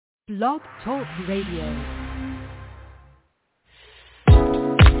Blog Talk Radio.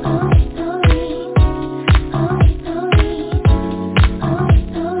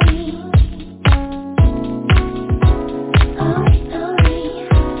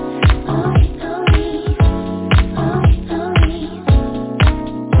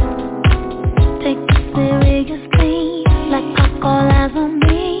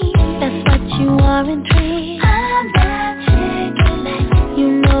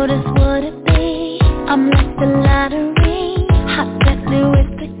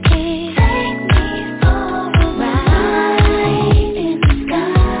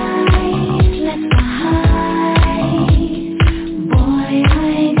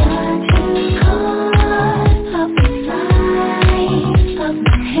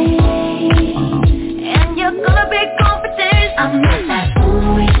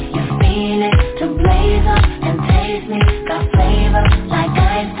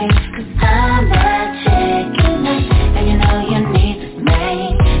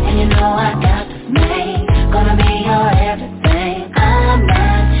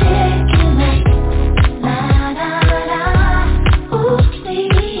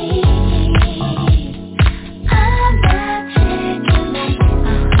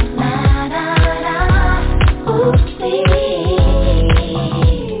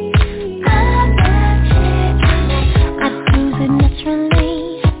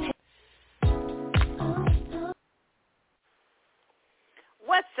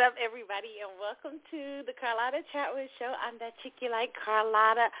 I'm that chick you like,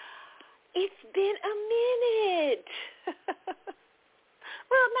 Carlotta. It's been a minute.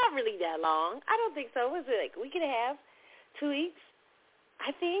 Well, not really that long. I don't think so. Was it like a week and a half? 2 weeks?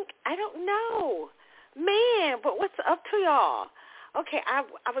 I think. I don't know. Man, but what's up to y'all? Okay, I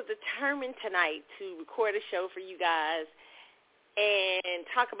was determined tonight to record a show for you guys and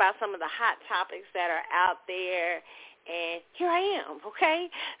talk about some of the hot topics that are out there. And here I am, okay?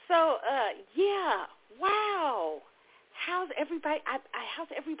 So, yeah, wow. How's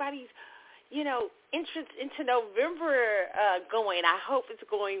everybody's, entrance into November going? I hope it's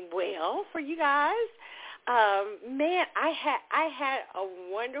going well for you guys. Man, I had a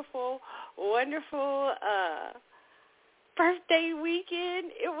wonderful birthday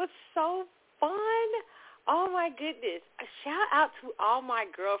weekend. It was so fun. Oh my goodness. A shout out to all my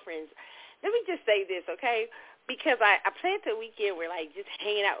girlfriends. Let me just say this, okay? Because I planned the weekend where just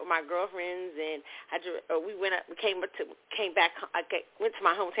hanging out with my girlfriends, and we went to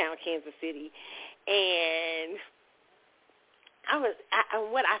my hometown, Kansas City, and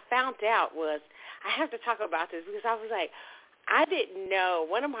what I found out was, I have to talk about this because I was like, I didn't know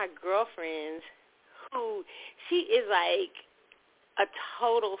one of my girlfriends who she is like a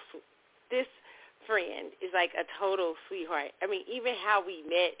total, this friend is like a total sweetheart. I mean, even how we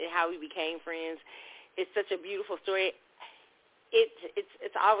met and how we became friends. It's such a beautiful story.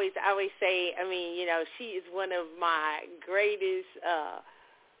 It's always, I always say, I mean, she is one of my greatest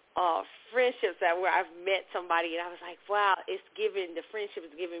friendships where I've met somebody and I was like, wow, the friendship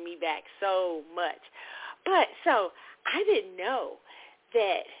is giving me back so much. But so I didn't know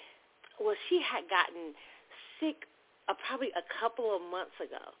that, she had gotten sick probably a couple of months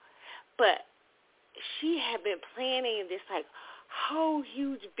ago, but she had been planning this whole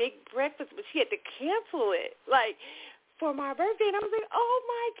huge big breakfast, but she had to cancel it for my birthday, and I was like, oh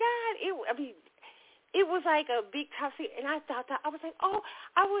my God, it was like a big top secret, and I thought that I was like, oh,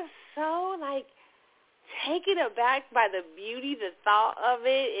 I was so taken aback by the beauty, the thought of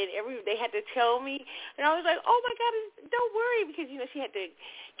it, and they had to tell me, and I was like, oh my God, don't worry, because she had to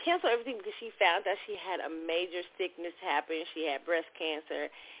cancel everything because she found out she had a major sickness happen. She had breast cancer.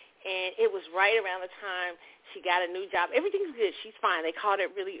 And it was right around the time she got a new job. Everything's good. She's fine. They called it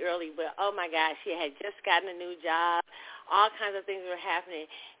really early, but oh my God, she had just gotten a new job. All kinds of things were happening.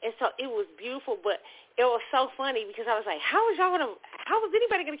 And so it was beautiful, but it was so funny because I was like, how was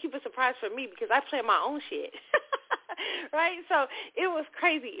anybody going to keep a surprise for me? Because I play my own shit. Right? So it was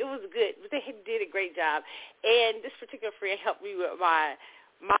crazy. It was good. But they did a great job. And this particular friend helped me with my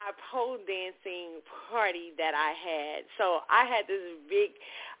pole dancing party that I had. So I had this big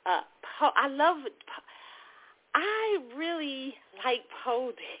I really like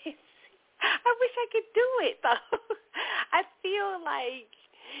pole dancing. I wish I could do it, though. I feel like,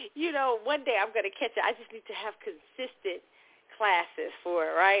 one day I'm going to catch it. I just need to have consistent classes for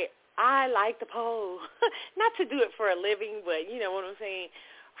it, right? I like the pole. Not to do it for a living, but you know what I'm saying?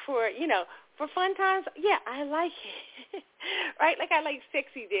 For fun times, yeah, I like it, right? I like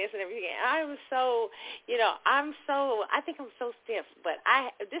sexy dance and everything. I was so, I think I'm so stiff, but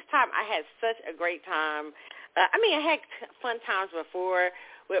this time I had such a great time. I had fun times before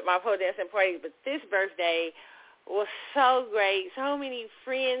with my pole dancing party. But this birthday was so great. So many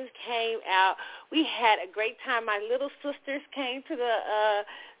friends came out. We had a great time. My little sisters came to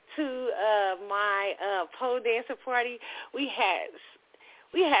my pole dancing party. We had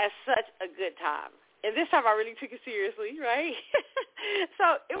such a good time. And this time I really took it seriously, right?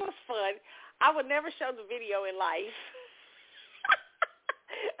 So it was fun. I would never show the video in life.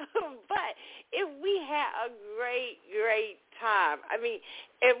 But we had a great time. I mean,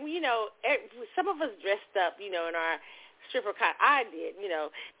 and, some of us dressed up, in our stripper costume. I did,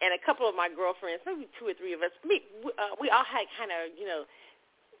 and a couple of my girlfriends, maybe 2 or 3 of us. I mean, we all had kind of,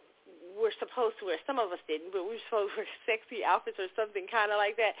 we're supposed to wear. Some of us didn't, but we were supposed to wear sexy outfits or something kind of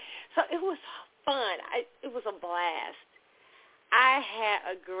like that. So it was fun. It was a blast. I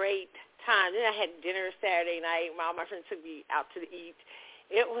had a great time. Then I had dinner Saturday night. All my friends took me out to eat.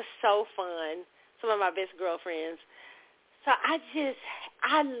 It was so fun. Some of my best girlfriends. So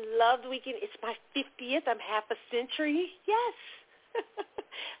I love the weekend. It's my 50th. I'm half a century. Yes.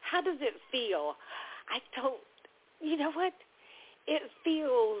 How does it feel? You know what? It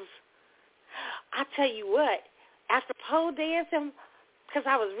feels, I tell you what, after pole dancing, because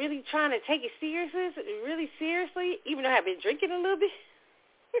I was really trying to take it seriously, even though I've been drinking a little bit.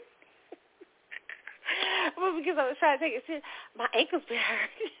 Well, because I was trying to take it serious, my ankles been hurt.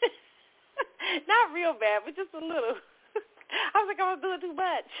 Not real bad, but just a little. I was like, I was doing too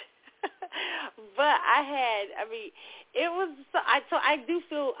much. But it was, so I do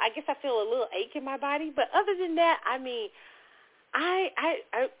feel, I guess I feel a little ache in my body. But other than that, I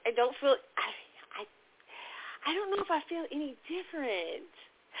don't feel, I don't know if I feel any different.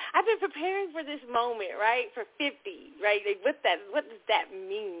 I've been preparing for this moment, right, for 50, right? Like, what does that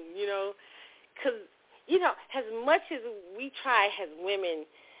mean, Because, as much as we try as women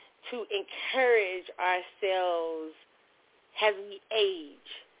to encourage ourselves as we age,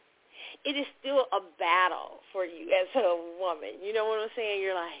 it is still a battle for you as a woman. You know what I'm saying?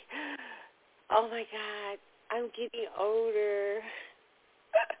 You're like, oh, my God, I'm getting older.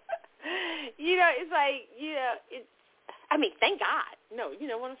 It's like, thank God. No, you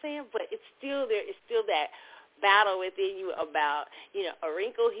know what I'm saying? But it's still there. It's still that battle within you about, a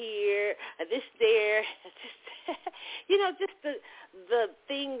wrinkle here, this there, just the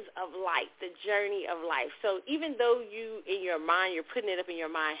things of life, the journey of life. So even though you, in your mind, you're putting it up in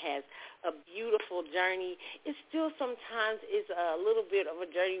your mind, has a beautiful journey, it still sometimes is a little bit of a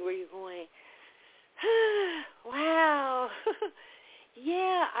journey where you're going, wow.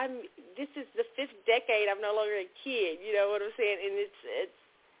 Yeah, this is the 5th decade. I'm no longer a kid, you know what I'm saying? And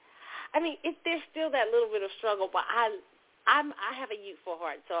there's still that little bit of struggle, but I have a youthful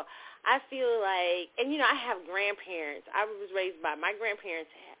heart. So I feel like, and I have grandparents. I was raised by, my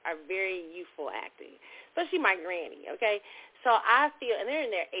grandparents are very youthful acting, especially my granny, okay? So I feel, and they're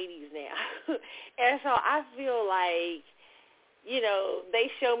in their 80s now. And so I feel like,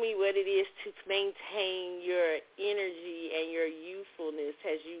 they show me what it is to maintain your energy and your youthfulness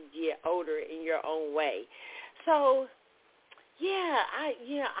as you get older in your own way. So, yeah,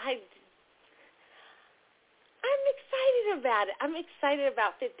 I'm excited about it. I'm excited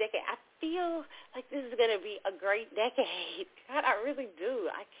about 5th decade. I feel like this is going to be a great decade. God, I really do.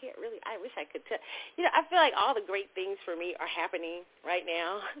 I wish I could tell. I feel like all the great things for me are happening right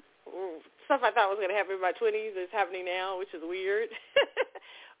now. Stuff I thought was going to happen in my 20s is happening now, which is weird.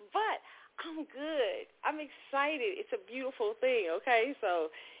 But I'm good. I'm excited. It's a beautiful thing, okay?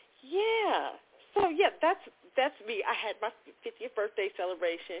 So, yeah. That's me. I had my 50th birthday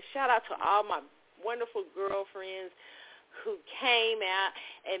celebration. Shout out to all my wonderful girlfriends who came out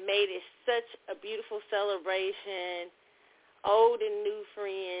and made it such a beautiful celebration, old and new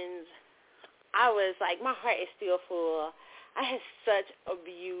friends. I was like, my heart is still full. I had such a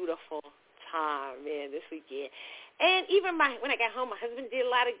beautiful time, man, this weekend. And even when I got home, my husband did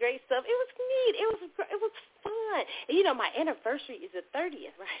a lot of great stuff. It was neat. It was fun. And, my anniversary is the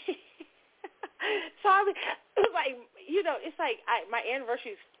 30th, right? So it was like, it's like my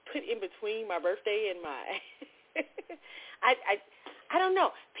anniversary is put in between my birthday and my I don't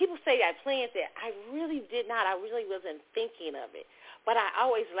know. People say I planned that. I really did not. I really wasn't thinking of it. But I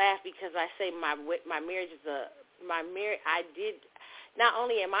always laugh because I say my marriage is I did, not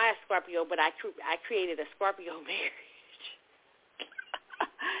only am I a Scorpio, but I created a Scorpio marriage,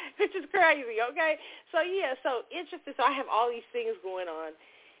 which is crazy, okay? So, yeah, so interesting. So I have all these things going on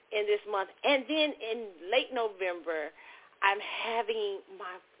in this month. And then in late November, I'm having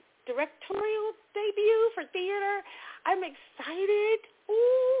my directorial debut for theater. I'm excited.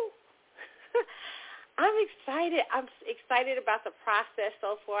 Ooh. I'm excited. I'm excited about the process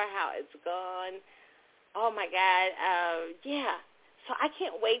so far, how it's gone. Oh, my God. Yeah. So I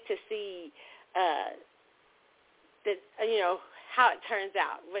can't wait to see how it turns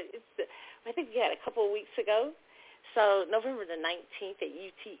out. But I think we had a couple of weeks ago. So November the 19th at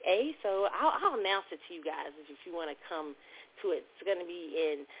UTA. So I'll announce it to you guys if you want to come to it. It's going to be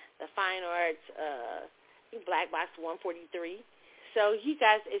in the Fine Arts, Black Box 143. So you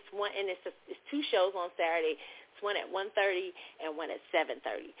guys, it's two shows on Saturday. It's one at 1:30 and one at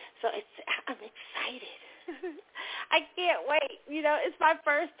 7:30. So I'm excited. I can't wait. It's my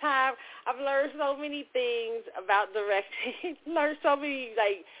first time. I've learned so many things about directing. Learned so many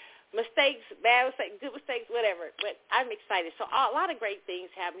mistakes, bad mistakes, good mistakes, whatever. But I'm excited. So a lot of great things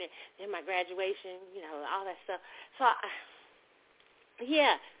happening. Then my graduation, all that stuff. So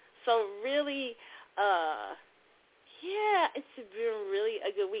yeah. So really. Yeah, it's been really a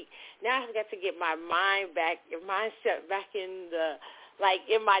good week. Now I've got to get my mindset back in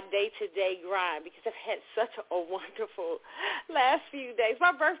in my day-to-day grind, because I've had such a wonderful last few days.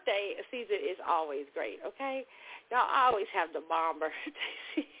 My birthday season is always great, okay? Now, I always have the bomb birthday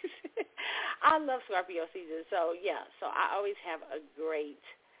season. I love Scorpio season, so yeah. So I always have a great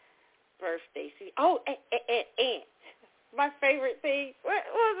birthday season. Oh, and my favorite thing, what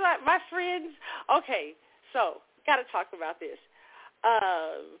was that? My friends. Okay, so got to talk about this.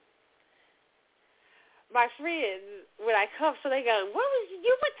 My friends, when I come, so they go,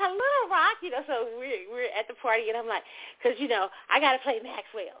 you went to Little Rock? So we're at the party, and I'm like, because, I got to play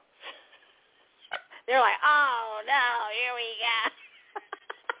Maxwell. They're like, oh, no, here we go.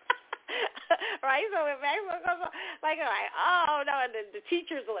 Right? So when Maxwell comes on, I'm like, oh, no, and the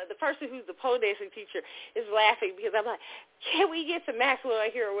teachers, the person who's the pole dancing teacher is laughing, because I'm like, can we get some Maxwell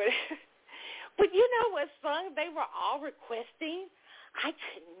here or whatever? But you know what song they were all requesting? I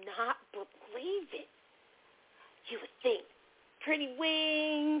could not believe it. You would think Pretty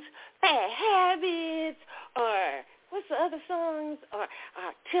Wings, Bad Habits, or what's the other songs? Or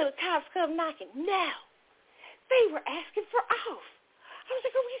Till the Cops Come Knocking. No. They were asking for Off. I was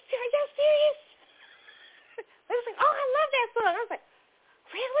like, are y'all serious? They was like, oh, I love that song. I was like,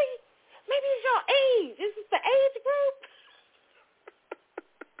 really? Maybe it's your age. This is the age group.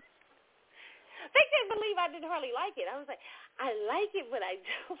 They couldn't believe I didn't hardly like it. I was like, I like it, but I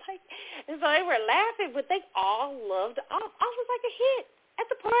don't like it. And so they were laughing, but they all loved Off. Off was like a hit at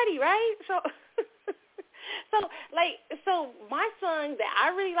the party, right? So my song that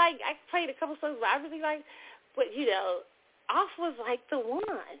I really like, I played a couple songs that I really like, but, Off was like the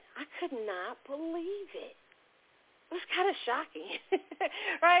one. I could not believe it. It was kind of shocking,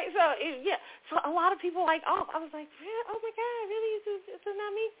 right? So, so a lot of people like Off. I was like, oh, my God, really? Is it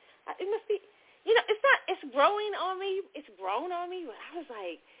not me? It must be. It's growing on me. It's grown on me, but I was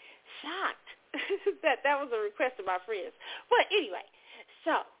like shocked that was a request of my friends. But anyway,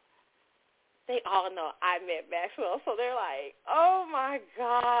 so they all know I met Maxwell, so they're like, oh my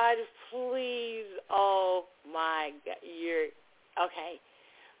God, please, oh my God, you're okay.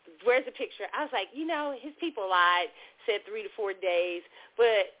 Where's the picture? I was like, his people lied, said 3 to 4 days,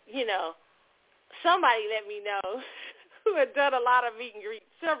 but somebody let me know. Who had done a lot of meet and greets.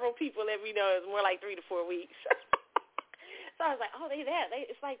 Several people let me know it was more like 3 to 4 weeks. So I was like, oh,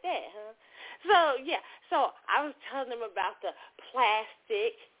 it's like that, huh? So, yeah. So I was telling them about the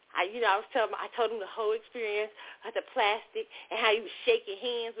plastic. I told them the whole experience about the plastic and how he was shaking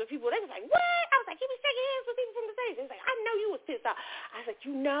hands with people. They was like, what? I was like, he was shaking hands with people from the stage. They was like, I know you was pissed off. I was like,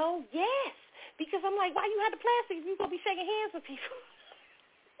 yes. Because I'm like, why you had the plastic if you going to be shaking hands with people?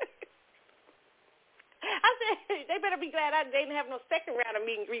 I said, they better be glad they didn't have no second round of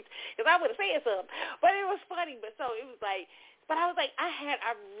meet and greets, because I would have said something. But it was funny. But so it was like, but I was like,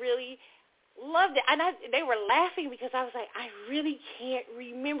 I really loved it. And they were laughing because I was like, I really can't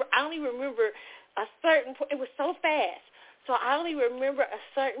remember. I only remember it was so fast. So I only remember a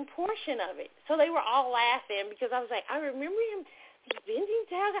certain portion of it. So they were all laughing because I was like, I remember him bending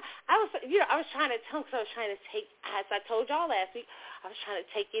down. I was trying to tell him, because I was trying to take, as I told y'all last week, I was trying to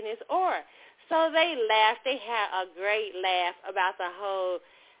take in his aura. So they laughed. They had a great laugh about the whole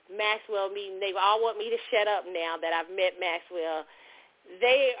Maxwell meeting. They all want me to shut up now that I've met Maxwell.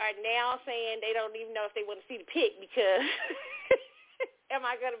 They are now saying they don't even know if they want to see the pic, because am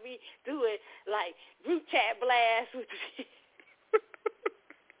I going to be doing like group chat blasts with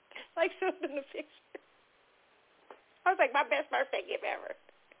like something in the picture? I was like, my best birthday gift ever.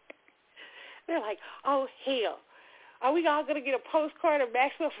 They're like, oh, hell. Are we all going to get a postcard of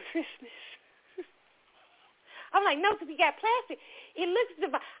Maxwell for Christmas? I'm like, no, because he got plastic. It looks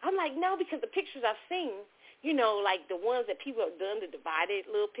I'm like, no, because the pictures I've seen, like the ones that people have done, the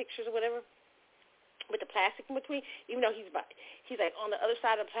divided little pictures or whatever, with the plastic in between, even though he's like on the other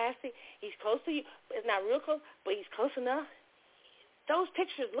side of the plastic, he's close to you. It's not real close, but he's close enough. those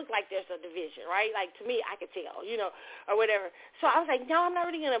pictures look like there's a division, right? Like, to me, I could tell, or whatever. So I was like, no, I'm not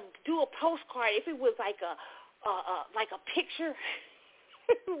really going to do a postcard. If it was like a picture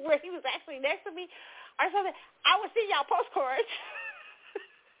where he was actually next to me or something, I would see y'all postcards.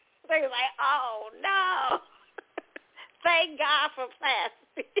 They were like, oh, no. Thank God for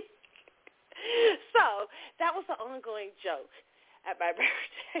plastic. So that was the ongoing joke at my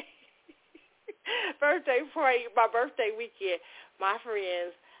birthday. My birthday weekend, my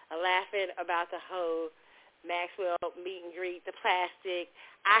friends are laughing about the whole Maxwell meet and greet, the plastic.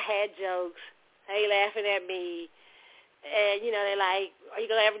 I had jokes. They laughing at me. And, they're like, are you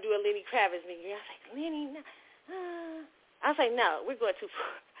going to ever do a Lenny Kravitz meet and greet? I was like, Lenny, no. I was like, no, we're going too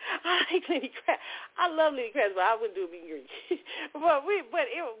far. I like Lenny Kravitz. I love Lenny Kravitz, but I wouldn't do a meet and greet. but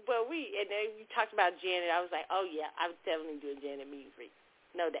and then we talked about Janet. I was like, oh yeah, I would definitely do a Janet meet and greet,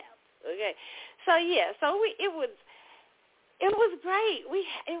 no doubt. Okay, so yeah, it was great.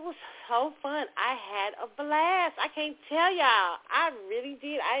 It was so fun. I had a blast. I can't tell y'all. I really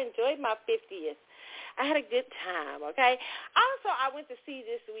did. I enjoyed my 50th. I had a good time. Okay. Also, I went to see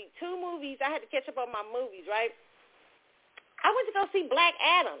this week 2 movies. I had to catch up on my movies, right? I went to go see Black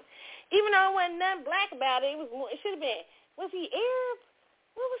Adam. Even though there wasn't nothing black about it, it should have been, was he Arab?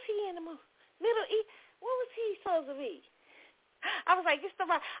 What was he in the movie? Middle East? What was he supposed to be? I was like,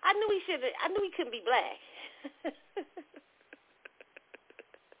 I knew he couldn't be black.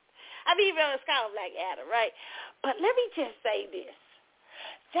 I mean, even though it's called Black Adam, right? But let me just say this.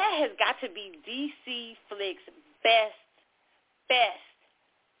 That has got to be DC Flick's best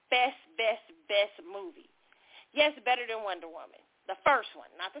movie. Yes, better than Wonder Woman. The first one,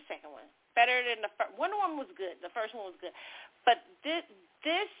 not the second one. Better than the first. Wonder Woman was good. The first one was good. But this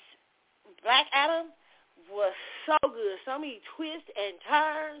Black Adam was so good. So many twists and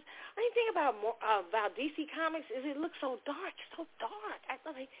turns. Only thing about DC Comics is it looks so dark. It's so dark. I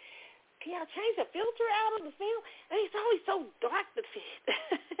was like, can y'all change the filter out of the film? And it's always so dark, the film.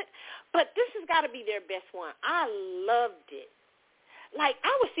 But this has got to be their best one. I loved it. Like,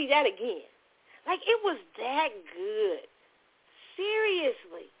 I would see that again. Like, it was that good.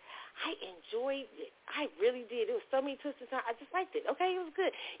 Seriously. I enjoyed it. I really did. There was so many twists and turns. I just liked it. Okay, it was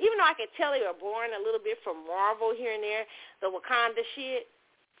good. Even though I could tell they were borrowing a little bit from Marvel here and there, the Wakanda shit.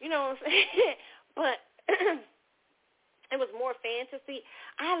 You know what I'm saying? But it was more fantasy.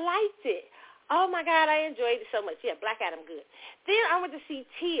 I liked it. Oh, my God, I enjoyed it so much. Yeah, Black Adam, good. Then I went to see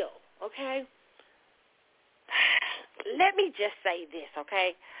Teal, okay? Let me just say this,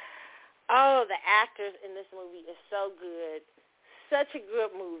 okay? Oh, the actors in this movie is so good. Such a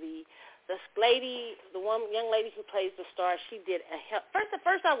good movie. The lady, young lady who plays the star, she did a hell.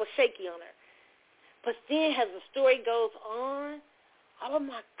 First I was shaky on her. But then as the story goes on, oh,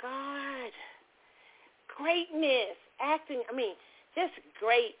 my God. Greatness. Acting, I mean, just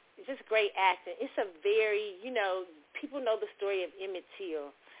great acting. It's a very, people know the story of Emmett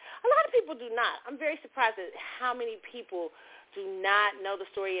Till. A lot of people do not. I'm very surprised at how many people do not know the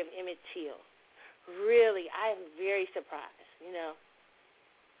story of Emmett Till. Really, I am very surprised,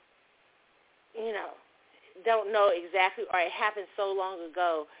 don't know exactly, or it happened so long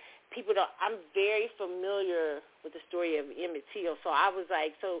ago. I'm very familiar with the story of Emmett Till, so I was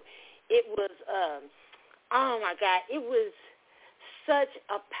like, it was, oh my God, it was such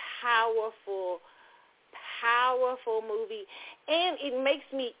a powerful movie, and it makes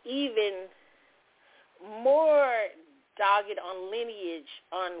me even more dogged on lineage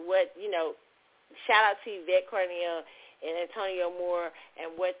on what, shout out to Yvette Carnell and Antonio Moore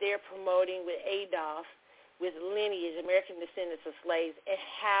and what they're promoting with ADOS, with lineage, American Descendants of Slaves, and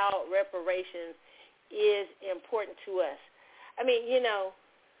how reparations is important to us. I mean,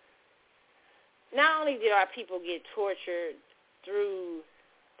 not only did our people get tortured through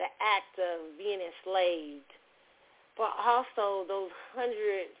the act of being enslaved, but also those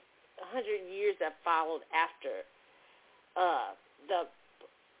 100 years that followed after the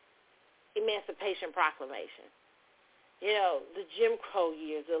Emancipation Proclamation. The Jim Crow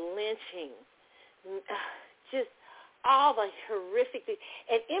years, the lynching, just all the horrific things.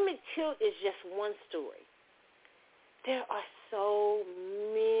 And Emmett Till is just one story. There are so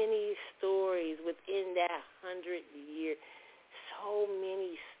many stories within that 100 years. So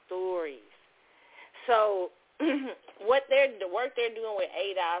many stories. So the work they're doing with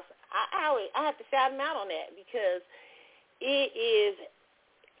ADOS, I have to shout them out on that because it is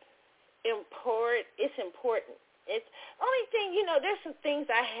important. It's important, It's only thing, there's some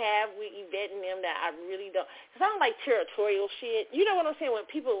things I have with Yvette and them that I really don't, because I don't like territorial shit. You know what I'm saying? When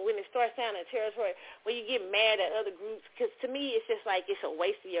it starts sounding territorial, when you get mad at other groups, because to me it's just like it's a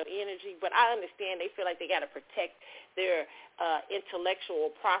waste of your energy. But I understand they feel like they got to protect their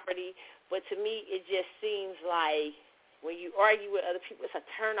intellectual property. But to me, it just seems like when you argue with other people, it's a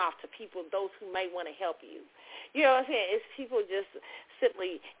turnoff to people, those who may want to help you. You know what I'm saying? It's people just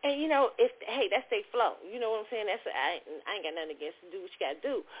simply, and that's their flow. You know what I'm saying? I ain't got nothing against do what you got to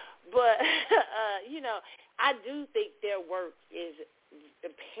do. But, I do think their work is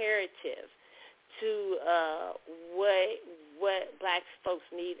imperative to what black folks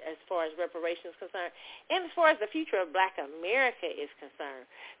need as far as reparations is concerned, and as far as the future of black America is concerned,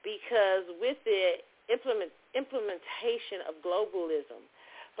 because with the implementation of globalism,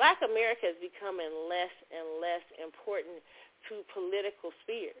 black America is becoming less and less important to political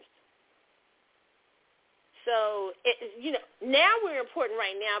spheres. So, now we're important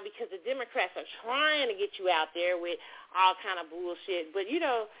right now because the Democrats are trying to get you out there with all kind of bullshit. But,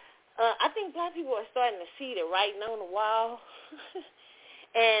 I think black people are starting to see the writing on the wall.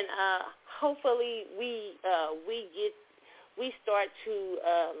 And hopefully we start to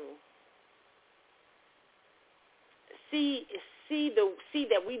see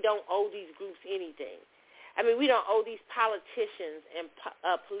that we don't owe these groups anything. I mean, we don't owe these politicians and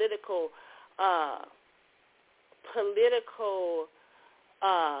political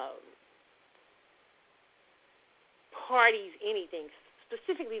parties anything,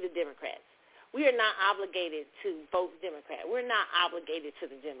 specifically the Democrats. We are not obligated to vote Democrat. We're not obligated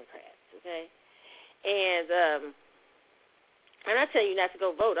to the Democrats, okay? And I'm not telling you not to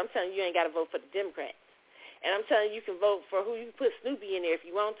go vote. I'm telling you you ain't got to vote for the Democrats. And I'm telling you you can vote for who you can put Snoopy in there if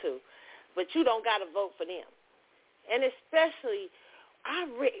you want to, but you don't got to vote for them. And especially, I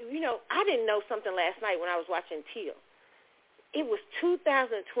didn't know something last night when I was watching Teal. It was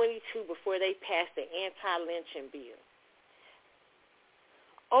 2022 before they passed the anti-lynching bill.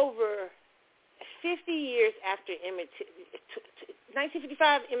 Over 50 years after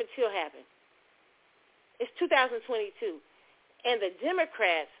 1955, Emmett Till happened. It's 2022. And the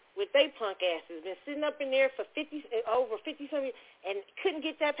Democrats, with they punk asses, been sitting up in there for over 50-some years and couldn't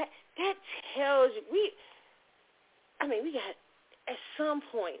get that passed. That tells you, at some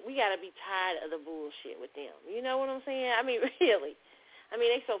point, we got to be tired of the bullshit with them. You know what I'm saying? I mean, really. I mean,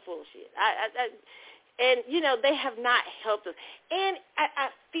 they so full of shit. And, they have not helped us. And I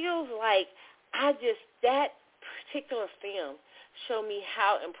feels like that particular film showed me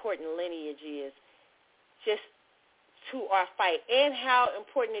how important lineage is just to our fight, and how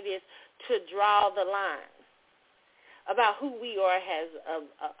important it is to draw the line about who we are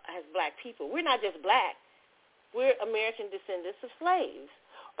as black people. We're not just black. We're American descendants of slaves.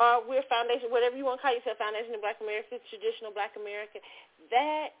 Or we're foundation, whatever you want to call yourself, foundation of black America, traditional black America.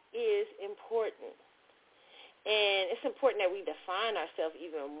 That is important. And it's important that we define ourselves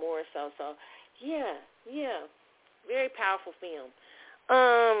even more so. So, yeah, very powerful film.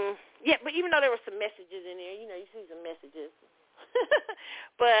 But even though there were some messages in there, you see some messages.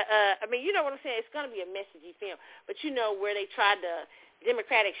 But, you know what I'm saying? It's going to be a messagey film. But where they tried the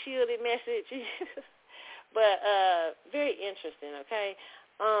Democratic shielded message. But very interesting, okay?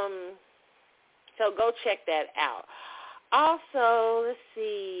 So go check that out. Also, let's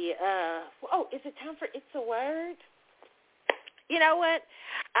see. Is it time for It's a Word? You know what?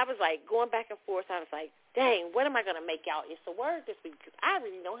 I was like going back and forth. I was like, dang, what am I going to make out It's a Word this week? Because I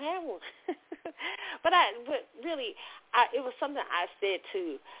really don't have one. But really, it was something I said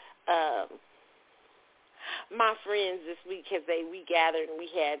to my friends this week because we gathered and we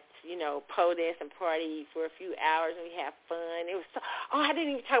had, pole dance and party for a few hours and we had fun. It was I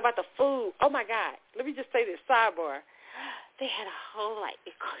didn't even talk about the food. Oh, my God. Let me just say this sidebar. They had a whole,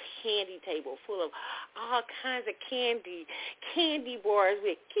 candy table full of all kinds of candy bars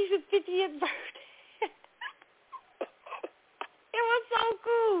with Keisha's 50th birthday. It was so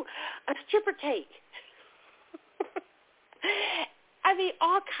cool. A stripper cake.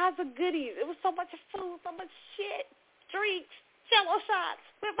 All kinds of goodies. It was so much food, so much shit, drinks, Jello shots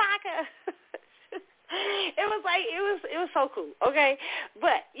with vodka. It was so cool, okay?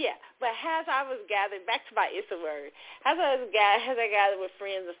 But as I was gathering, back to my It's a Word, as I gathered with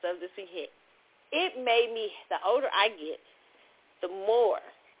friends and stuff this weekend, it made me, the older I get, the more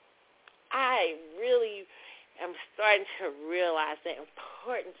I really am starting to realize the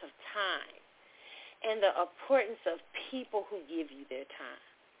importance of time and the importance of people who give you their time.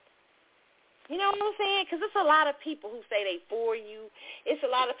 You know what I'm saying? Because it's a lot of people who say they for you. It's a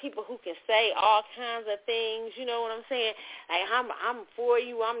lot of people who can say all kinds of things. You know what I'm saying? Like, I'm for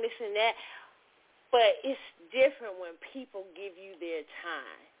you, I'm this and that. But it's different when people give you their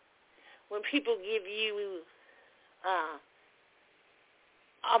time. When people give you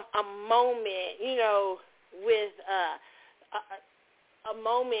a moment, with a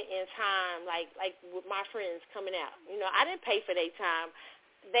moment in time, like with my friends coming out. I didn't pay for their time.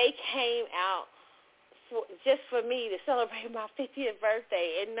 They came out just for me to celebrate my 50th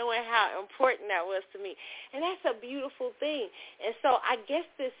birthday, and knowing how important that was to me. And that's a beautiful thing. And so I guess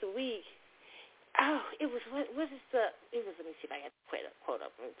this week, let me see if I got the quote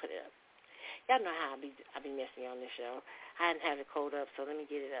up. Let me put it up. Y'all know how I be messing on this show. I didn't have the quote up, so let me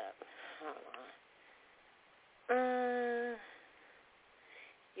get it up. Hold on.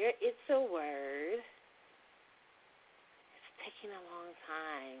 It's a word. It's taking a long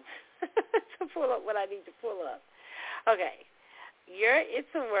time to pull up what I need to pull up. Okay.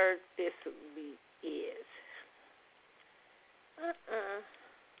 It's a word this week is.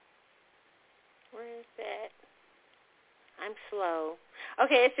 Where is that? I'm slow.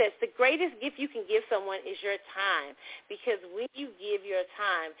 Okay, it says, the greatest gift you can give someone is your time, because when you give your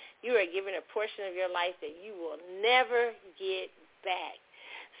time, you are giving a portion of your life that you will never get back.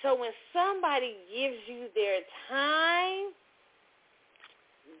 So when somebody gives you their time,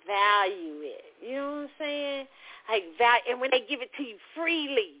 value it. You know what I'm saying? And when they give it to you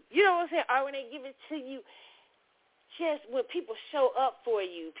freely, you know what I'm saying? Or when they give it to you, just when people show up for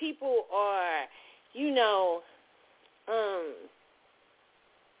you, people are,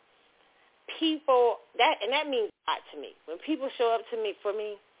 that means a lot to me. When people show up for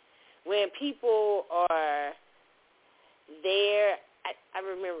me, when people are there, I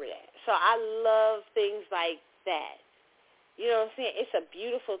remember that. So I love things like that. You know what I'm saying? It's a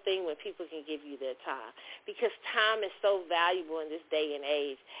beautiful thing when people can give you their time, because time is so valuable in this day and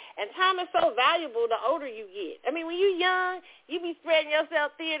age. And time is so valuable the older you get. I mean, when you're young, you be spreading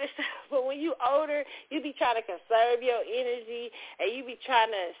yourself thin and stuff, but when you're older, you be trying to conserve your energy, and you be trying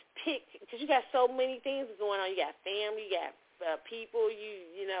to pick, because you got so many things going on. You got family, you got people,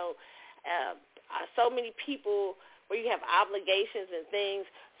 so many people where you have obligations and things.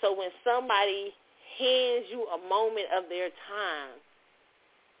 So when somebody hands you a moment of their time,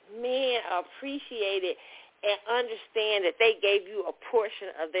 man, appreciate it and understand that they gave you a portion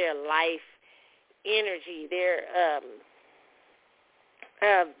of their life energy, their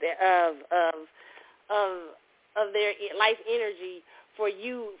of their life energy for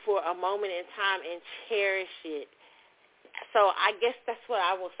you for a moment in time, and cherish it. So I guess that's what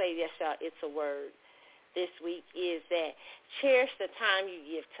I will say. Yes, y'all, it's a word this week, is that cherish the time you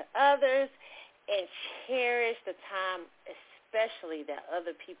give to others, and cherish the time especially that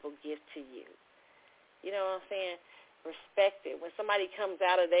other people give to you. You know what I'm saying? Respect it. When somebody comes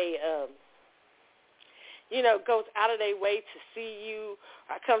out of goes out of their way to see you,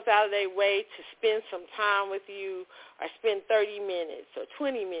 or comes out of their way to spend some time with you, or spend 30 minutes or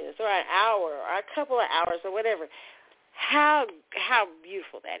 20 minutes or an hour or a couple of hours or whatever, how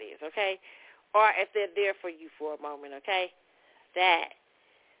beautiful that is, okay? Or if they're there for you for a moment, okay?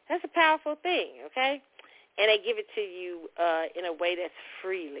 That's a powerful thing, okay? And they give it to you in a way that's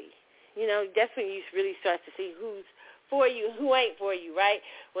freely. That's when you really start to see who's for you and who ain't for you, right?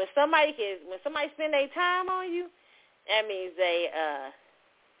 When somebody spend their time on you, that means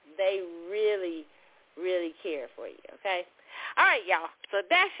they really, really care for you, okay? All right, y'all. So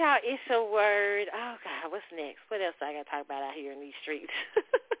that's how It's a Word. Oh, God, what's next? What else I got to talk about out here in these streets?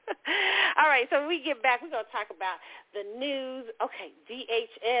 All right, so when we get back, we're going to talk about the news. Okay,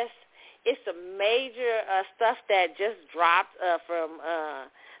 DHS, it's some major stuff that just dropped from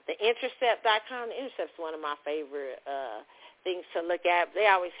the Intercept.com. The Intercept's one of my favorite things to look at. They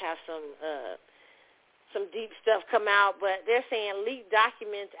always have some deep stuff come out, but they're saying leaked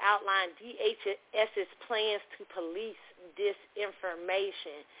documents outline DHS's plans to police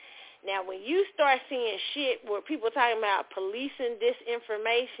disinformation. Now, when you start seeing shit where people are talking about policing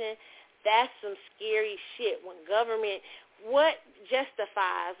disinformation, that's some scary shit. When government, what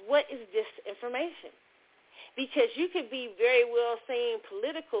justifies, what is disinformation? Because you could be very well saying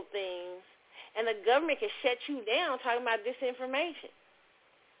political things, and the government can shut you down talking about disinformation.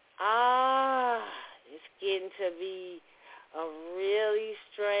 It's getting to be a really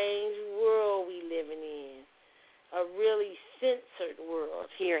strange world we living in. A really censored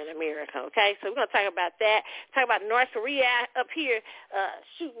world here in America, okay? So we're going to talk about that. Talk about North Korea up here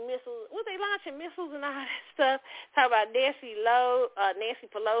shooting missiles. Well, they launching missiles and all that stuff. Talk about Nancy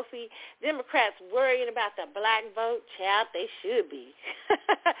Pelosi. Democrats worrying about the black vote. Child, they should be.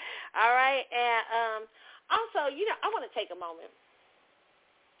 All right? And also, I want to take a moment,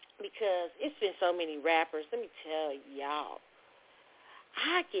 because it's been so many rappers. Let me tell y'all,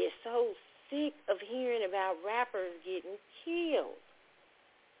 I get so sick of hearing about rappers getting killed.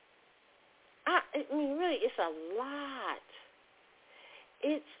 I mean, really, it's a lot.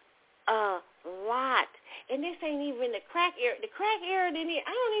 It's a lot. And this ain't even the crack era. The crack era didn't even,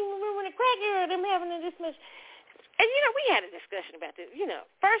 I don't even remember when the crack era, them having this much. And, we had a discussion about this,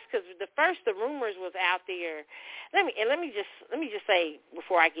 first, because the rumors was out there. Let me just say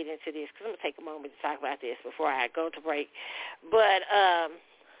before I get into this, because I'm going to take a moment to talk about this before I go to break. But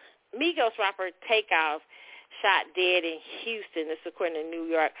Migos rapper Takeoff shot dead in Houston. This is according to the New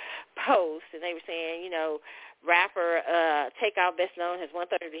York Post. And they were saying, rapper Takeoff, best known as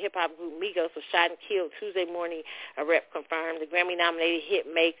one-third of the hip-hop group Migos, was shot and killed Tuesday morning, a rep confirmed. The Grammy-nominated hit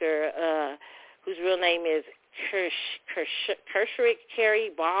maker, whose real name is Kershrick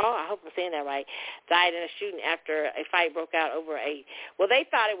Kerry Ball, I hope I'm saying that right, died in a shooting after a fight broke out over they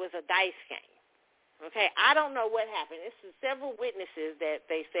thought it was a dice game. Okay, I don't know what happened. This is several witnesses that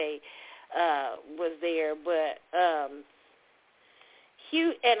they say was there, but and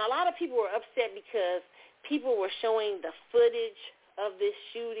a lot of people were upset because people were showing the footage of this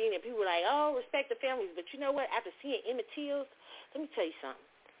shooting, and people were like, oh, respect the families. But you know what? After seeing Emmett Till's, let me tell you something.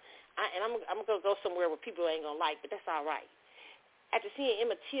 I'm going to go somewhere where people ain't going to like, but that's all right. After seeing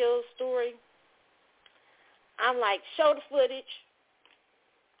Emmett Till's story, I'm like, show the footage.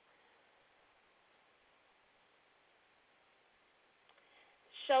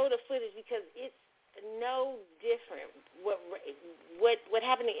 Show the footage, because it's no different. What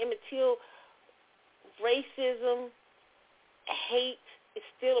happened to Emmett Till, racism, hate, is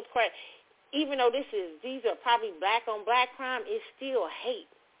still a part. Even though these are probably black on black crime, it's still hate.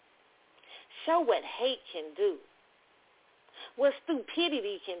 Show what hate can do, what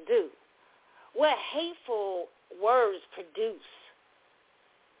stupidity can do, what hateful words produce.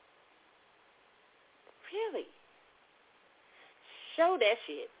 Really. Show that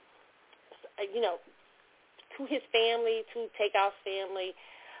shit. To his family, to Takeoff's family,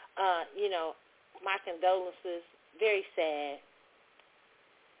 my condolences. Very sad.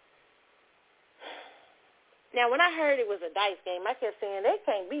 Now, when I heard it was a dice game, I kept saying they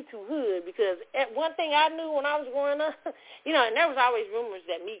can't be too hood, because one thing I knew when I was growing up, and there was always rumors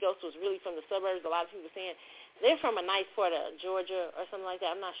that Migos was really from the suburbs. A lot of people were saying they're from a nice part of Georgia or something like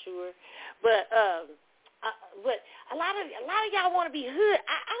that. I'm not sure, but a lot of y'all want to be hood.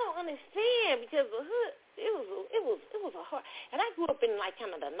 I don't understand, because the hood it was a hard. And I grew up in like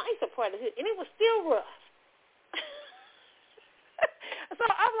kind of the nicer part of the hood, and it was still rough. So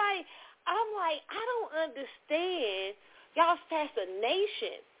I'm like, I don't understand y'all's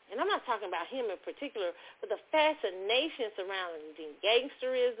fascination, and I'm not talking about him in particular, but the fascination surrounding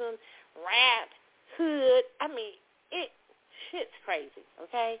gangsterism, rap, hood. I mean, shit's crazy,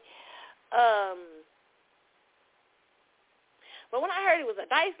 okay? But when I heard it was a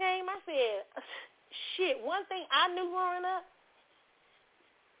dice game, I said, shit, one thing I knew growing up,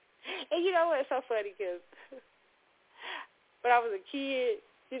 and you know what, it's so funny, because when I was a kid,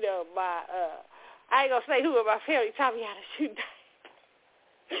 I ain't going to say who in my family taught me how to shoot dice.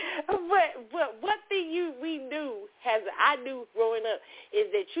 But one thing I knew growing up is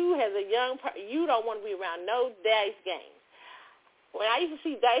that you as a young person, you don't want to be around no dice games. When I used to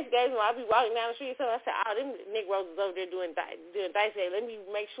see dice games, when I'd be walking down the street, so I said, oh, them Negroes is over there doing dice games. Let me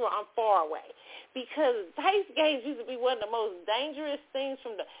make sure I'm far away. Because dice games used to be one of the most dangerous things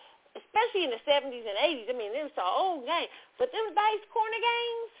especially in the 70s and 80s. I mean, it was an old game. But them dice corner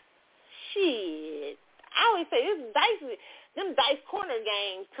games, shit. I always say, them dice corner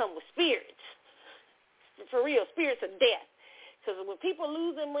games come with spirits. For real, spirits of death. Because when people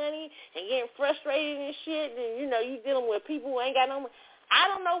losing money and getting frustrated and shit, then, you dealing with people who ain't got no money. I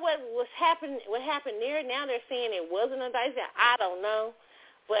don't know what happened there. Now they're saying it wasn't a dice game. I don't know.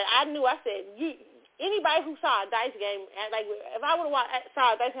 But I said, anybody who saw a dice game, like if I would have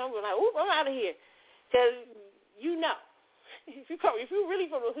saw a dice game, I would be like, oop, I'm out of here. Because if you're really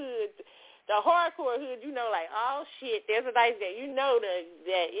from the hood, the hardcore hood, like, oh, shit, there's a dice game.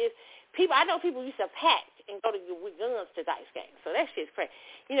 That it's people. I know people used to pack and go with guns to dice games. So that shit's crazy.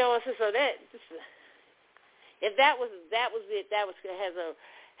 So that, if that was it, that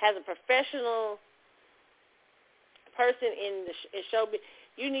has a professional person in showbiz.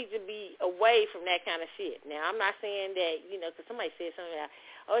 You need to be away from that kind of shit. Now, I'm not saying that, because somebody said something like,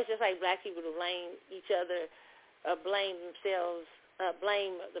 oh, it's just like black people to blame each other, blame themselves,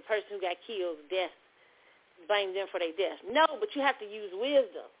 blame the person who got killed, death, blame them for their death. No, but you have to use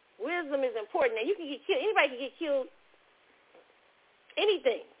wisdom. Wisdom is important. Now, you can get killed. Anybody can get killed,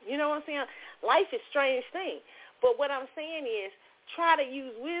 anything. You know what I'm saying? Life is a strange thing. But what I'm saying is try to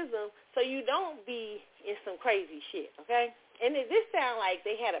use wisdom so you don't be in some crazy shit, okay? and this sound like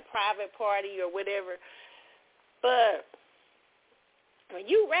they had a private party or whatever, but when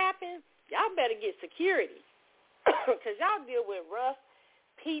you rapping, y'all better get security because y'all deal with rough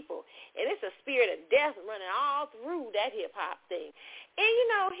people, and it's a spirit of death running all through that hip-hop thing. And,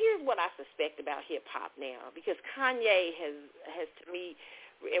 here's what I suspect about hip-hop now, because Kanye has to me,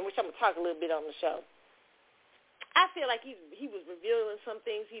 and which I'm going to talk a little bit on the show, I feel like he was revealing some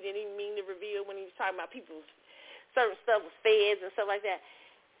things he didn't even mean to reveal when he was talking about people's certain stuff with feds and stuff like that.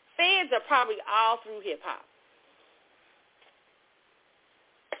 Feds are probably all through hip-hop.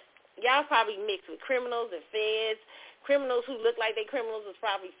 Y'all probably mixed with criminals and feds. Criminals who look like they criminals is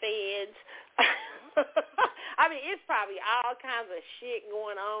probably feds. I mean, it's probably all kinds of shit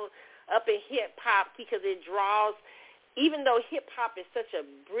going on up in hip-hop because it draws, even though hip-hop is such a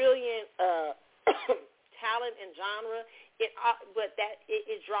brilliant talent and genre, it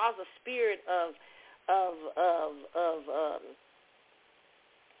draws a spirit of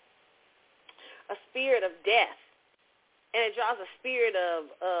death, and it draws a spirit of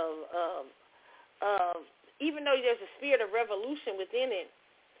even though there's a spirit of revolution within it,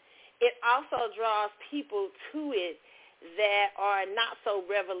 it also draws people to it that are not so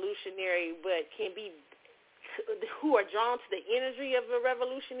revolutionary, but who are drawn to the energy of a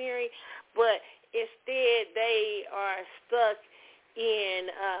revolutionary, but instead they are stuck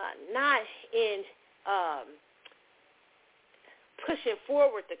in not in pushing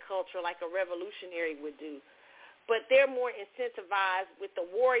forward the culture like a revolutionary would do, but they're more incentivized with the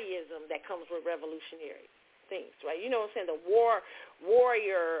warriorism that comes with revolutionary things, right? You know what I'm saying? The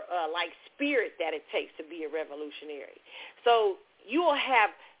warrior like spirit that it takes to be a revolutionary. So you'll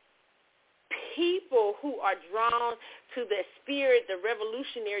have people who are drawn to the spirit, the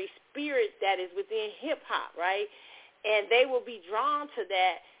revolutionary spirit that is within hip-hop, right? And they will be drawn to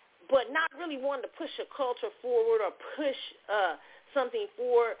that, but not really wanting to push a culture forward or push something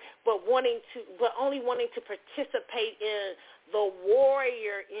forward, but only wanting to participate in the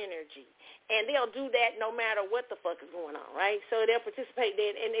warrior energy. And they'll do that no matter what the fuck is going on, right? So they'll participate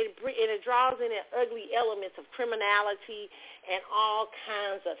in, and it draws in ugly elements of criminality and all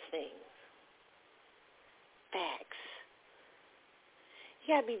kinds of things. Facts.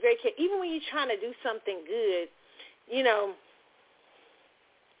 You got to be very careful. Even when you're trying to do something good, you got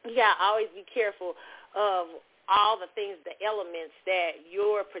to always be careful of all the things, the elements that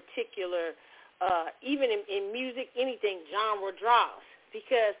your particular, even in music, anything, genre draws.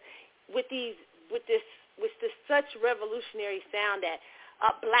 Because with this such revolutionary sound that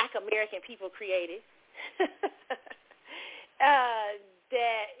Black American people created,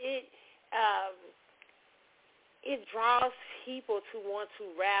 that it draws people to want to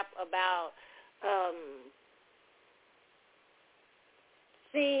rap about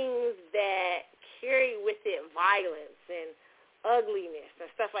things that carry with it violence and ugliness and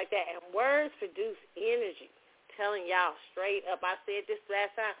stuff like that. And words produce energy. I'm telling y'all straight up. I said this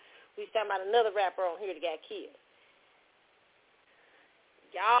last time. We was talking about another rapper on here that got killed.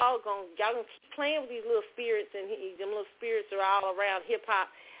 Y'all gonna keep playing with these little spirits, and them little spirits are all around hip hop.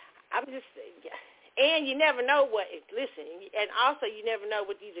 I'm just, and you never know listen, and also you never know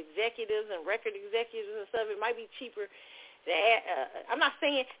what these executives and record executives and stuff. It might be cheaper. I'm not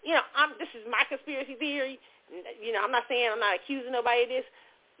saying, this is my conspiracy theory. I'm not saying, I'm not accusing nobody of this,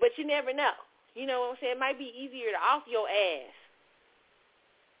 but you never know. You know what I'm saying? It might be easier to off your ass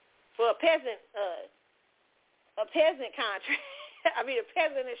for a peasant contract. I mean, a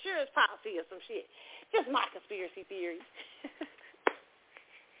peasant insurance policy or some shit. Just my conspiracy theories.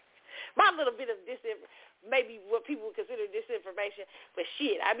 My little bit of maybe what people would consider disinformation, but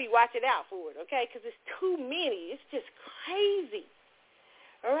shit, I be watching out for it, okay? Because it's too many. It's just crazy.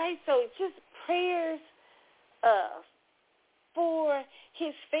 All right? So just prayers for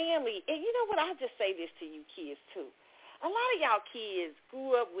his family. And you know what? I'll just say this to you kids, too. A lot of y'all kids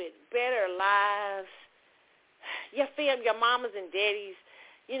grew up with better lives. Your family, your mamas and daddies,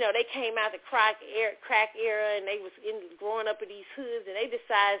 they came out the crack era, and they was growing up in these hoods, and they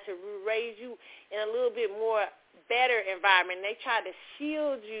decided to raise you in a little bit more better environment. They tried to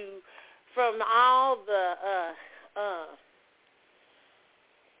shield you from all the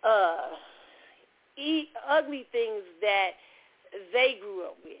ugly things that they grew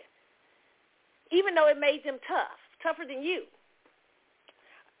up with, even though it made them tougher than you.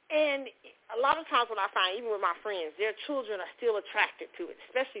 And a lot of times what I find, even with my friends, their children are still attracted to it,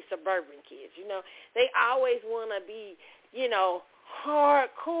 especially suburban kids. They always want to be,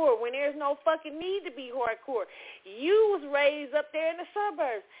 hardcore when there's no fucking need to be hardcore. You was raised up there in the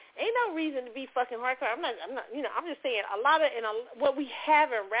suburbs. Ain't no reason to be fucking hardcore. I'm not. I'm just saying a lot of what we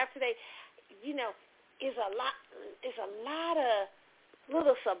have in rap today. is a lot. It's a lot of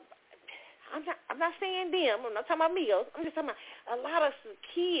little I'm not saying them. I'm not talking about Migos. I'm just talking about a lot of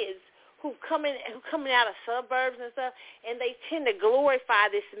kids who coming out of suburbs and stuff, and they tend to glorify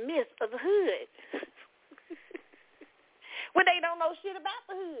this myth of the hood when they don't know shit about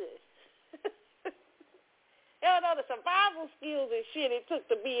the hood. They don't know the survival skills and shit it took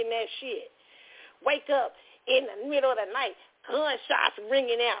to be in that shit. Wake up in the middle of the night, gunshots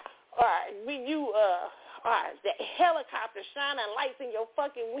ringing out, or when you the helicopter shining lights in your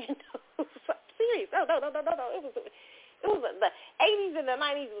fucking windows. Serious? No. It was the 80s and the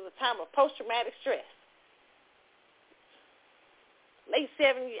 90s was a time of post-traumatic stress. Late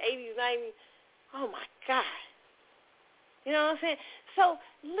 70s, 80s, 90s. Oh, my God. You know what I'm saying? So,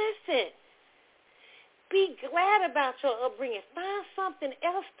 listen. Be glad about your upbringing. Find something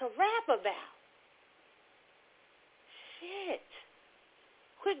else to rap about. Shit.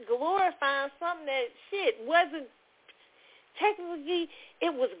 Quit glorifying something that, wasn't. Technically,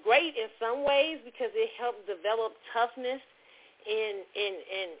 it was great in some ways because it helped develop toughness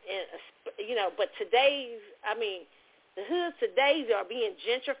but today's, the hoods today are being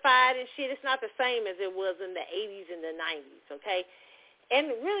gentrified and shit. It's not the same as it was in the 80s and the 90s, okay? And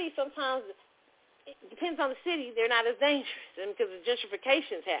really sometimes, it depends on the city, they're not as dangerous because the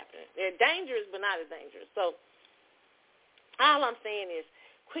gentrification's happening. They're dangerous but not as dangerous. So all I'm saying is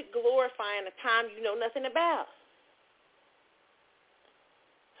quit glorifying a time you know nothing about.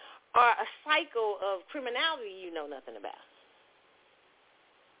 Or a cycle of criminality you know nothing about.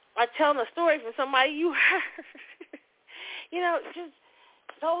 Or telling a story from somebody you heard. Just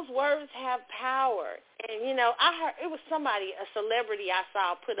those words have power. And, I heard, it was somebody, a celebrity I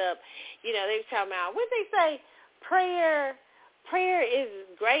saw put up, they were talking about, what they say, prayer is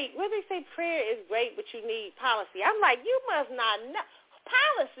great. What they say, prayer is great, but you need policy. I'm like, you must not know.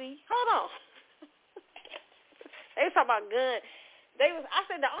 Policy? Hold on. They were talking about guns. I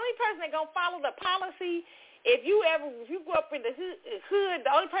said the only person that gonna follow the policy, if you grew up in the hood,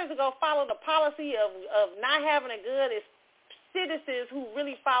 the only person gonna follow the policy of not having a gun is citizens who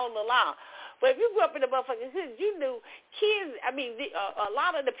really follow the law. But if you grew up in the motherfucking hood, you knew kids. A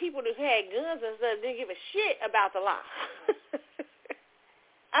lot of the people that had guns and stuff didn't give a shit about the law.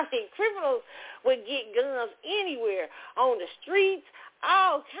 Criminals would get guns anywhere on the streets.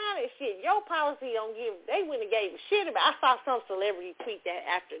 All kind of shit. Your policy they wouldn't have gave a shit about. I saw some celebrity tweet that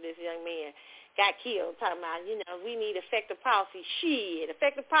after this young man got killed, talking about, we need effective policy. Shit,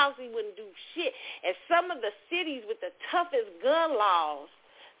 effective policy wouldn't do shit. And some of the cities with the toughest gun laws,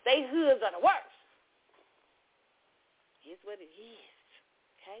 they hoods are the worst. Here's what it is.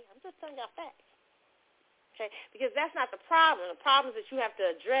 Okay? I'm just telling y'all facts. Okay? Because that's not the problem. The problems that you have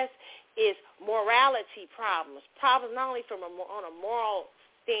to address is morality problems. Problems not only on a moral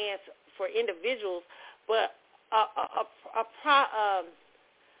stance for individuals, but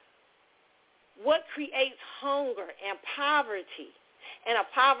what creates hunger and poverty and a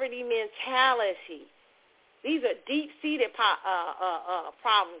poverty mentality. These are deep-seated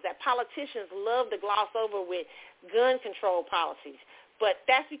problems that politicians love to gloss over with gun control policies. But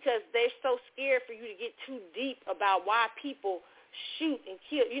that's because they're so scared for you to get too deep about why people shoot and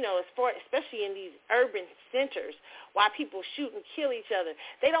kill, especially in these urban centers, why people shoot and kill each other.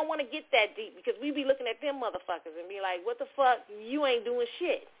 They don't want to get that deep because we be looking at them motherfuckers and be like, what the fuck, you ain't doing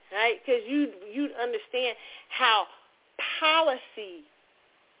shit, right? Because you understand how policy,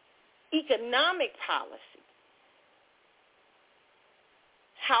 economic policy,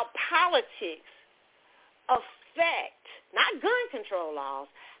 how politics affect, not gun control laws,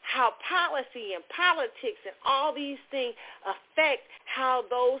 how policy and politics and all these things affect how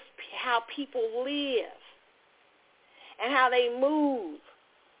people live and how they move.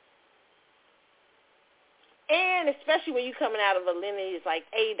 And especially when you're coming out of a lineage like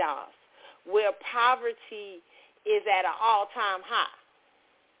ADOS, where poverty is at an all-time high.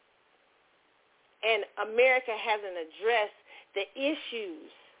 And America hasn't addressed the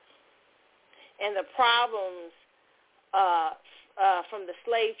issues and the problems from the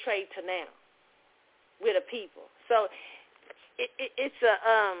slave trade to now with the people. So it's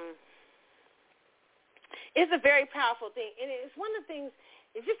a very powerful thing. And it's one of the things,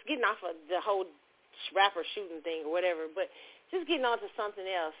 it's just getting off of the whole rapper shooting thing or whatever, but just getting on to something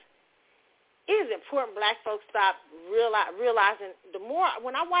else. It is important black folks stop realizing the more,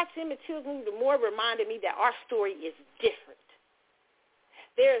 when I watch Emmett Till's movie, the more it reminded me that our story is different.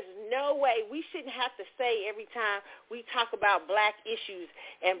 There's no way, we shouldn't have to say every time we talk about black issues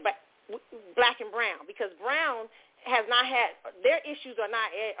and black and brown, because brown has not had, their issues are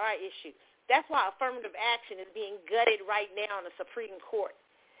not our issues. That's why affirmative action is being gutted right now in the Supreme Court.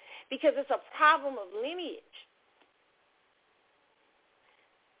 because it's a problem of lineage.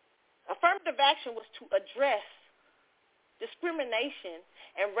 Affirmative action was to address discrimination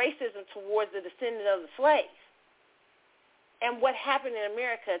and racism towards the descendants of the slaves and what happened in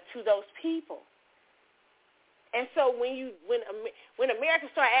America to those people. And so when America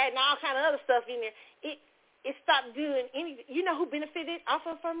started adding all kind of other stuff in there, it stopped doing anything. You know who benefited off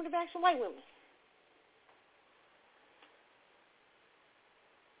of affirmative action? White women.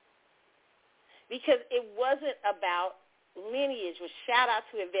 Because it wasn't about lineage. Which shout out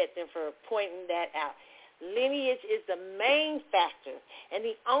to Yvette then for pointing that out. Lineage is the main factor and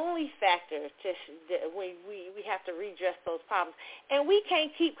the only factor when we have to redress those problems. And we can't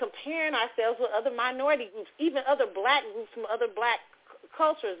keep comparing ourselves with other minority groups, even other black groups from other black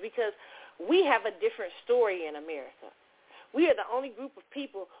cultures, because we have a different story in America. We are the only group of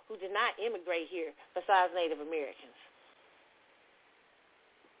people who did not immigrate here besides Native Americans.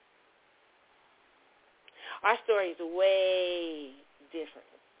 Our story is way different.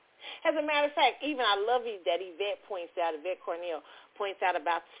 As a matter of fact, even I love that Yvette Cornell points out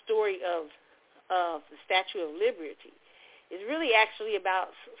about the story of the Statue of Liberty. It's really actually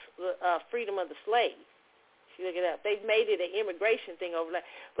about freedom of the slave. If you look it up, they've made it an immigration thing over there.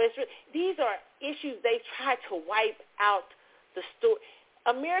 But these are issues they've tried to wipe out the story.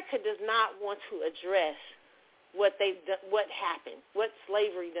 America does not want to address what they've done, what happened, what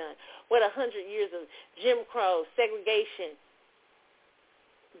slavery done, what 100 years of Jim Crow, segregation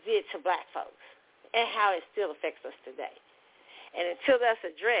did to black folks, and how it still affects us today. And until that's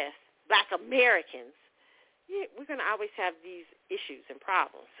addressed, black Americans, we're going to always have these issues and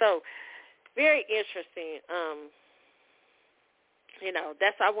problems. So very interesting. I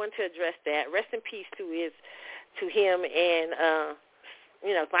want to address that. Rest in peace to him, and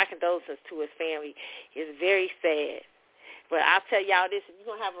my condolences to his family. It's very sad. But I'll tell y'all this: if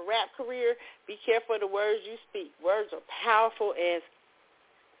you're gonna have a rap career, be careful of the words you speak. Words are powerful as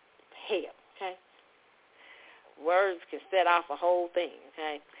hell. Okay, words can set off a whole thing.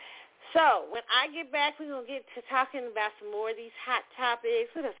 Okay. So when I get back, we're going to get to talking about some more of these hot topics.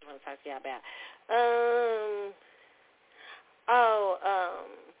 What else do I want to talk to y'all about?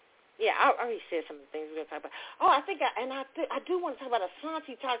 I already said some of the things we're going to talk about. I do want to talk about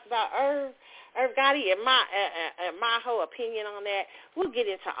Ashanti talks about Irv Gotti and my whole opinion on that. We'll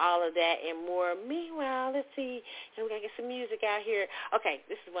get into all of that and more. Meanwhile, let's see. We got to get some music out here. Okay,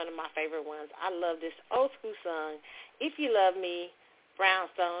 this is one of my favorite ones. I love this old school song, If You Love Me,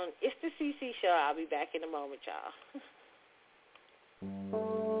 Brownstone. It's the CC Show. I'll be back in a moment, y'all.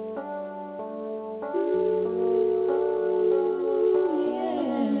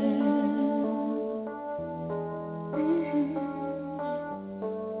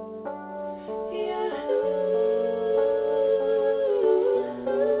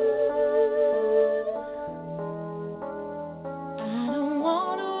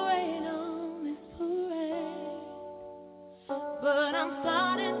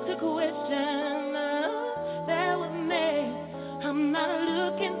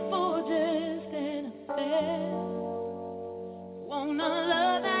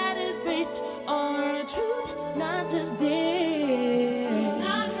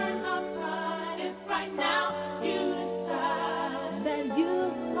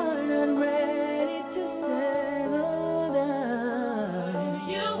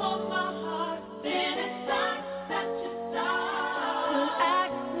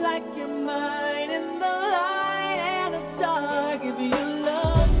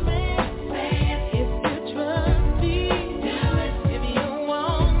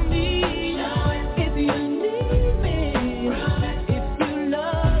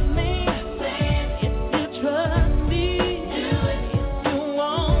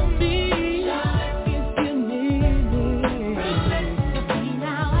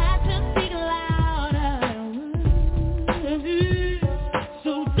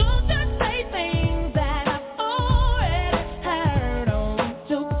 So don't just say things that I've already heard.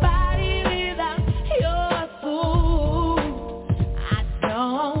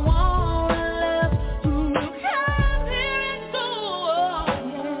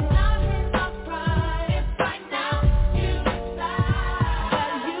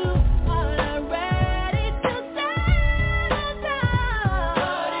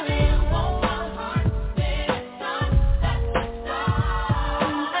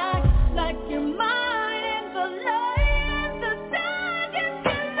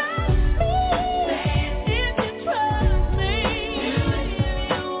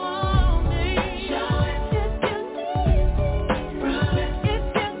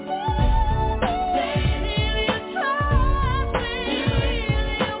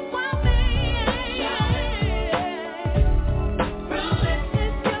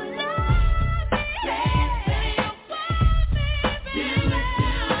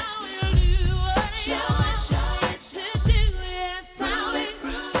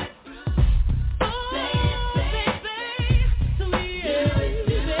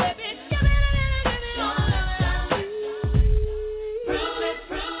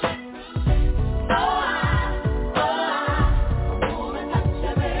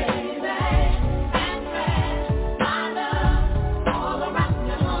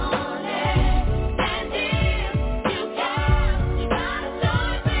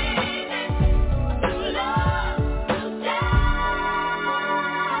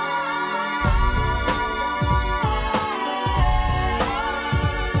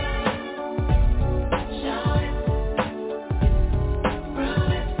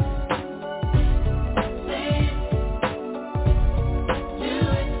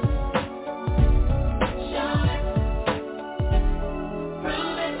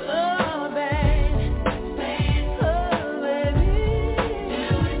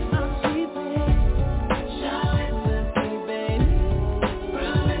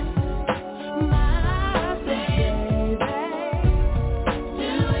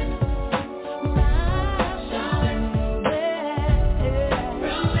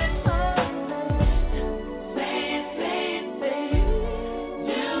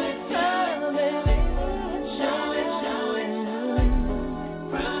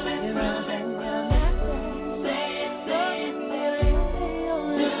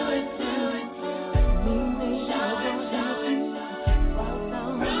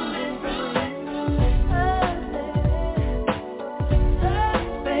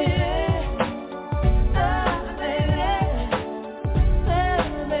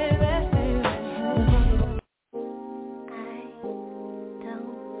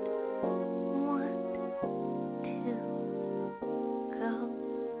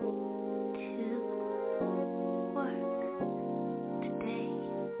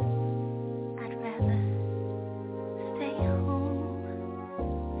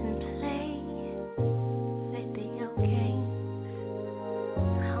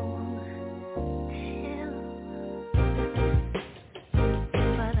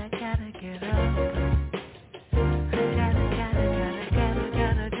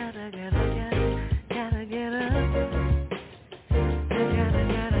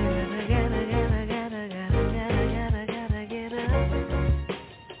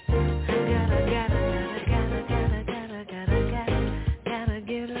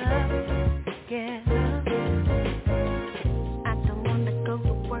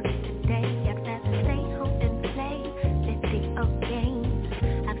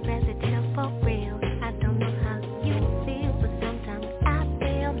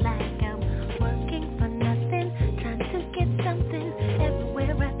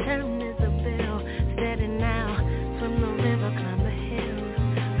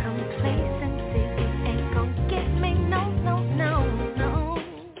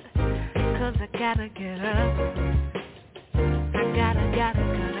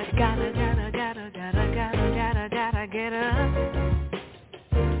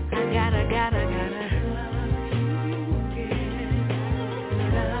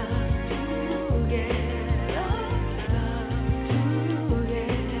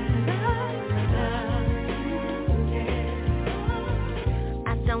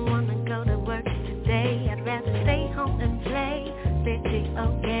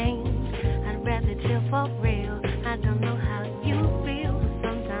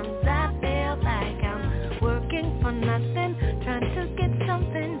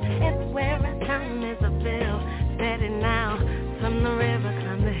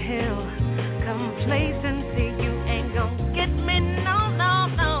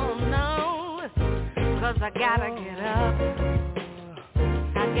 gotta get up.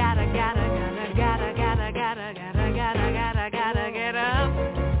 I gotta get up.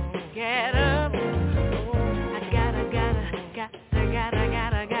 Get up. I gotta get up.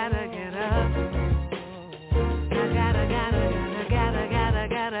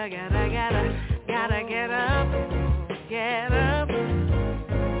 Gotta get up, get up. I'd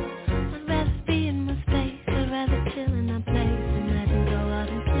rather be in my space, I'd rather chill in my place and let him go out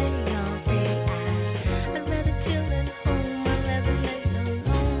and play all day. I'd rather chill at home, I'd rather lay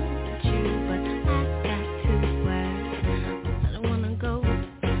alone with you, but I got to work. I don't wanna go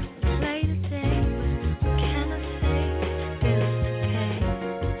play today, but what can I say? Bills to pay.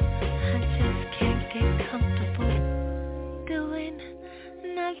 I just can't get comfortable doing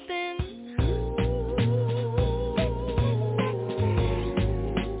nothing.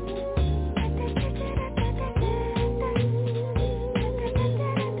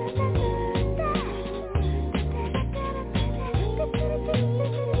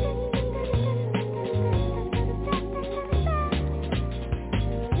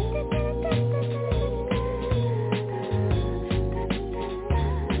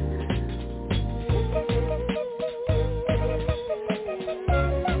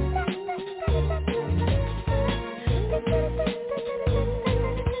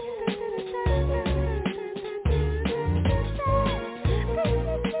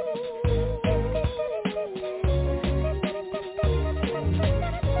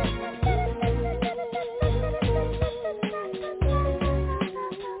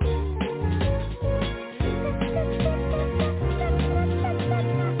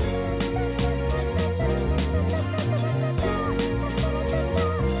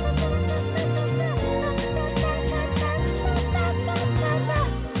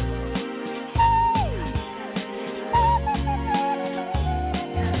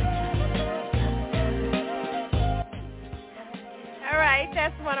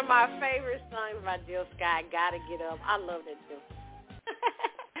 That's one of my favorite songs by Jill Scott, Gotta Get Up. I love that Jill.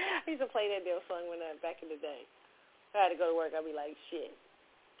 I used to play that Jill song back in the day. I had to go to work, I'd be like, shit.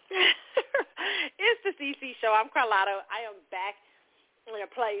 It's the CC Show. I'm Carlotta. I am back in a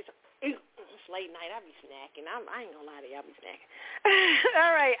place. It's late night. I be snacking. I ain't gonna lie to you. I be snacking.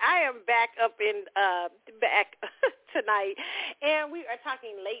 All right. I am back back tonight, and we are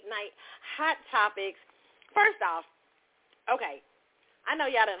talking late night hot topics. First off, okay, I know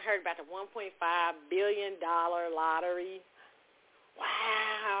y'all done heard about the $1.5 billion lottery.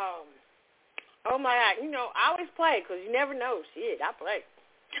 Wow. Oh, my God. You know, I always play because you never know. Shit, I play.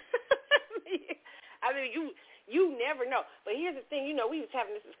 I mean, you never know. But here's the thing. You know, we was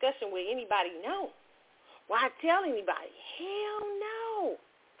having this discussion with anybody know. Why tell anybody? Hell no.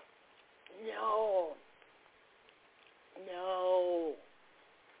 No.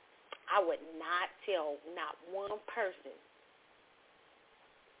 I would not tell not one person.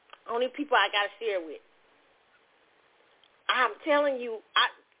 Only people I got to share with. I'm telling you,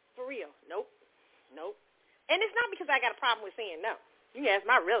 for real, nope. And it's not because I got a problem with saying no. You can ask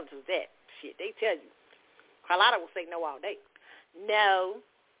my relatives that. Shit, they tell you. Carlotta will say no all day. No.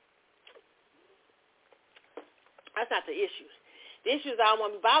 That's not the issue. The issue is I don't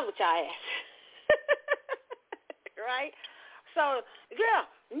want to be bothered with y'all ass. Right? So, girl,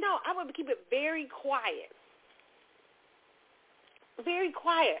 no, I would keep it very quiet. Very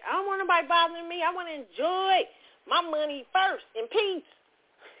quiet. I don't want nobody bothering me. I want to enjoy my money first in peace.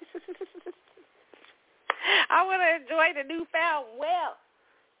 I want to enjoy the newfound wealth.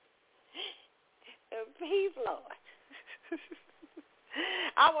 In peace, Lord.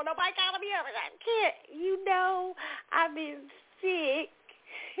 I want nobody calling me up. I can't. You know, I've been sick.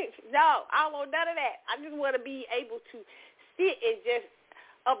 No, I don't want none of that. I just want to be able to sit and just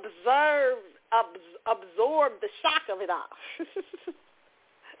absorb the shock of it all.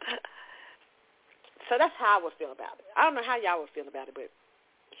 So that's how I would feel about it. I don't know how y'all would feel about it, but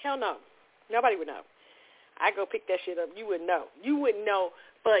hell no. Nobody would know. I go pick that shit up. You wouldn't know. You wouldn't know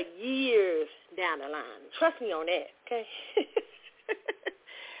for years down the line. Trust me on that, okay?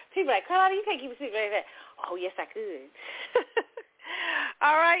 People are like, Carlotta, you can't keep a secret like that. Oh, yes, I could.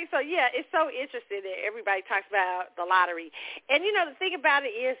 All right, so yeah, it's so interesting that everybody talks about the lottery. And you know, the thing about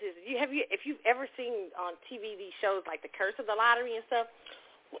it is if you've ever seen on TV these shows like The Curse of the Lottery and stuff,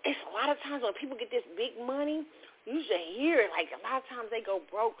 it's a lot of times when people get this big money, you should hear like a lot of times they go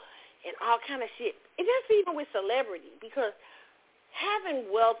broke and all kind of shit. And that's even with celebrity, because having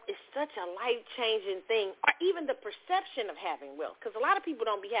wealth is such a life-changing thing, or even the perception of having wealth, because a lot of people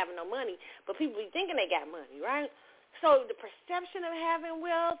don't be having no money, but people be thinking they got money, right? So the perception of having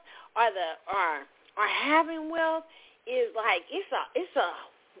wealth or having wealth is like it's a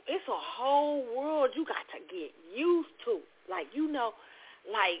it's a whole world you got to get used to. Like, you know,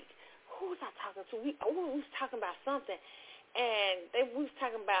 like, who was I talking to? We was talking about something, and we was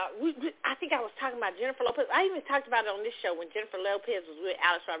talking about, I think I was talking about Jennifer Lopez. I even talked about it on this show when Jennifer Lopez was with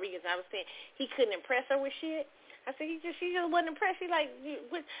Alex Rodriguez, and I was saying he couldn't impress her with shit. I said, she just wasn't impressed. She's like,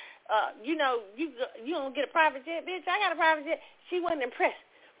 you know, you don't get a private jet, bitch. I got a private jet. She wasn't impressed.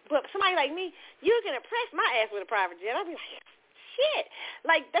 But somebody like me, you can impress my ass with a private jet. I'll be like, shit.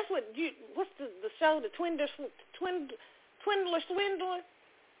 Like, that's what what's the show, the Swindler?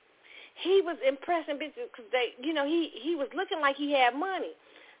 He was impressing bitches because you know, he was looking like he had money.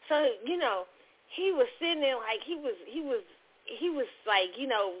 So, you know, he was sitting there like he was like, you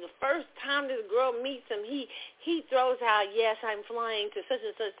know, the first time this girl meets him, he throws out, yes, I'm flying to such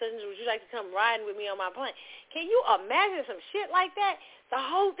and such, would you like to come riding with me on my plane? Can you imagine some shit like that? The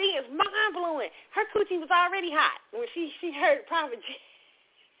whole thing is mind-blowing. Her coochie was already hot when she heard private jet.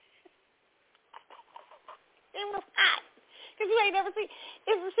 It was hot. Because you ain't never seen,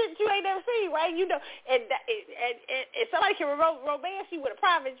 it's the shit you ain't never seen, right? You know, and somebody can romance you with a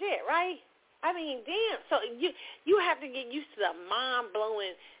private jet, right? I mean, damn. So you have to get used to the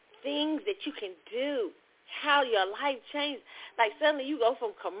mind-blowing things that you can do, how your life changed. Like, suddenly you go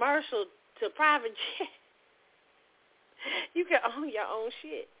from commercial to private jet. You can own your own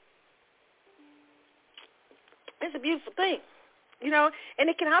shit. It's a beautiful thing, you know, and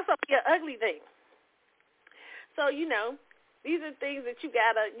it can also be an ugly thing. So, you know, these are things that you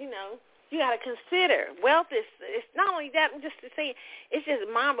gotta consider. Wealth is, it's not only that, I'm just saying, it's just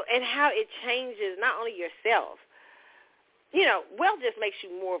and how it changes not only yourself. You know, wealth just makes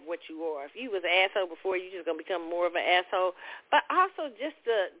you more of what you are. If you was an asshole before, you're just gonna become more of an asshole. But also just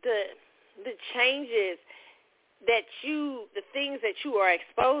the changes that the things that you are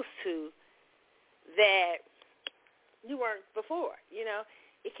exposed to that you weren't before. You know,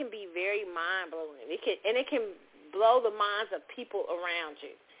 it can be very mind blowing. It can blow the minds of people around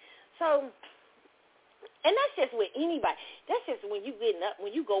you. So, and that's just with anybody. That's just when you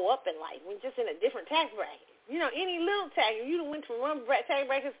go up in life, when you're just in a different tax bracket. You know, any little tax, you done went from one tax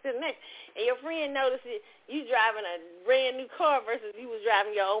bracket to the next, and your friend notices you driving a brand new car versus you was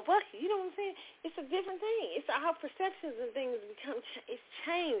driving your old bucket. You know what I'm saying? It's a different thing. It's how perceptions and things it's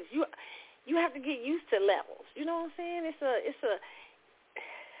changed. You have to get used to levels. You know what I'm saying? It's a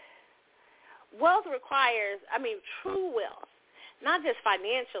wealth requires, true wealth, not just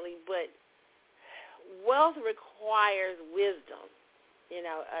financially, but wealth requires wisdom, you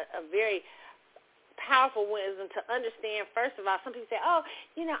know, a very powerful wisdom to understand. First of all, some people say, oh,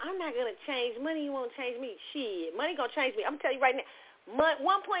 you know, I'm not going to change. Money won't change me. Shit, money going to change me. I'm going to tell you right now, $1.5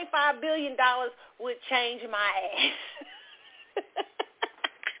 billion would change my ass.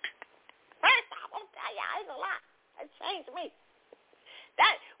 First off, I'm going to tell you, I ain't going to lie. It changed me.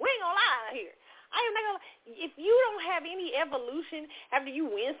 We ain't going to lie out here. I am not gonna. If you don't have any evolution after you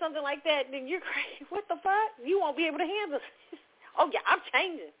win something like that, then you're crazy. What the fuck? You won't be able to handle it. Oh yeah, I'm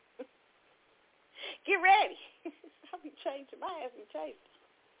changing. Get ready. I'll be changing. My ass be changing.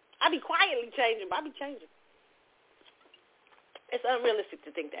 I'll be quietly changing, but I'll be changing. It's unrealistic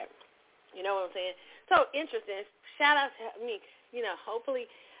to think that. You know what I'm saying? So interesting. Shout out to me. You know, hopefully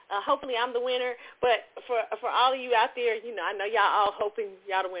I'm the winner, but for all of you out there, you know, I know y'all all hoping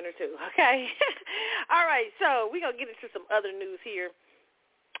y'all the winner too, okay? All right, so we're going to get into some other news here.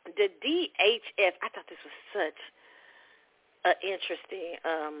 The DHS, I thought this was such an interesting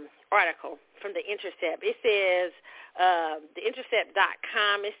article from The Intercept. It says,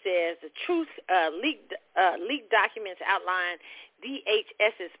 theintercept.com, it says, the truth leaked documents outline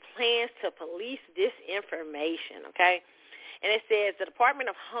DHS's plans to police disinformation, okay? And it says the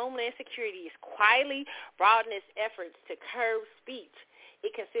Department of Homeland Security is quietly broadening its efforts to curb speech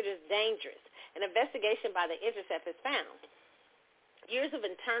it considers dangerous. An investigation by The Intercept has found years of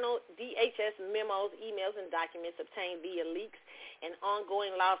internal DHS memos, emails, and documents obtained via leaks and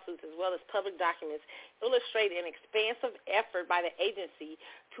ongoing lawsuits, as well as public documents, illustrate an expansive effort by the agency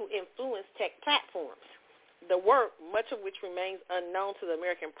to influence tech platforms. The work, much of which remains unknown to the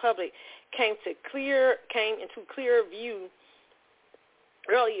American public, came into clear view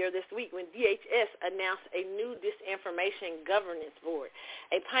earlier this week when DHS announced a new disinformation governance board,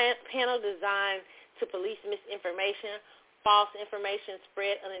 a panel designed to police misinformation, false information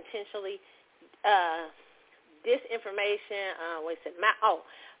spread unintentionally, disinformation,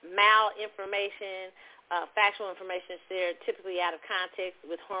 malinformation, factual information shared typically out of context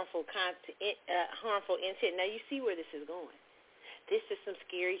with harmful intent. Now you see where this is going. This is some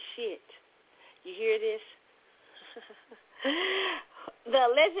scary shit. You hear this? That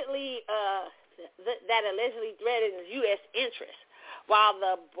allegedly threatens U.S. interests. while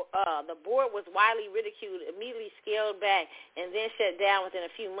the board was widely ridiculed, immediately scaled back, and then shut down within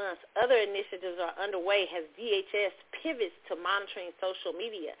a few months. Other initiatives are underway as DHS pivots to monitoring social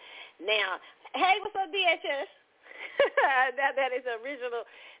media. Now, hey, what's up, DHS? that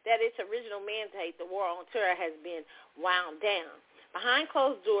its original mandate, the war on terror, has been wound down. Behind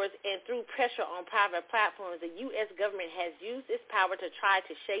closed doors and through pressure on private platforms, the U.S. government has used its power to try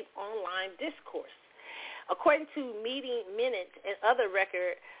to shape online discourse. According to meeting minutes and other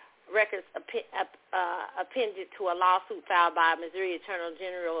records appended to a lawsuit filed by Missouri Attorney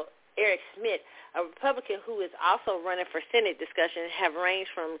General Eric Schmidt, a Republican who is also running for Senate, discussions have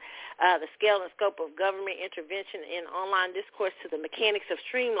ranged from the scale and scope of government intervention in online discourse to the mechanics of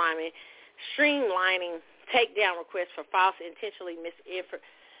streamlining takedown requests for false, intentionally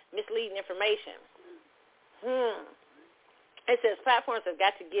misleading information. It says platforms have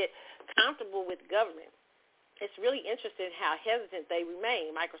got to get comfortable with government. It's really interesting how hesitant they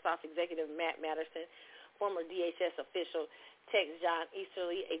remain. Microsoft executive Matt Matterson, former DHS official, texted John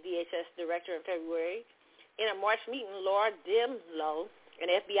Easterly, a DHS director, in February. In a March meeting, Laura Dimlow,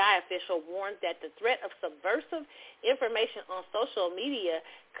 an FBI official, warned that the threat of subversive information on social media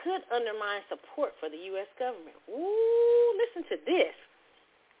could undermine support for the U.S. government. Ooh, listen to this.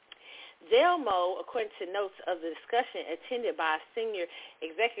 Delmo, according to notes of the discussion attended by senior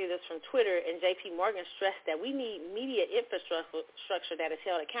executives from Twitter and J.P. Morgan, stressed that we need media infrastructure that is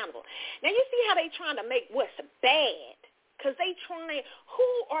held accountable. Now, you see how they trying to make what's bad, because they trying, who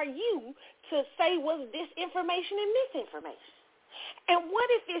are you to say what's disinformation and misinformation? And what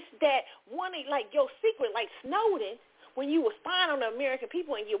if it's that one, like your secret, like Snowden, when you were spying on the American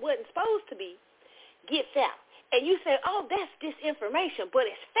people and you wasn't supposed to be, gets out. And you say, oh, that's disinformation, but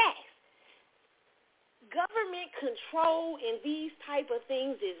it's facts. Government control in these type of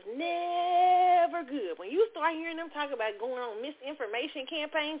things is never good. When you start hearing them talk about going on misinformation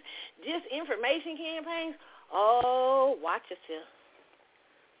campaigns, disinformation campaigns, oh, watch yourself.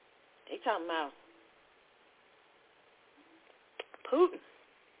 They talking about Putin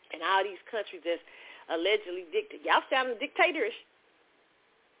and all these countries that's allegedly y'all sounding dictatorish.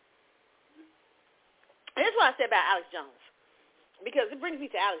 And that's what I said about Alex Jones, because it brings me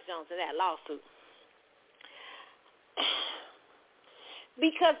to Alex Jones and that lawsuit.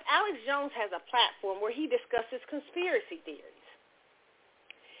 Because Alex Jones has a platform where he discusses conspiracy theories.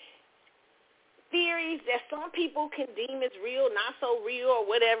 Theories that some people can deem as real, not so real, or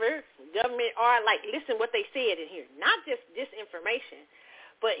whatever. Government are like, listen what they said in here. Not just disinformation,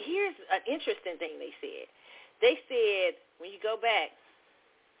 but here's an interesting thing they said. They said, when you go back,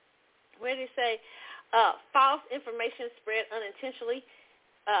 where did it say? False information spread unintentionally.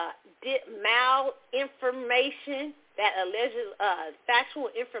 Malinformation, that alleged factual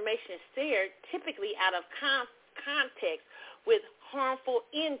information shared typically out of context with harmful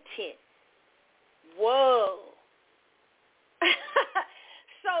intent. Whoa.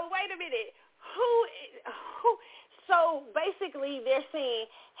 So wait a minute. Who? So basically they're saying,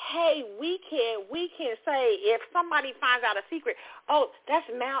 hey, we can say if somebody finds out a secret, oh, that's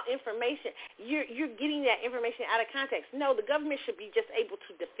malinformation. You're getting that information out of context. No, the government should be just able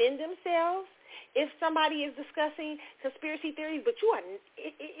to defend themselves if somebody is discussing conspiracy theories, but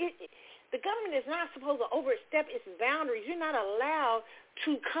the government is not supposed to overstep its boundaries. You're not allowed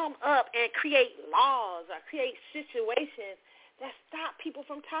to come up and create laws or create situations that stop people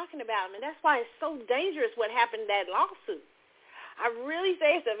from talking about them. And that's why it's so dangerous what happened in that lawsuit. I really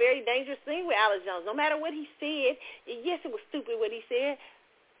say it's a very dangerous thing with Alex Jones. No matter what he said, yes, it was stupid what he said,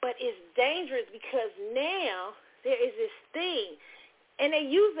 but it's dangerous because now there is this thing, and they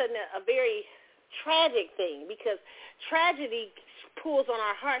use a very tragic thing, because tragedy pulls on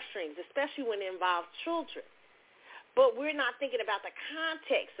our heartstrings, especially when it involves children. But we're not thinking about the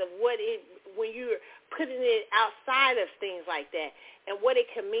context of when you're putting it outside of things like that, and what it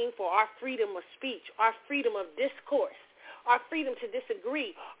can mean for our freedom of speech, our freedom of discourse, our freedom to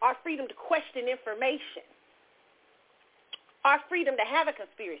disagree, our freedom to question information, our freedom to have a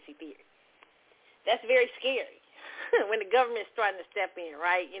conspiracy theory. That's very scary when the government's starting to step in,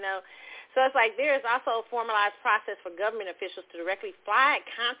 right? You know? So it's like there is also a formalized process for government officials to directly flag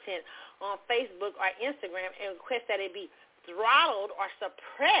content on Facebook or Instagram and request that it be throttled or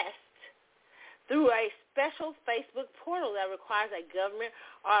suppressed through a special Facebook portal that requires a government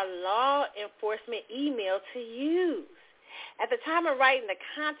or law enforcement email to use. At the time of writing, the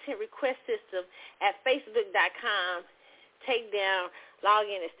content request system at Facebook.com takedown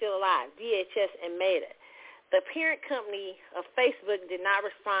login is still alive, DHS and Meta. The parent company of Facebook did not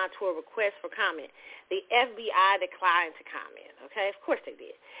respond to a request for comment. The FBI declined to comment. Okay, of course they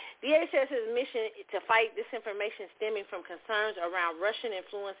did. DHS's mission to fight disinformation stemming from concerns around Russian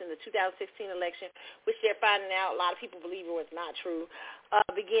influence in the 2016 election, which they're finding out a lot of people believe it was not true,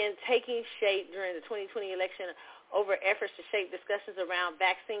 began taking shape during the 2020 election over efforts to shape discussions around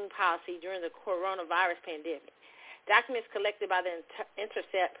vaccine policy during the coronavirus pandemic. Documents collected by the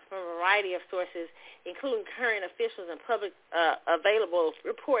Intercept from a variety of sources, including current officials and public available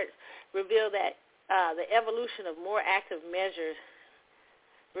reports, reveal that the evolution of more active measures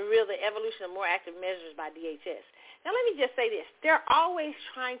by DHS. Now, let me just say this. They're always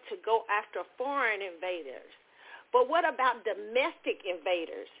trying to go after foreign invaders. But what about domestic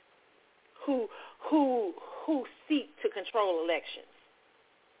invaders who seek to control elections?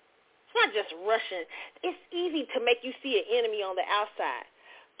 It's not just Russian. It's easy to make you see an enemy on the outside.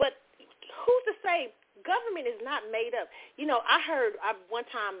 But who's to say government is not made up? You know, I heard one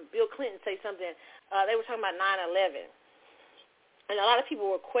time Bill Clinton say something. They were talking about 9/11. And a lot of people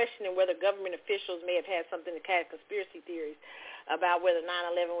were questioning whether government officials may have had something to cast conspiracy theories about whether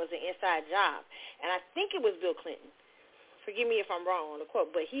 9/11 was an inside job. And I think it was Bill Clinton. Forgive me if I'm wrong on the quote,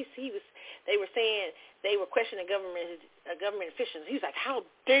 but they were saying they were questioning government officials. He was like, "How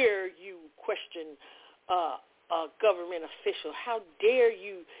dare you question a government official? How dare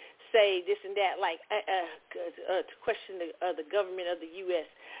you say this and that, like to question the government of the U.S.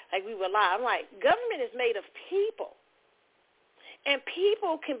 like we were live." I'm like, government is made of people, and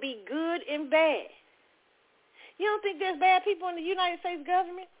people can be good and bad. You don't think there's bad people in the United States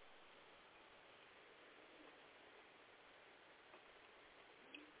government?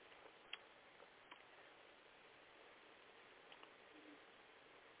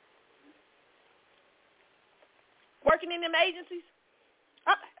 Working in them agencies?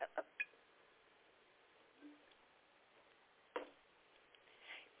 What?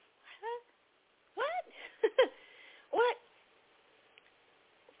 What?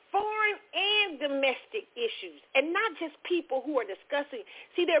 Foreign and domestic issues, and not just people who are discussing.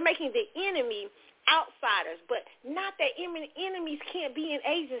 See, they're making the enemy outsiders, but not that enemies can't be in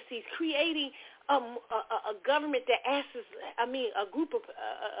agencies, creating a government that asks, a group of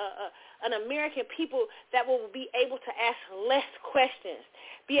an American people that will be able to ask less questions,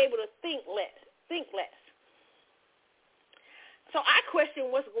 be able to think less. So I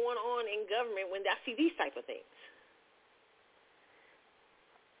question what's going on in government when I see these type of things.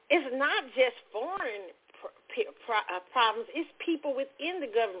 It's not just foreign problems. It's people within the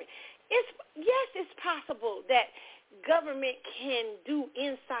government. Yes, it's possible that government can do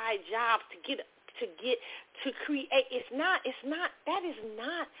inside jobs to create. That is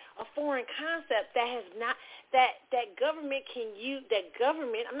not a foreign concept. That government can use. That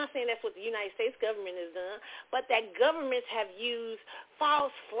government. I'm not saying that's what the United States government has done, but that governments have used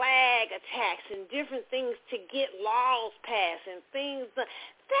false flag attacks and different things to get laws passed and things.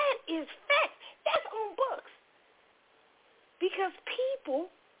 That is fact. That's on books. Because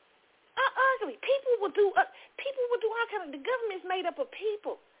people are ugly. People will do all kinds of. The government's made up of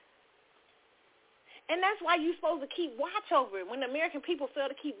people. And that's why you're supposed to keep watch over it. When the American people fail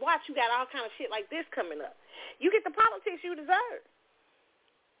to keep watch, you got all kind of shit like this coming up. You get the politics you deserve.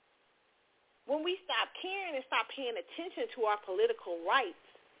 When we stop caring and stop paying attention to our political rights,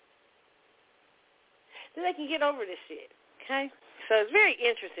 then they can get over this shit, okay? So it's very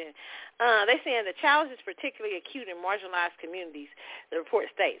interesting. They're saying the challenge is particularly acute in marginalized communities, the report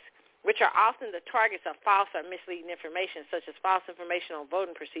states, which are often the targets of false or misleading information, such as false information on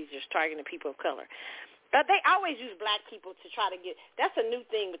voting procedures targeting people of color. But they always use black people to try to get – that's a new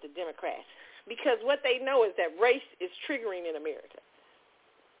thing with the Democrats, because what they know is that race is triggering in America.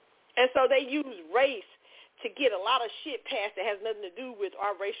 And so they use race to get a lot of shit passed that has nothing to do with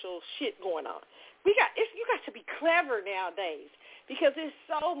our racial shit going on. You got to be clever nowadays, because there's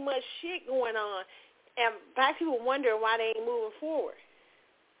so much shit going on, and black people wonder why they ain't moving forward.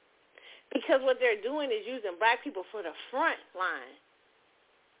 Because what they're doing is using black people for the front line.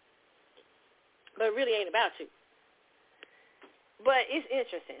 But it really ain't about you. But it's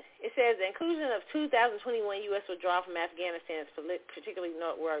interesting. It says the inclusion of 2021 U.S. withdrawal from Afghanistan is particularly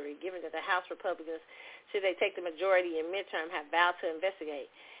noteworthy, given that the House Republicans, should they take the majority in midterm, have vowed to investigate.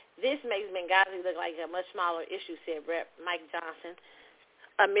 This makes Benghazi look like a much smaller issue, said Rep. Mike Johnson,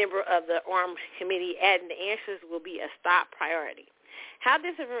 a member of the Armed Committee, adding the answers will be a top priority. How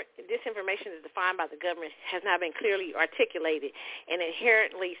disinformation is defined by the government has not been clearly articulated. An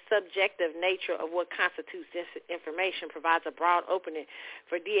inherently subjective nature of what constitutes disinformation provides a broad opening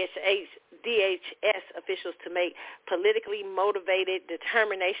for DHS officials to make politically motivated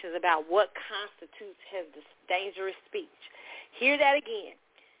determinations about what constitutes dangerous speech. Hear that again.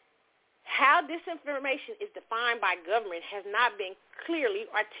 How disinformation is defined by government has not been clearly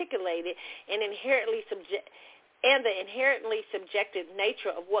articulated, and the inherently subjective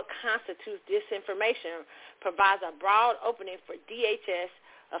nature of what constitutes disinformation provides a broad opening for DHS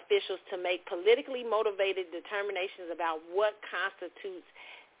officials to make politically motivated determinations about what constitutes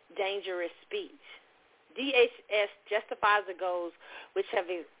dangerous speech. DHS justifies the goals which have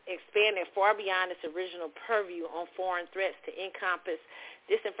expanded far beyond its original purview on foreign threats to encompass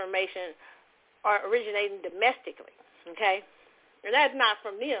disinformation originating domestically, okay? And that's not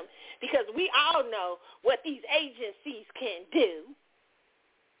from them, because we all know what these agencies can do.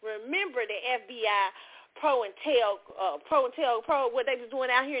 Remember the FBI Pro, what they was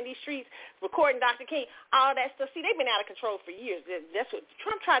doing out here in these streets, recording Dr. King, all that stuff. See, they've been out of control for years. That's what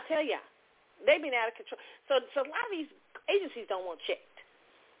Trump tried to tell y'all. They've been out of control. So a lot of these agencies don't want checked.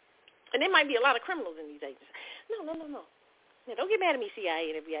 And there might be a lot of criminals in these agencies. No. Yeah, don't get mad at me,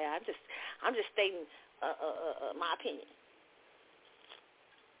 CIA and FBI. I'm just stating my opinion.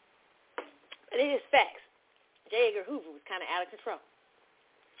 But it is facts. J. Edgar Hoover was kind of out of control.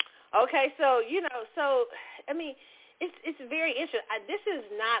 Okay, so it's very interesting. This is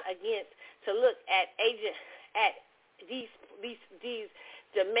not against to look at these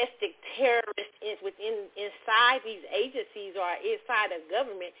domestic terrorists inside these agencies or inside the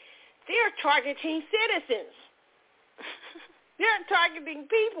government. They're targeting citizens. They're targeting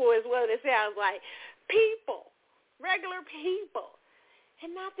people is what it sounds like. People, regular people,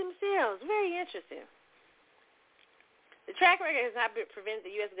 and not themselves. Very interesting. The track record has not prevented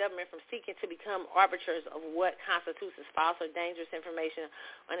the U.S. government from seeking to become arbiters of what constitutes as false or dangerous information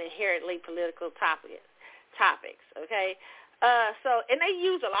on inherently political topics, okay? And they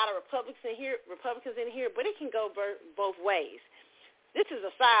use a lot of Republicans in here, but it can go both ways. This is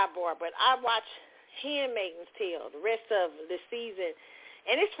a sidebar, but I watched Handmaid's Tale the rest of the season,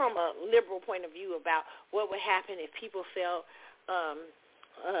 and it's from a liberal point of view about what would happen if people felt,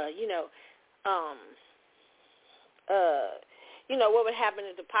 what would happen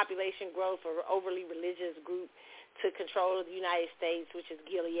if the population growth or overly religious group took control of the United States, which is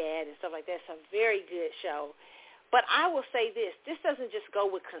Gilead and stuff like that. It's a very good show. But I will say this doesn't just go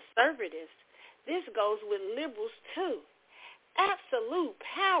with conservatives. This goes with liberals, too. Absolute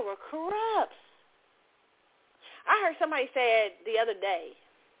power corrupts. I heard somebody say the other day,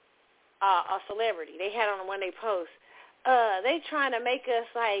 a celebrity, they had on one of their posts, they trying to make us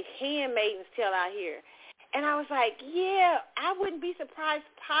like Handmaid's Tale out here. And I was like, yeah, I wouldn't be surprised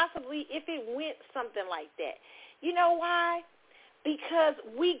possibly if it went something like that. You know why? Because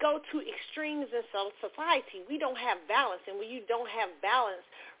we go to extremes in society. We don't have balance. And when you don't have balance,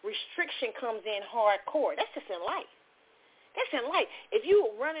 restriction comes in hardcore. That's just in life. That's in life. If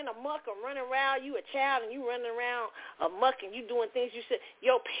you running amok or running around, you a child and you running around amok and you doing things you said,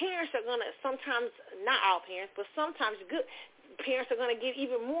 your parents are going to sometimes, not all parents, but sometimes good parents are going to get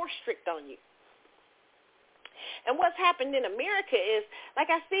even more strict on you. And what's happened in America is, like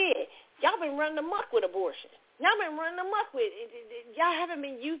I said, y'all been running amok with abortion. Y'all been running amok with it. Y'all haven't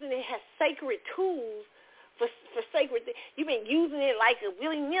been using it as sacred tools for sacred things. You've been using it like a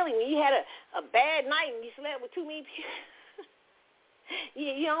willy-nilly. When you had a bad night and you slept with too many people,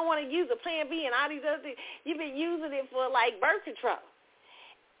 you don't want to use a Plan B and all these other things. You've been using it for, like, birth control.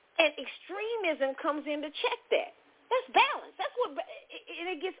 And extremism comes in to check that. That's balance. That's what, and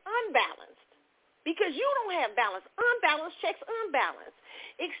it gets unbalanced because you don't have balance. Unbalance checks unbalance.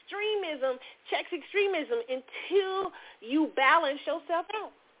 Extremism checks extremism until you balance yourself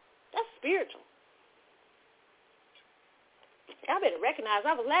out. That's spiritual. I better recognize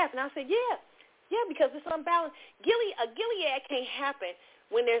I was laughing. I said, yeah, because it's unbalanced. A Gilead can't happen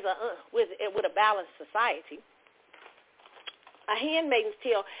when there's with a balanced society. A Handmaid's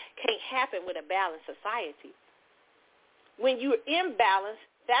Tale can't happen with a balanced society. When you're imbalanced,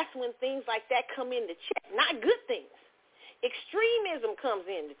 that's when things like that come into check. Not good things. Extremism comes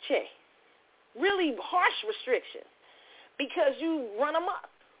into check. Really harsh restrictions because you run them up.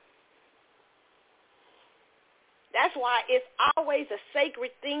 That's why it's always a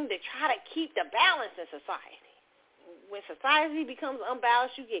sacred thing to try to keep the balance in society. When society becomes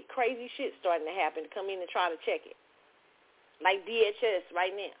unbalanced, you get crazy shit starting to happen to come in and try to check it. Like DHS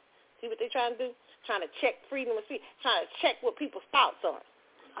right now. See what they're trying to do? Trying to check freedom of speech, trying to check what people's thoughts are.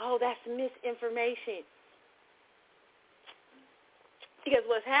 Oh, that's misinformation. Because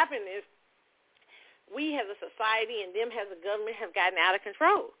what's happened is we as a society and them as a government have gotten out of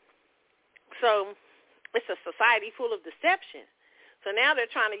control. So it's a society full of deception. So now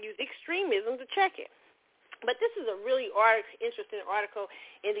they're trying to use extremism to check it. But this is a really interesting article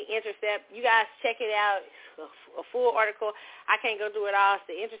in The Intercept. You guys check it out. It's a full article. I can't go through it all. It's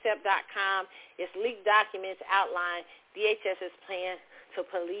theintercept.com. It's leaked documents outline DHS's plan to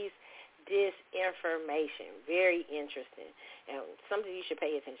police disinformation. Very interesting and something you should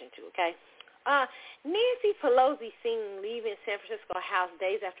pay attention to, okay? Nancy Pelosi seen leaving San Francisco house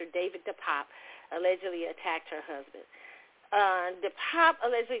days after David DePape allegedly attacked her husband. DePape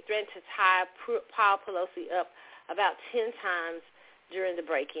allegedly threatened to tie Paul Pelosi up about 10 times during the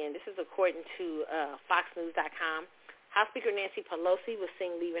break-in. This is according to FoxNews.com. House Speaker Nancy Pelosi was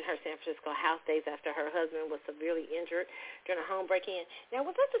seen leaving her San Francisco house days after her husband was severely injured during a home break-in. Now,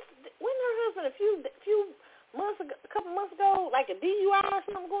 wasn't her husband a couple months ago, like a DUI or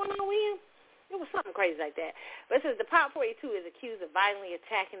something going on with him? It was something crazy like that. But it says DePape 42 is accused of violently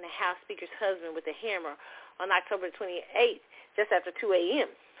attacking the House Speaker's husband with a hammer on October 28th, just after 2 a.m.,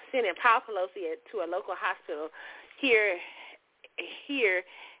 sending Paul Pelosi to a local hospital here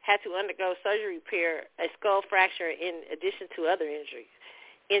had to undergo surgery, repair a skull fracture in addition to other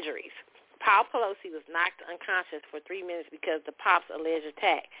injuries. Paul Pelosi was knocked unconscious for 3 minutes because of DePape's alleged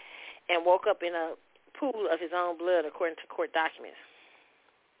attack and woke up in a pool of his own blood, according to court documents.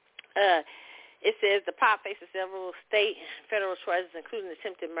 It says DePape faces several state and federal charges, including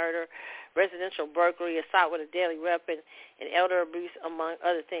attempted murder, residential burglary, assault with a deadly weapon, and elder abuse, among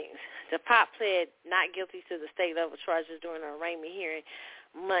other things. DePape pled not guilty to the state-level charges during an arraignment hearing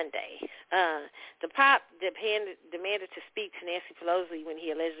Monday. DePape demanded to speak to Nancy Pelosi when he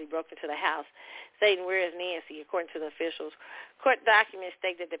allegedly broke into the house, stating, "Where is Nancy?" according to the officials. Court documents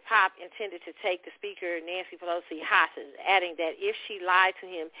state that DePape intended to take the Speaker, Nancy Pelosi, hostage, adding that if she lied to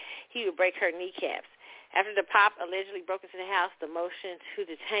him, he would break her kneecaps. After DePape allegedly broke into the house, the motion to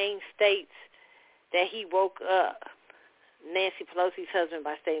detain states that he woke up Nancy Pelosi's husband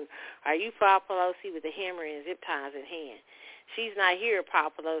by stating, "Are you Paul Pelosi?" with a hammer and zip ties in hand. "She's not here," Paul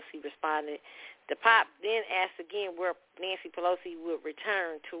Pelosi responded. DePape then asked again where Nancy Pelosi would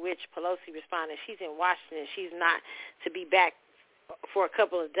return, to which Pelosi responded, "She's in Washington. She's not to be back for a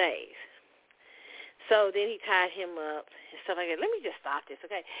couple of days." So then he tied him up and stuff like that. Let me just stop this,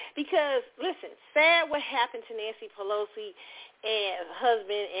 okay? Because, listen, sad what happened to Nancy Pelosi and her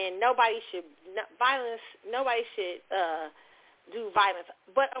husband, and nobody should do violence.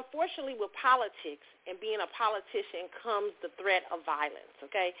 But unfortunately, with politics and being a politician comes the threat of violence,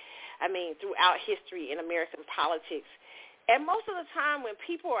 okay? I mean, throughout history in American politics. And most of the time when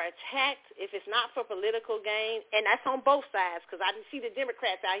people are attacked, if it's not for political gain, and that's on both sides, because I see the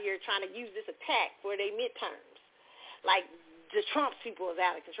Democrats out here trying to use this attack for their midterms. Like the Trump people is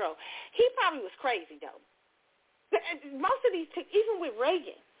out of control. He probably was crazy, though. But most of these, even with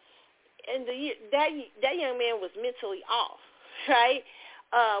Reagan, and that young man was mentally off, right?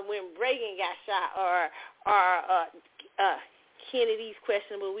 When Reagan got shot, or Kennedy's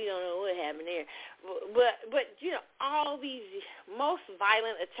questionable, we don't know what happened there. But you know, all these most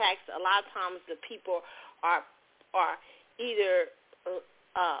violent attacks, a lot of times the people are either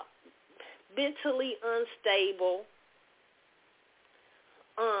mentally unstable,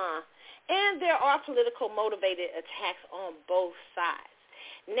 and there are political motivated attacks on both sides.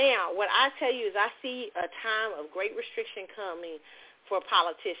 Now, what I tell you is I see a time of great restriction coming for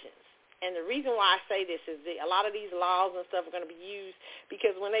politicians. And the reason why I say this is that a lot of these laws and stuff are going to be used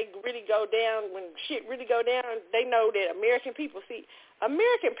because when they really go down, when shit really go down, they know that American people,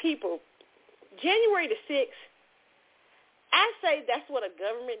 January the 6th, I say that's what a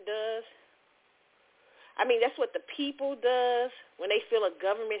government does. I mean, that's what the people does when they feel a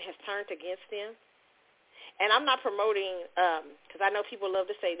government has turned against them. And I'm not promoting, because I know people love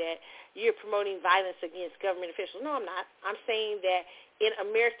to say that, you're promoting violence against government officials. No, I'm not. I'm saying that in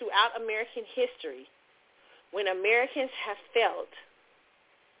America, throughout American history, when Americans have felt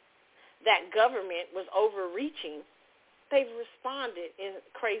that government was overreaching, they've responded in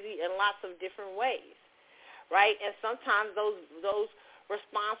lots of different ways, right? And sometimes those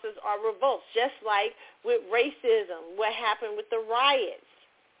responses are revolts, just like with racism, what happened with the riots.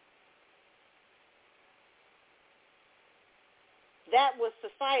 That was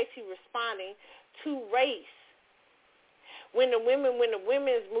society responding to race. When the women's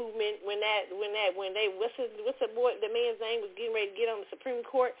movement, what's the man's name was getting ready to get on the Supreme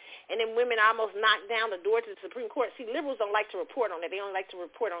Court, and then women almost knocked down the door to the Supreme Court. See, liberals don't like to report on that. They only like to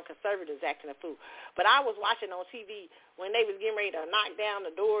report on conservatives acting a fool. But I was watching on TV when they was getting ready to knock down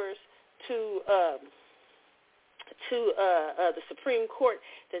the doors to the Supreme Court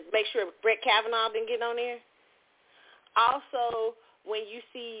to make sure Brett Kavanaugh didn't get on there. Also, when you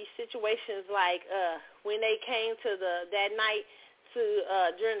see situations like when they came to that night to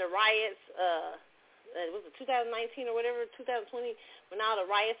during the riots, was it 2019 or whatever, 2020, when all the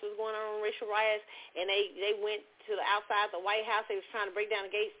riots was going on, racial riots, and they went to the outside the White House. They was trying to break down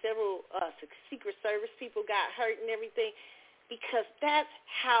the gates. Several Secret Service people got hurt and everything, because that's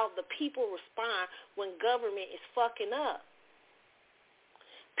how the people respond when government is fucking up.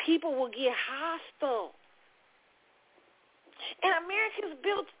 People will get hostile. And America is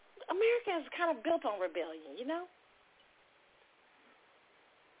kind of built on rebellion, you know?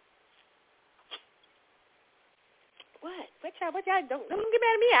 What? What y'all don't get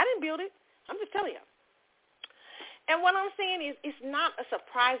mad at me. I didn't build it. I'm just telling you. And what I'm saying is it's not a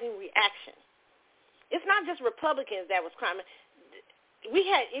surprising reaction. It's not just Republicans that was climbing.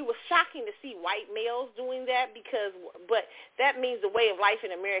 It was shocking to see white males doing that but that means the way of life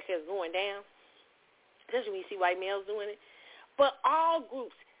in America is going down, especially when you see white males doing it. But all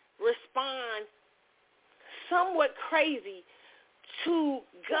groups respond somewhat crazy to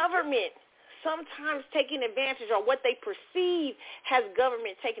government sometimes taking advantage, or what they perceive has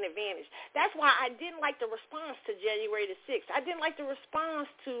government taking advantage. That's why I didn't like the response to January the 6th. I didn't like the response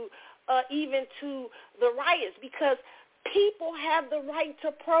to even to the riots, because people have the right to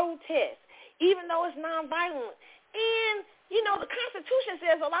protest, even though it's nonviolent. And, you know, the Constitution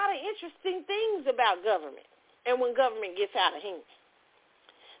says a lot of interesting things about government and when government gets out of hand.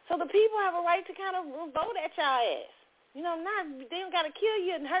 So the people have a right to kind of vote at y'all ass. You know, they don't got to kill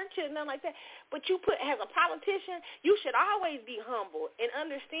you and hurt you and nothing like that. But as a politician, you should always be humble and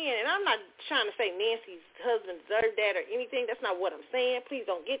understand. And I'm not trying to say Nancy's husband deserved that or anything. That's not what I'm saying. Please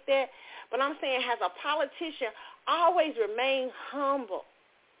don't get that. But I'm saying, as a politician, always remain humble.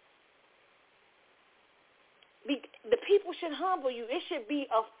 The people should humble you. It should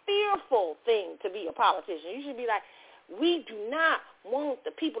be a fearful thing to be a politician. You should be like, we do not want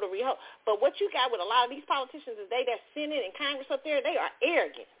the people to revolt. But what you got with a lot of these politicians today, that Senate and Congress up there, they are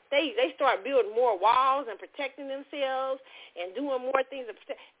arrogant. They start building more walls and protecting themselves and doing more things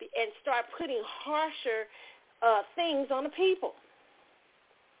and start putting harsher things on the people,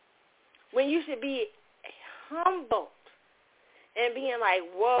 when you should be humble and being like,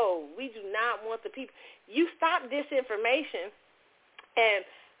 whoa, we do not want the people. You stop disinformation and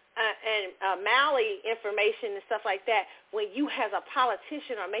Mali information and stuff like that when you as a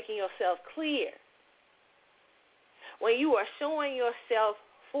politician are making yourself clear, when you are showing yourself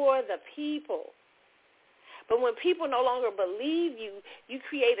for the people. But when people no longer believe you, you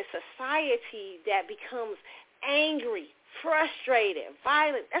create a society that becomes angry, frustrated,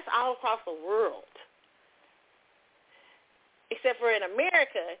 violent. That's all across the world. Except for in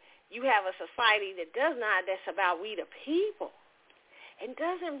America, you have a society that does not, that's about we the people, and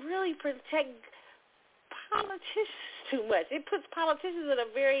doesn't really protect politicians too much. It puts politicians in a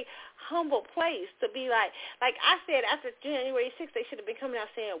very humble place to be like I said, after January 6th, they should have been coming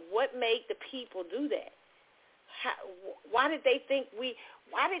out saying, what made the people do that? Why did they think we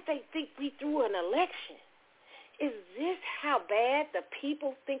threw an election? Is this how bad the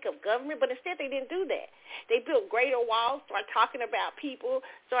people think of government? But instead, they didn't do that. They built greater walls, started talking about people,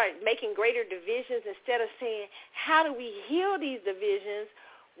 started making greater divisions instead of saying, how do we heal these divisions?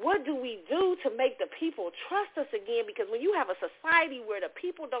 What do we do to make the people trust us again? Because when you have a society where the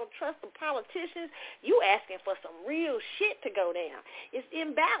people don't trust the politicians, you asking for some real shit to go down. It's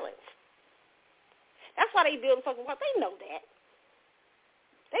imbalanced. That's why they build fucking walls. They know that.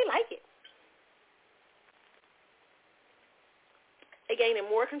 They like it. They gaining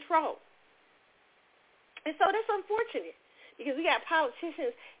more control. And so that's unfortunate, because we got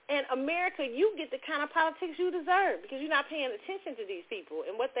politicians, and America, you get the kind of politics you deserve because you're not paying attention to these people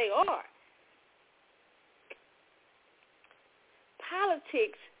and what they are.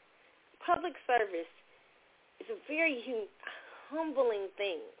 Politics, public service, is a very humbling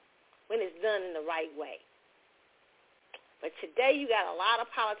thing when it's done in the right way. But today you got a lot of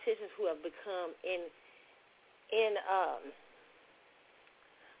politicians who have become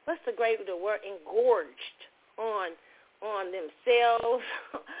engorged on themselves,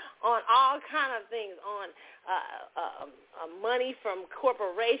 on all kind of things, on money from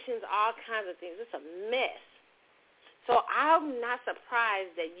corporations, all kinds of things. It's a mess. So I'm not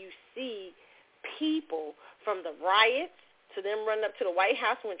surprised that you see people from the riots to them running up to the White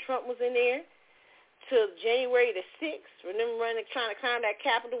House when Trump was in there, to January the 6th, when them trying to climb that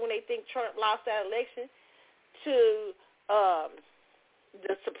Capitol when they think Trump lost that election, to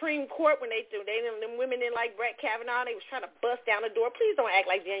the Supreme Court, when them women in like Brett Kavanaugh, they was trying to bust down the door. Please don't act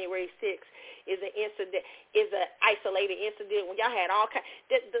like January 6th is an isolated incident when y'all had all kind.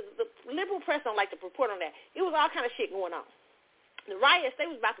 The liberal press don't like to report on that. It was all kind of shit going on. The riots, they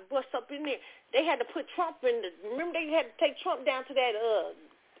was about to bust up in there. They had to put Trump in remember they had to take Trump down to that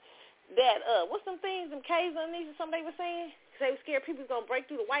what's them things, them caves underneath or something they were saying? Because they were scared people was going to break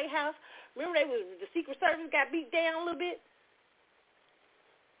through the White House. Remember the Secret Service got beat down a little bit?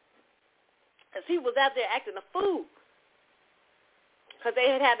 Because he was out there acting a fool. Because they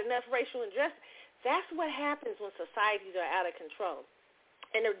had enough racial injustice. That's what happens when societies are out of control.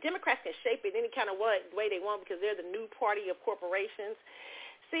 And the Democrats can shape it any kind of way they want because they're the new party of corporations.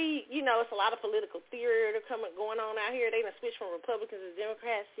 See, it's a lot of political theory going on out here. They done switch from Republicans to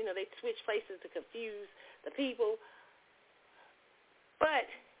Democrats. They switch places to confuse the people. But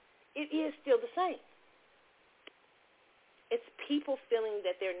it is still the same. It's people feeling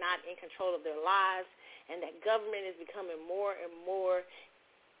that they're not in control of their lives and that government is becoming more and more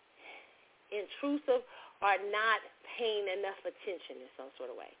intrusive or not paying enough attention in some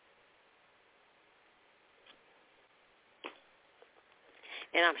sort of way.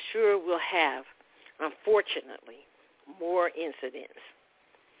 And I'm sure we'll have, unfortunately, more incidents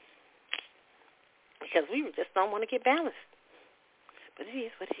because we just don't want to get balanced. But it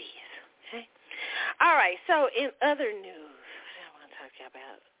is what it is, okay? All right, so in other news, what do I want to talk to you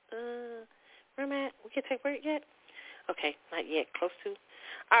about? Where am I at? We can take a break yet? Okay, not yet, close to.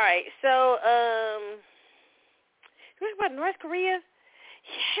 All right, so you heard about North Korea?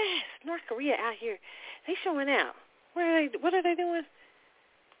 Yes, North Korea out here. They showing out. What are they doing?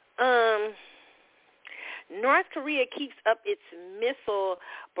 North Korea keeps up its missile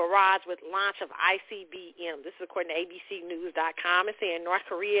barrage with launch of ICBM. This is according to ABCnews.com. It's saying North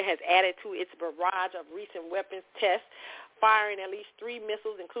Korea has added to its barrage of recent weapons tests, firing at least 3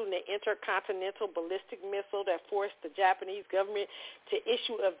 missiles, including the intercontinental ballistic missile that forced the Japanese government to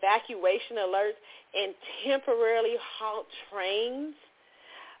issue evacuation alerts and temporarily halt trains.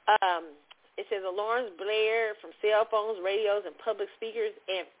 It says alarms blare from cell phones, radios, and public speakers,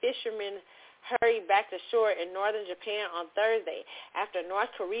 and fishermen hurried back to shore in northern Japan on Thursday after North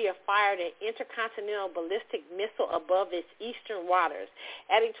Korea fired an intercontinental ballistic missile above its eastern waters,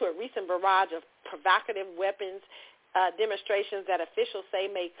 adding to a recent barrage of provocative weapons demonstrations that officials say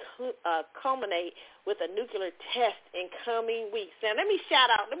may culminate with a nuclear test in coming weeks. Now, let me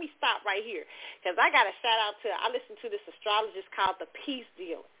stop right here, because I got to shout out I listen to this astrologist called the Peace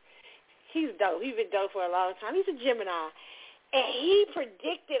Dealer. He's dope. He's been dope for a long time. He's a Gemini. And he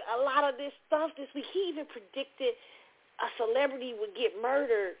predicted a lot of this stuff this week. He even predicted a celebrity would get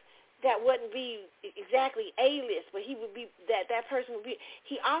murdered that wouldn't be exactly A-list, but he would be that person would be.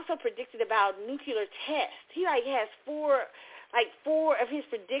 He also predicted about nuclear tests. He has four of his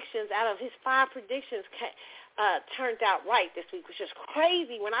predictions out of his 5 predictions turned out right this week, which is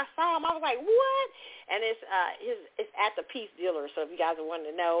crazy. When I saw him, I was like, what? And it's at the Peace Dealer. So if you guys are wanting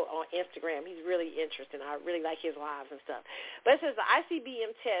to know, on Instagram, he's really interesting. I really like his lives and stuff. But it says the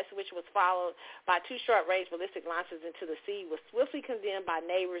ICBM test, which was followed by 2 short-range ballistic launches into the sea, was swiftly condemned by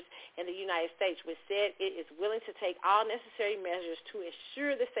neighbors in the United States, which said it is willing to take all necessary measures to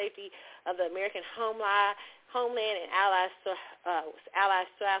ensure the safety of the American homeland and allies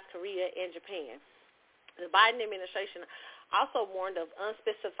South Korea and Japan. The Biden administration also warned of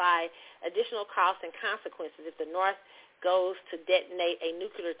unspecified additional costs and consequences if the North goes to detonate a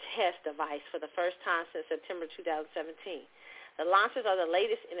nuclear test device for the first time since September 2017. The launches are the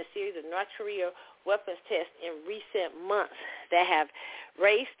latest in a series of North Korea weapons tests in recent months that have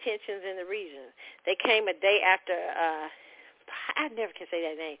raised tensions in the region. They came a day after, I never can say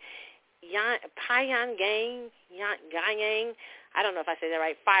that name, Pyongyang, I don't know if I say that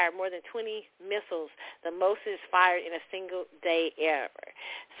right, fired more than 20 missiles, the most is fired in a single day ever.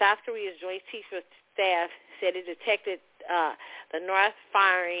 South Korea's Joint Chiefs of Staff said it detected the North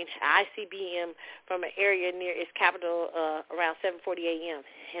firing ICBM from an area near its capital around 7:40 a.m.,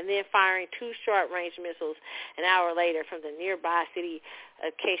 and then firing 2 short-range missiles an hour later from the nearby city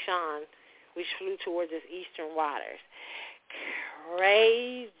of Kaesong, which flew towards its eastern waters.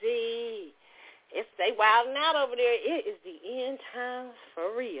 Crazy. They wilding out over there. It is the end times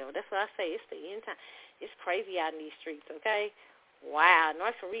for real. That's what I say. It's the end time. It's crazy out in these streets, okay? Wow.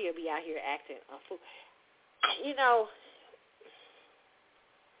 North Korea be out here acting a fool.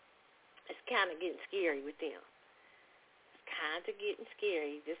 It's kind of getting scary with them. It's kind of getting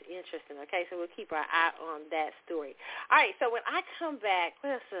scary. Just interesting, okay? So we'll keep our eye on that story. All right, so when I come back,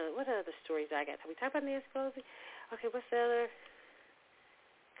 what other stories I got? Have we talked about Nancy Pelosi? Okay, what's the other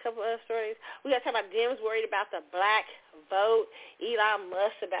couple other stories. We got to talk about Dems worried about the black vote. Elon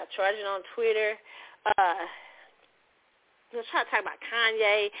Musk about charging on Twitter. We'll try to talk about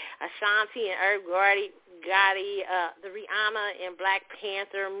Kanye, Ashanti, and Irv Gotti, the Rihanna and Black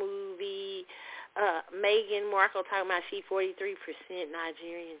Panther movie. Meghan Markle talking about she 43%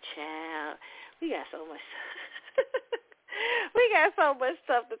 Nigerian child. We got so much. We got so much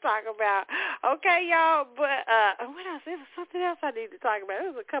stuff to talk about. Okay, y'all, but what else? There was something else I need to talk about.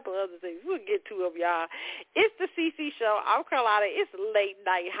 There's a couple other things. We'll get to them, y'all. It's the CC Show. I'm Carlotta. It's late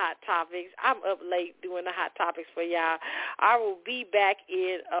night Hot Topics. I'm up late doing the Hot Topics for y'all. I will be back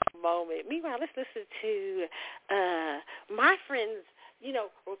in a moment. Meanwhile, let's listen to my friends,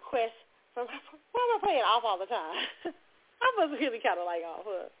 requests from, why am I playing off all the time? I must really kind of like off,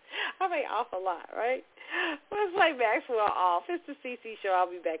 huh? I play off a lot, right? Let's play Maxwell off. It's the CC Show. I'll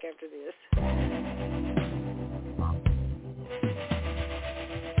be back after this.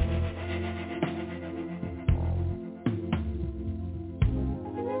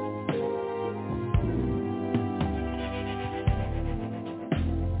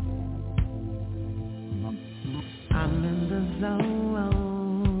 I'm in the zone.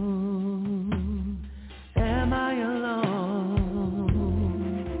 Am I alone?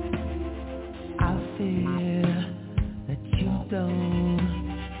 Don't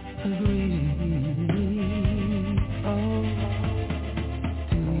agree. Oh,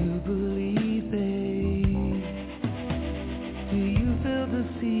 do you believe, babe? Do you feel the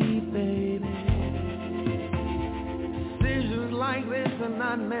sea, baby? Decisions like this are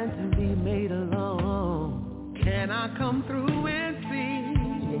not meant to be made alone. Can I come through and see?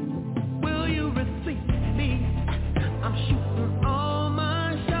 Will you receive me? I'm shooting all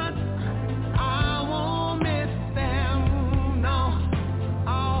my shots. I won't miss them.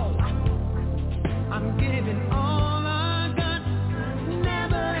 I'm giving all I got.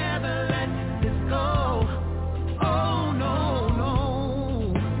 Never ever let this go. Oh no,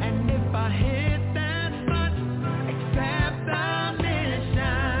 no. And if I hit that spot, accept the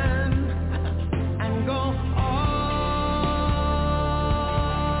mission and go all.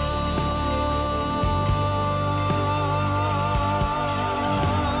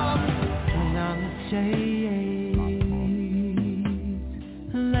 Beyond the shade,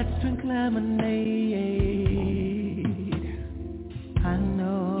 let's drink lemonade. I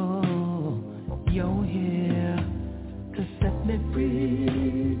know you're here to set me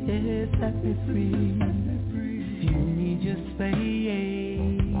free, yeah, set me free. You need your space,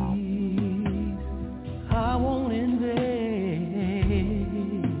 I won't invade.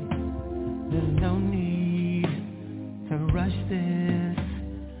 There's no need to rush this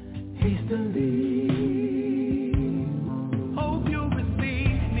hastily. Hope you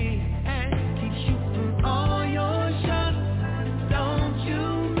receive me and keep shooting all your shots. Don't you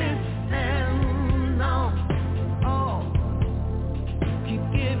miss them, no. Oh, keep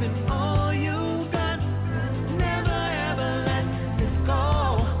giving all you got. Never ever let this go.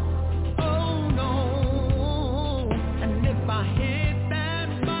 Oh no. And if I hit that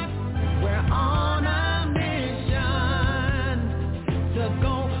spot, we're on a mission to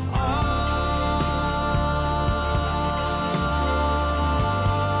go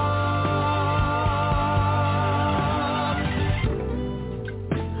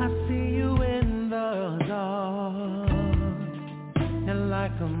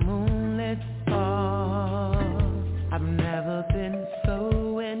like a moonlit star. I've never been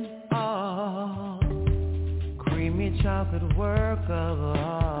so in awe. Creamy chocolate work of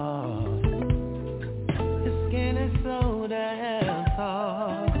art. Your skin is so damn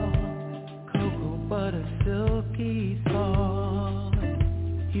soft. Cocoa butter, silky soft.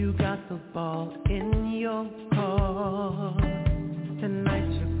 You got the ball in your court. Tonight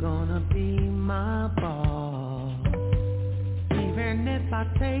you're gonna be my boss. Even if I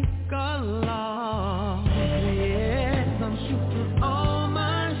take a loss, yes, I'm shooting all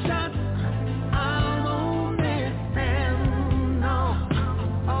my shots. I won't miss them, no.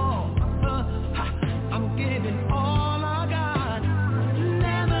 Oh, I'm giving all I got.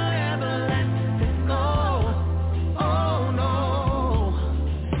 Never ever let this go. Oh no.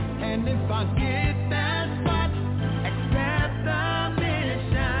 And if I get that spot, accept the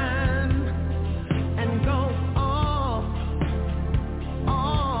mission and go off.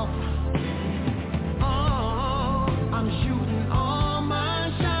 Oh,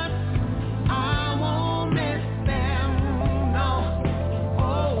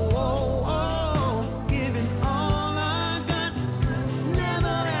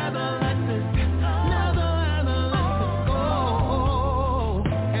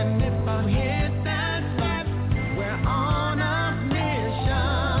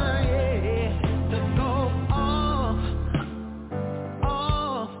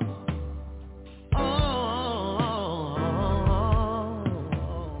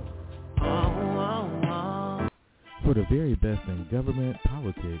 For the very best in government,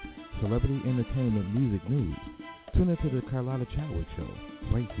 politics, celebrity entertainment, music news, tune into the Carlotta Chadwick Show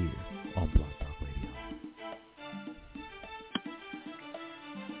right here on Blog Talk Radio.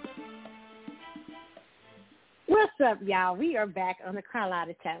 What's up, y'all? We are back on the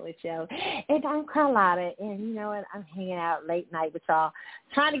Carlotta Chadwick Show. And I'm Carlotta, and you know what? I'm hanging out late night with y'all,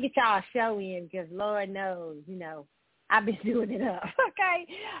 trying to get y'all a show in because Lord knows, I've been doing it up. Okay?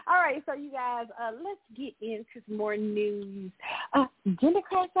 All right, so you guys, let's get into some more news.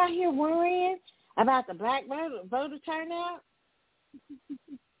 Democrats out here worrying about the black voter turnout.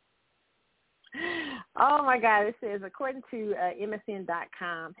 Oh, my God. It says, according to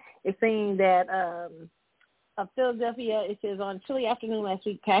MSN.com, it's saying that of Philadelphia, it says, on a chilly afternoon last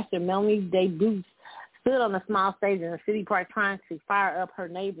week, Pastor Melanie Day Booth stood on a small stage in a city park trying to fire up her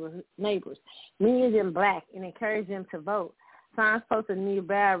neighbors, many of them black, and encourage them to vote. Signs posted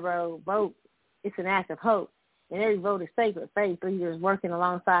nearby road, vote, it's an act of hope, and every vote is sacred. Faith leaders working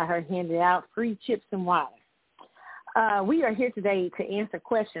alongside her handed out free chips and water. We are here today to answer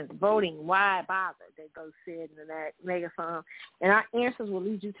questions. Voting, why bother, they both said in the megaphone. And our answers will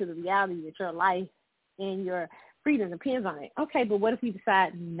lead you to the reality that your life and your freedom depends on it. Okay, but what if we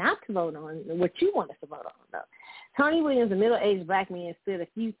decide not to vote on what you want us to vote on, though? Tony Williams, a middle-aged black man, stood a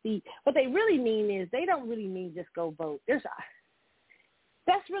few feet. What they really mean is they don't really mean just go vote. That's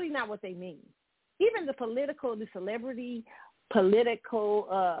really not what they mean. Even the celebrity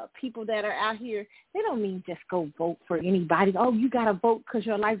political people that are out here, they don't mean just go vote for anybody. Oh, you got to vote because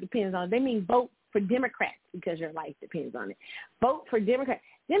your life depends on it. They mean vote for Democrats because your life depends on it. Vote for Democrats.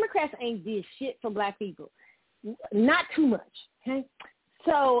 Democrats ain't did shit for black people. Not too much, okay?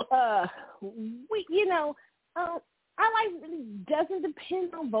 So, our life really doesn't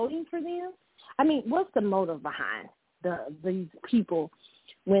depend on voting for them. I mean, what's the motive behind these people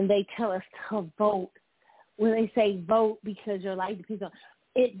when they tell us to vote? When they say vote because your life depends on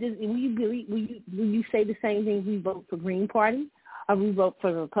it, will you say the same thing? We vote for Green Party, or we vote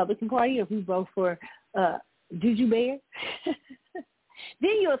for the Republican Party, or we vote for Juju Bear?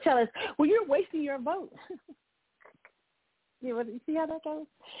 Then you'll tell us, well, you're wasting your vote. You see how that goes?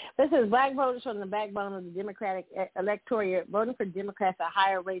 This is black voters from the backbone of the Democratic electorate voting for Democrats at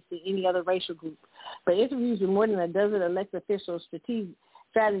higher rates than any other racial group. But interviews with more than a dozen elected officials,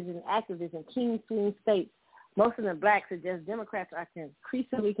 strategists, and activists in key swing states, most of the blacks suggest Democrats are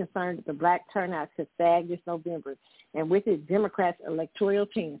increasingly concerned that the black turnout could sag this November, and with it, Democrats' electoral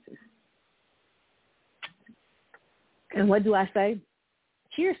chances. And what do I say?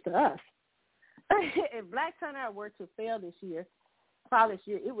 Cheers to us. If black turnout were to fall this year,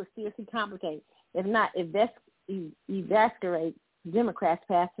 it would seriously complicate, if not evacuate Democrats'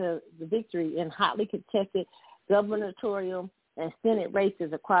 path to the victory in hotly contested gubernatorial and Senate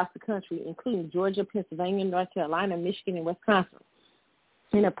races across the country, including Georgia, Pennsylvania, North Carolina, Michigan, and Wisconsin.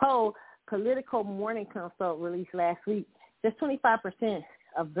 In a poll, Political Morning Consult released last week, just 25%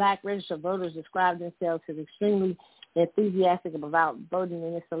 of black registered voters described themselves as extremely enthusiastic about voting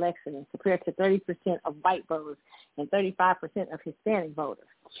in this election, compared to 30% of white voters and 35% of Hispanic voters.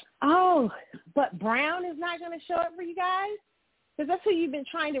 Oh, but Brown is not going to show up for you guys? Because that's who you've been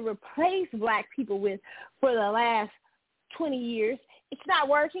trying to replace black people with for the last 20 years. It's not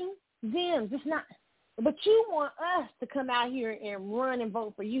working. Dems, it's not. But you want us to come out here and run and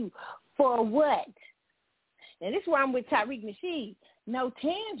vote for you. For what? And this is where I'm with Tariq Nasheed. No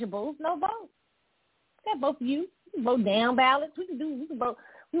tangibles, no vote. Got vote for you. We can vote down ballots. We can vote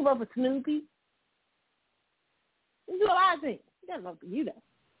for Snoopy. We can do a lot of things. We got to vote for you, though.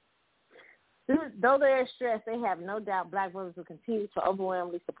 Though they're stressed, they have no doubt black voters will continue to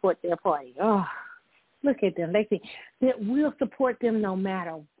overwhelmingly support their party. Oh, look at them. They think that we'll support them no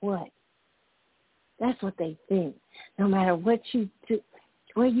matter what. That's what they think. No matter what you do,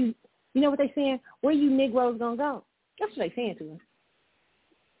 you know what they're saying? Where you Negroes going to go? That's what they're saying to us.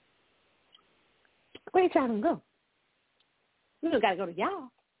 Where you trying to go? We don't got to go to y'all.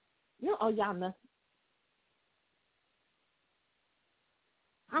 You don't owe y'all nothing.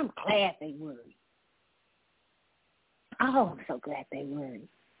 I'm glad they worried. Oh, I'm so glad they worried.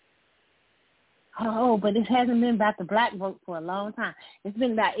 Oh, but it hasn't been about the black vote for a long time. It's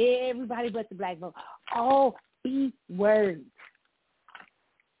been about everybody but the black vote. Oh, be worried.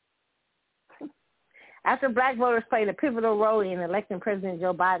 After black voters played a pivotal role in electing President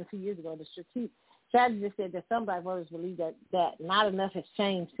Joe Biden 2 years ago, the strategist said that some black voters believe that not enough has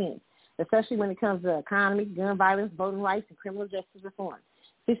changed since, especially when it comes to the economy, gun violence, voting rights, and criminal justice reform.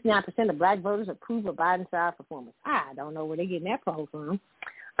 69% of black voters approve of Biden's style performance. I don't know where they're getting that poll from.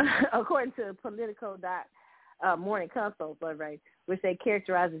 According to Politico.com, Morning Consult survey, which they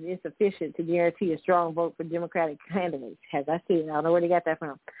characterize as insufficient to guarantee a strong vote for Democratic candidates. As I said, I don't know where they got that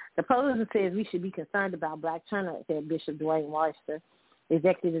from. The poll says we should be concerned about black turnout, said Bishop Dwayne Webster,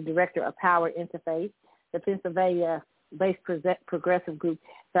 Executive Director of Power Interface, the Pennsylvania-based progressive group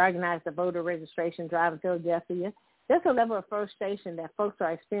that organized the voter registration drive in Philadelphia. There's a level of frustration that folks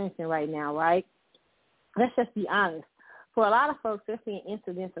are experiencing right now, right? Let's just be honest. For a lot of folks, they're seeing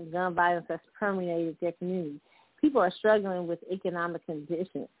incidents of gun violence that's permeated their community. People are struggling with economic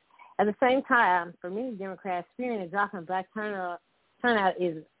conditions. At the same time, for many Democrats, fearing a drop in black turnout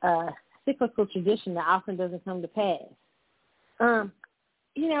is a cyclical tradition that often doesn't come to pass.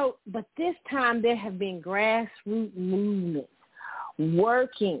 But this time there have been grassroots movements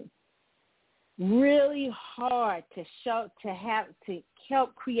working really hard to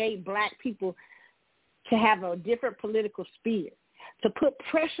help create black people to have a different political sphere, to put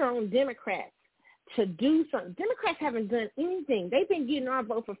pressure on Democrats to do something. Democrats haven't done anything. They've been getting our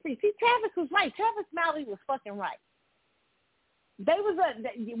vote for free. See, Travis was right. Travis Malley was fucking right.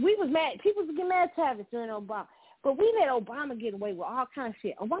 We was mad. People was getting mad at Travis during Obama. But we let Obama get away with all kind of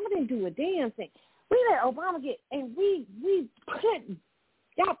shit. Obama didn't do a damn thing. We let Obama get, and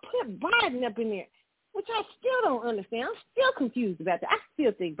y'all put Biden up in there, which I still don't understand. I'm still confused about that. I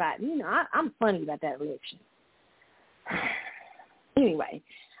still think Biden, I'm funny about that election. Anyway,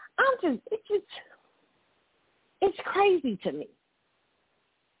 it's crazy to me.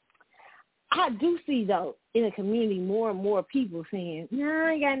 I do see, though, in the community more and more people saying, no,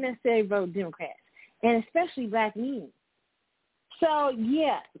 I ain't got to necessarily vote Democrats, and especially black men. So,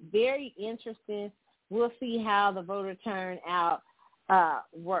 yeah, very interesting. We'll see how the voter turnout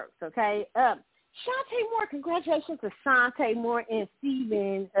works, okay? Shantae Moore, congratulations to Shantae Moore and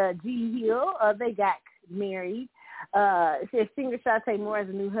Stephen G. Hill. They got married. It says singer Shantae Moore has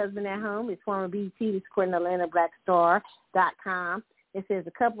a new husband at home. His former BET, this according to AtlantaBlackStar.com. It says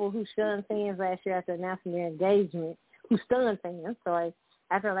the couple who shunned fans last year after announcing their engagement, after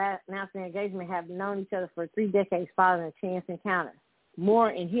announcing their engagement, have known each other for 3 decades following a chance encounter. Moore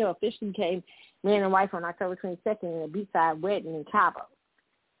and Hill officially became man and wife on October 22nd in a beachside wedding in Cabo,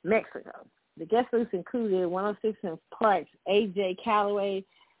 Mexico. The guest list included 106 and Parks, A.J. Calloway,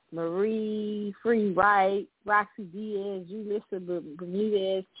 Marie Free Wright, Roxy Diaz, Julissa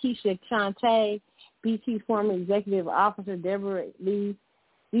Bermudez, Keisha Chante, BT's former executive officer Deborah Lee,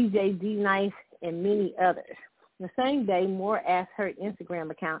 DJ D Nice, and many others. The same day, Moore asked her Instagram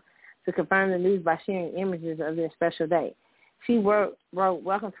account to confirm the news by sharing images of their special day. She wrote,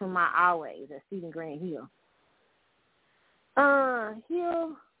 "Welcome to my always," at Stephen Grant Hill.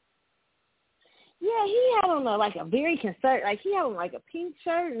 Hill. Yeah, he had on a very conservative, he had on a pink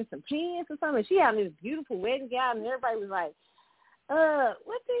shirt and some pants or something. She had on this beautiful wedding gown, and everybody was like,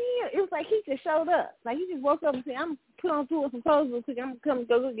 what the hell? It was like he just showed up. Like he just woke up and said, I'm put on some clothes real quick. I'm coming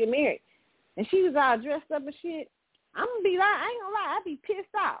to go get married. And she was all dressed up and shit. I'm going to be like, I ain't going to lie, I'd be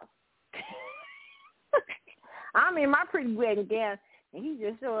pissed off. I'm in my pretty wedding gown, and he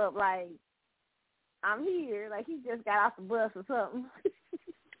just showed up like, I'm here. Like he just got off the bus or something.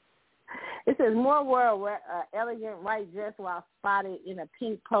 It says Moore wore an elegant white dress while spotted in a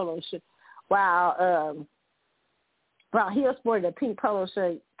pink polo shirt, while Hill sported a pink polo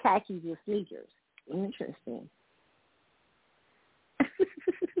shirt, khakis, with sneakers. Interesting.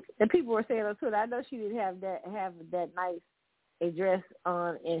 And people were saying on Twitter, I know she didn't have that nice a dress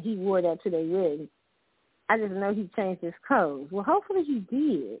on, and he wore that to their wedding. I just know he changed his clothes. Well, hopefully he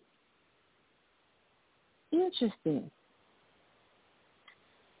did. Interesting.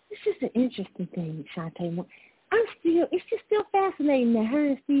 It's just an interesting thing, Shantae Moore. It's just still fascinating that her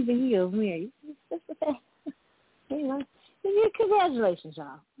and Stephen Hill married. It's just a fact. Congratulations,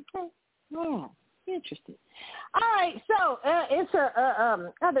 y'all. Okay, yeah, interesting. All right, so it's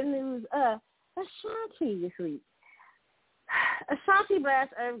other news. Ashanti this week. Ashanti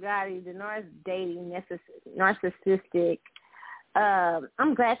blasts Irv Gotti, the dating narcissistic.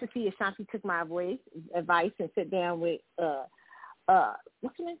 I'm glad to see Ashanti took my advice and sit down with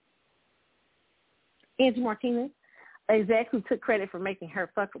what's her name? Angie Martinez, exec who took credit for making her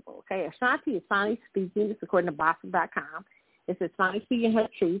fuckable. Okay, Ashanti is finally speaking. This according to Boston.com. It says finally speaking her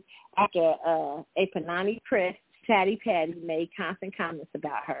truth after a Panani Press chatty Patty made constant comments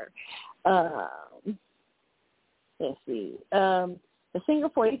about her. Let's see. The singer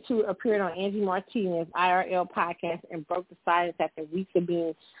 42 appeared on Angie Martinez's IRL podcast and broke the silence after weeks of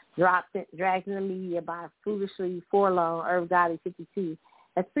being dragged in the media by foolishly forlorn Irv Gotti, 52,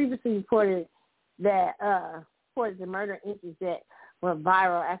 has previously reported that the murder incident that went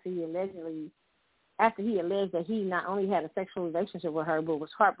viral after after he alleged that he not only had a sexual relationship with her, but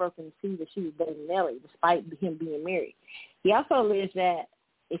was heartbroken to see that she was dating Nelly, despite him being married. He also alleged that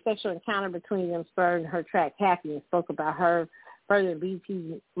a sexual encounter between them spurred her track Happy and spoke about her further in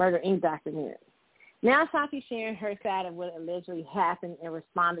BET's Murder, Inc. documentary. Now Ashanti sharing her side of what allegedly happened and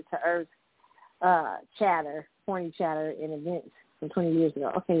responded to Earth's chatter, horny chatter in events from 20 years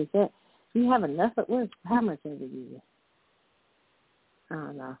ago. Okay, do you have enough of what? How much of it is? I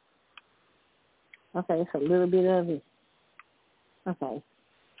don't know. Okay, it's a little bit of it. Okay.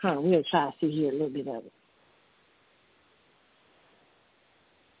 We'll try to see here a little bit of it.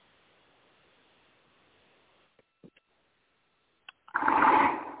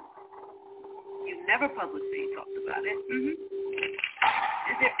 You never publicly talked about it. Mm-hmm.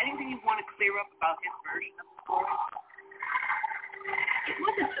 Is there anything you want to clear up about his version of the story? It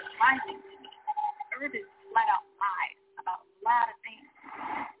wasn't surprising to me. Urban flat out lied about a lot of things.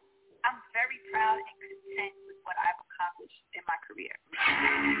 I'm very proud and content with what I've accomplished in my career.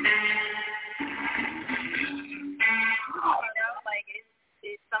 Like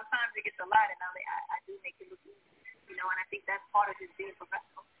it's sometimes it gets a lot, and I do make it look easy, and I think that's part of just being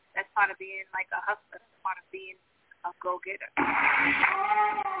professional. That's part of being like a hustler. That's part of being a go-getter. I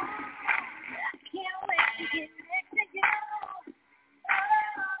can't wait to get next to you.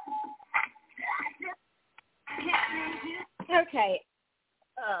 Okay.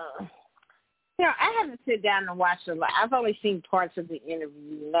 I haven't sit down and watched a lot. I've only seen parts of the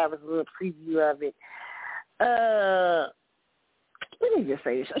interview, and that was a little preview of it. Let me just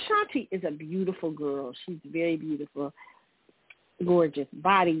say this. Ashanti is a beautiful girl. She's very beautiful, gorgeous,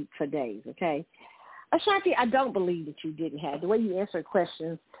 body for days, okay? Ashanti, I don't believe that you didn't have. The way you answered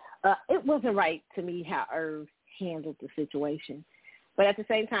questions, it wasn't right to me how Irv handled the situation. But at the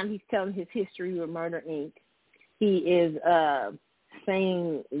same time, he's telling his history with Murder, Inc. He is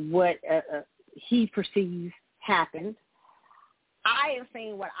saying what he perceives happened. I am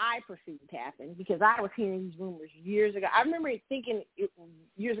saying what I perceived happened because I was hearing these rumors years ago. I remember thinking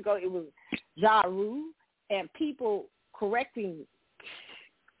years ago it was Ja Rule and people correcting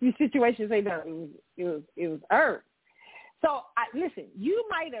these situations. They know it was Irv. So listen, you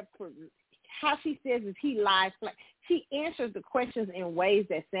might have. How she says is he lies. She answers the questions in ways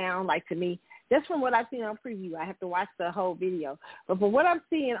that sound like, to me, that's from what I've seen on preview. I have to watch the whole video. But from what I'm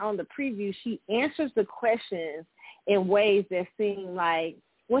seeing on the preview, she answers the questions in ways that seem like,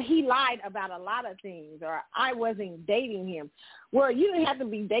 well, he lied about a lot of things, or I wasn't dating him. Well, you didn't have to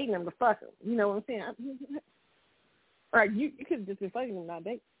be dating him to fuck him. You know what I'm saying? Or you could have just been fucking him, not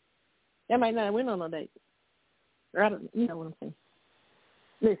dating. That might not have went on no date. Or you know what I'm saying?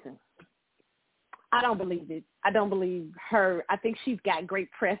 Listen. I don't believe it. I don't believe her. I think she's got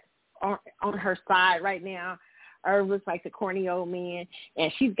great press on her side right now. Irv looks like the corny old man, and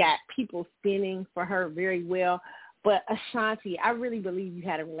she's got people spinning for her very well. But Ashanti, I really believe you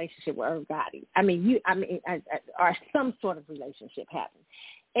had a relationship with Irv Gotti. Or some sort of relationship happened.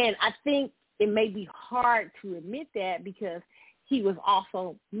 And I think it may be hard to admit that because he was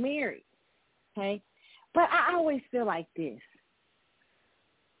also married, okay? But I always feel like this.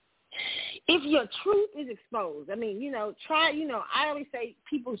 If your truth is exposed, I always say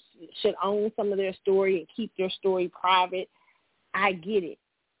people should own some of their story and keep their story private. I get it.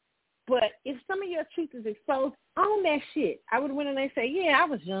 But if some of your truth is exposed, own that shit. I would have went in there and say, yeah, I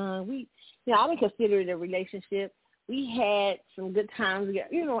was young. I would consider it a relationship. We had some good times together.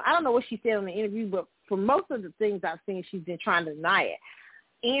 I don't know what she said in the interview, but for most of the things I've seen, she's been trying to deny it.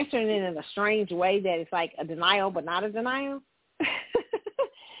 Answering it in a strange way that it's like a denial but not a denial.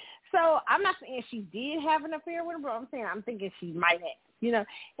 So I'm not saying she did have an affair with him, but I'm thinking she might have,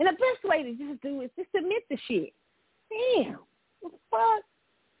 And the best way to just do is just admit the shit. Damn, what the fuck?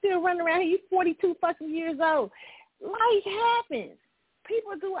 Still running around here, you 42 fucking years old. Life happens.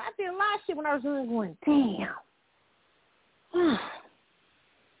 People do. I did a lot of shit when I was young going, damn.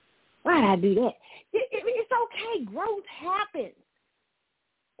 Why did I do that? It's okay. Growth happens.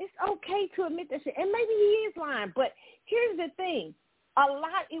 It's okay to admit that shit. And maybe he is lying, but here's the thing.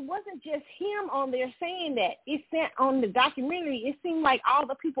 It wasn't just him on there saying that. It said on the documentary, it seemed like all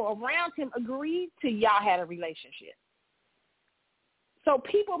the people around him agreed to y'all had a relationship. So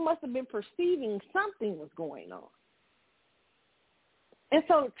people must have been perceiving something was going on. And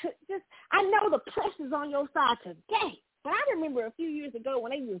so I know the press is on your side today, but I remember a few years ago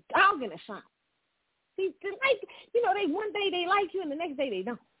when they was dogging Ashanti. See, they one day they like you and the next day they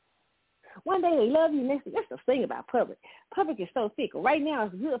don't. One day they love you, next day, that's the thing about public. Public is so fickle. Right now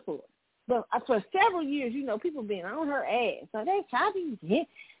it's good for us. But for several years, people been on her ass. So they Ashanti,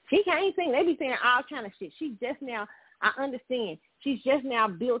 she can't sing. They be saying all kind of shit. She just now I understand. She's just now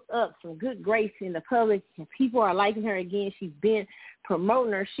built up some good grace in the public, and people are liking her again. She's been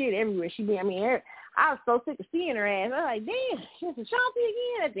promoting her shit everywhere. I was so sick of seeing her ass. I was like, damn, she's Ashanti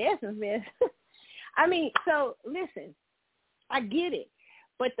again at the Essence Fest. I mean, so listen, I get it.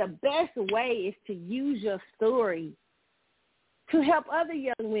 But the best way is to use your story to help other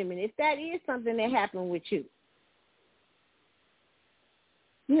young women, if that is something that happened with you.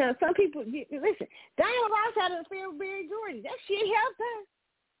 You know, some people, listen, Diana Ross had an affair with Berry Gordy. That shit helped her.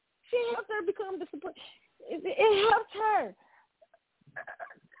 She helped her become it helped her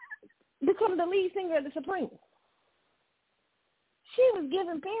become the lead singer of the Supremes. She was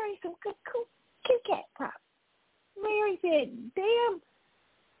giving Berry some good Kit Kat props. Mary said, damn,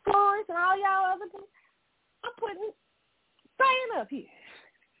 Florence and all y'all other people, I'm putting Diana up here.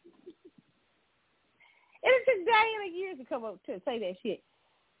 And it took Diana years to come up to say that shit.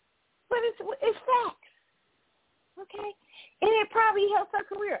 But it's facts, okay? And it probably helped her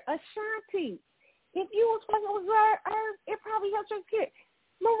career. Ashanti, if you was fucking with her, it probably helped her career.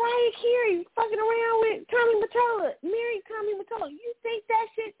 Mariah Carey fucking around with Tommy Mottola, married Tommy Mottola. You think that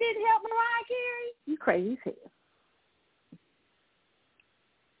shit didn't help Mariah Carey? You crazy as hell.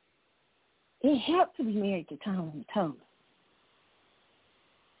 It helped to be married to Tommy Mottola.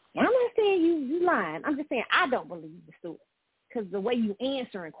 Now, I'm not saying you lying. I'm just saying I don't believe the story. Because the way you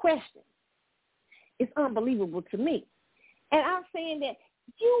answer and question is unbelievable to me. And I'm saying that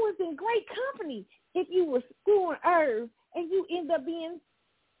you was in great company if you was screwing Irv and you end up being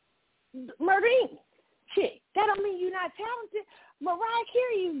murdering chick. That don't mean you're not talented. Mariah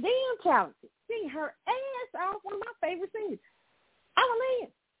Carey is damn talented. Sing her ass off, one of my favorite singers.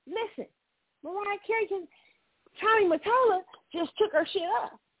 Listen, Mariah Carey Tommy Mottola just took her shit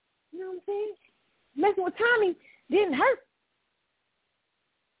up. You know what I'm saying? Messing with Tommy didn't hurt.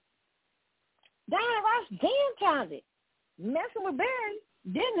 Diana Ross damn talented. Messing with Barry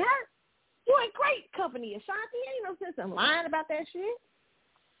didn't hurt. You in great company, Ashanti. Ain't no sense in lying about that shit.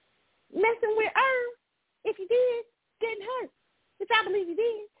 Messing with Irv, if you didn't hurt. Which I believe you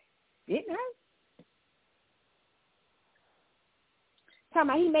didn't hurt. Talking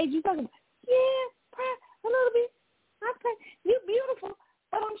about he made you fucking, yeah, a little bit. You beautiful.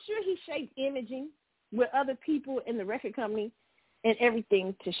 But I'm sure he shaped imaging with other people in the record company and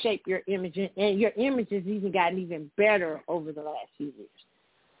everything to shape your image. And your image has even gotten even better over the last few years.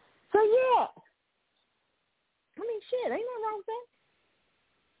 So, yeah. I mean, shit, ain't nothing wrong with that.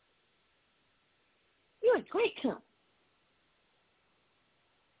 You're a great company.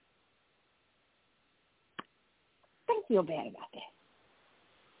 Don't feel bad about that.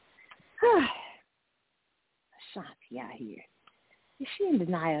 Ashanti out here. Is she in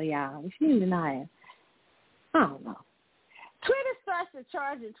denial, y'all? Is she in denial? I don't know. Twitter starts to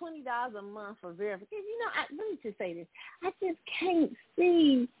charge $20 a month for verification. You know, let me just say this. I just can't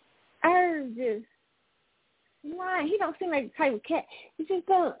see Irv just lying. He don't seem like the type of cat. He just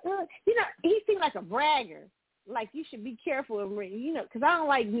don't, he seems like a bragger. Like, you should be careful, because I don't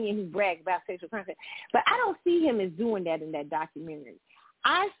like men who brag about sexual content. But I don't see him as doing that in that documentary.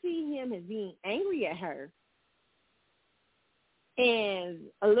 I see him as being angry at her and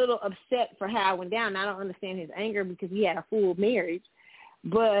a little upset for how it went down. I don't understand his anger because he had a full marriage.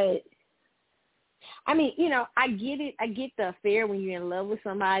 But, I mean, I get it. I get the affair when you're in love with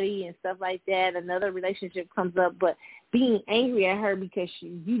somebody and stuff like that. Another relationship comes up. But being angry at her because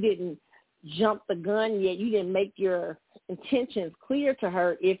you didn't jump the gun yet, you didn't make your intentions clear to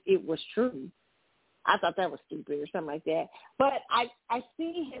her if it was true. I thought that was stupid or something like that. But I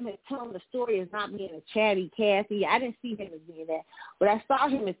see him as telling the story as not being a chatty Cathy. I didn't see him as being that. But I saw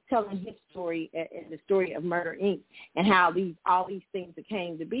him as telling his story, the story of Murder, Inc., and how all these things that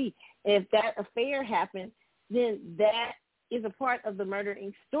came to be. And if that affair happened, then that is a part of the Murder,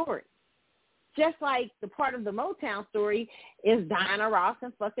 Inc. story. Just like the part of the Motown story is Diana Ross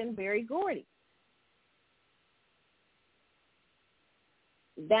and fucking Berry Gordy.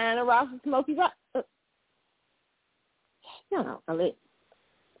 Diana Ross and Smokey Rock. No, I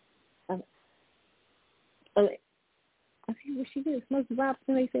see what she did. Smokey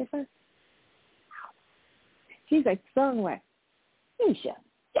Robinson, they said first. She's a songwriter. Y'all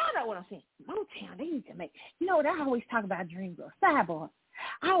know what I'm saying. Motown, they need to make. You know what? I always talk about Dream Girls. Sidebar.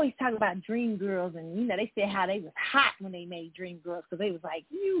 I always talk about Dream Girls, and, they said how they was hot when they made Dream Girls because they was like,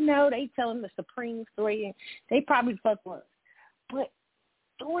 they telling the Supreme story, and they probably fuck was. But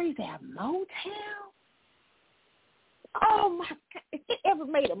stories at Motown? Oh, my God. If they ever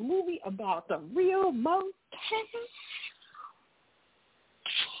made a movie about the real Motown,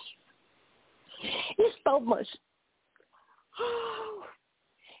 it's so much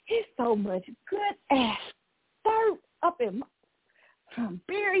good-ass dirt up in from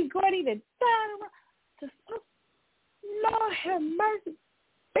Berry Gordy to Donna to Lord have mercy.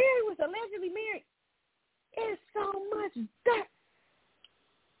 Berry was allegedly married. It's so much dirt.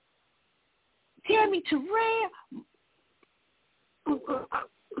 Tammy Terrell. What's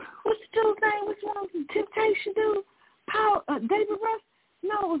the dude's name? Which one was the Temptation dude? Paul, David Russ?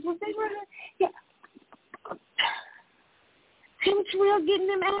 No, was David Russ? Yeah. Tammy Terrell getting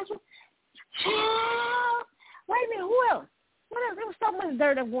them answers. Child. Wait a minute, who else? What else? There was so much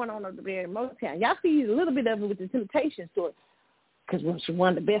dirt going on over there in Motown. Y'all see a little bit of it with the Temptation story, because it was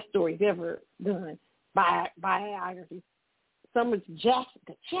one of the best stories ever done by biography. Some of the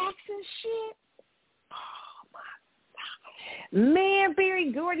Jackson shit. Oh my God, man!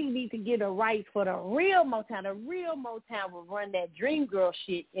 Berry Gordy needs to get a right for the real Motown. The real Motown will run that Dream Girl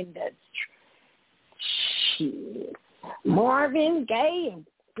shit in the shit. Marvin Gaye and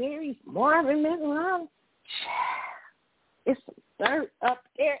Marvin messing around. It's some dirt up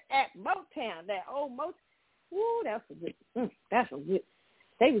there at Motown, that old Motown. Woo, that's a good.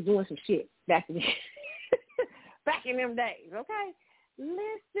 They was doing some shit back in them days, okay?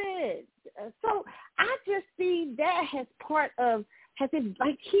 Listen, so I just see that as part of,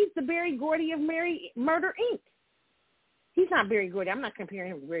 like he's the Berry Gordy of Murder, Inc. He's not Berry Gordy. I'm not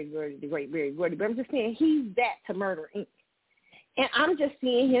comparing him to Berry Gordy, the great Berry Gordy, but I'm just saying he's that to Murder, Inc. And I'm just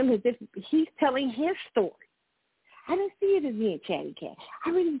seeing him as if he's telling his story. I didn't see it as being chatty cat.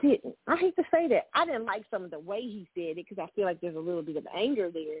 I really didn't. I hate to say that. I didn't like some of the way he said it because I feel like there's a little bit of anger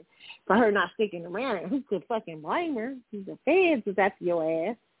there for her not sticking around. And who could fucking blame her? The feds was after your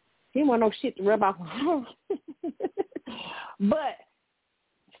ass. He didn't want no shit to rub off on her. But,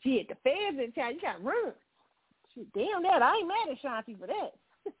 shit, the feds in town, you got to run. Shit, damn that. I ain't mad at Shanti for that.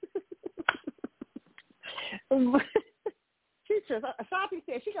 Shanti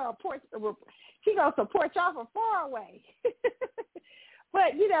said she gonna support y'all from far away.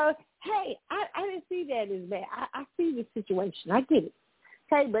 But hey, I didn't see that as bad. I see the situation. I get it.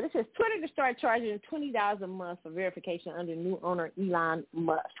 Okay, but it says Twitter to start charging $20 a month for verification under new owner Elon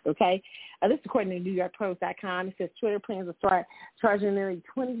Musk. Okay, this is according to NewYorkPost.com. It says Twitter plans to start charging nearly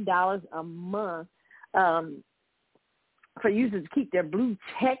 $20 a month for users to keep their blue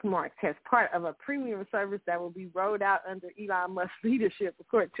check marks as part of a premium service that will be rolled out under Elon Musk's leadership,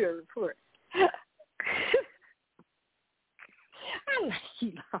 according to a report. I like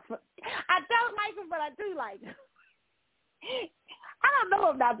Elon. I don't like him, but I do like him. I don't know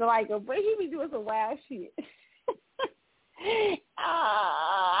him not to like him, but he be doing some wild shit.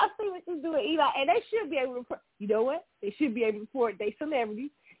 I see what he's doing, Elon, and they should be able to report. You know what? They should be able to report their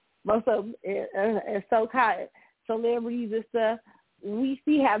celebrities, most of them as so-called celebrities and stuff. We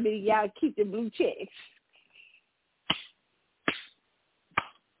see how many y'all keep the blue checks.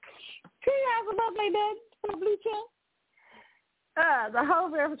 $2 a month ain't nothing for a blue check. The whole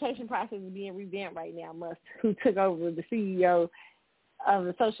verification process is being revamped right now. Musk, who took over the CEO of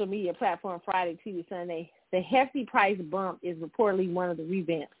the social media platform Friday, Tuesday, Sunday. The hefty price bump is reportedly one of the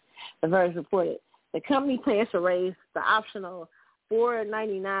revamps, the Verge reported. The company plans to raise the optional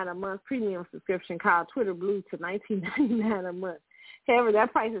 $4.99 a month premium subscription called Twitter Blue to $19.99 a month. However,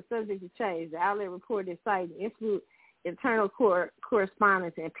 that price is subject to change. The outlet reported citing internal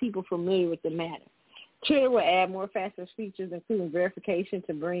correspondence and people familiar with the matter. Twitter will add more faster features, including verification,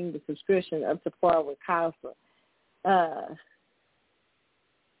 to bring the subscription up to par with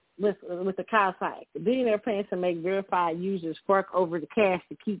with the Kyle site. The billionaire plans to make verified users fork over the cash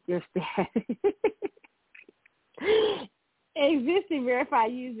to keep their status. Existing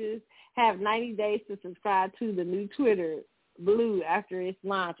verified users have 90 days to subscribe to the new Twitter Blue after its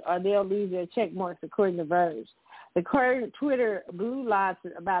launch, or they'll lose their check marks, according to Verge. The current Twitter Blue launched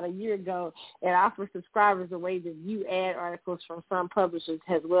about a year ago and offers subscribers a way to view ad articles from some publishers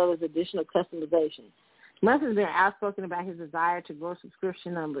as well as additional customization. Musk has been outspoken about his desire to grow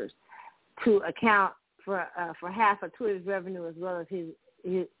subscription numbers to account for half of Twitter's revenue, as well as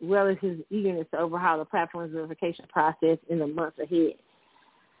his eagerness to overhaul the platform's verification process in the months ahead.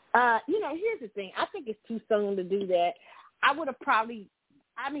 Here's the thing. I think it's too soon to do that. I would have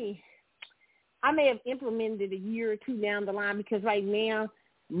I may have implemented it a year or two down the line, because right now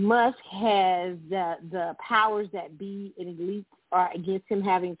Musk has the powers that be and elites are against him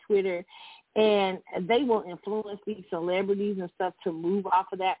having Twitter, and they will influence these celebrities and stuff to move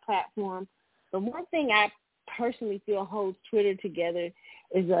off of that platform. But one thing I personally feel holds Twitter together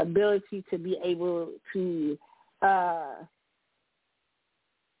is the ability to be able to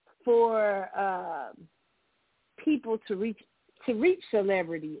for people to reach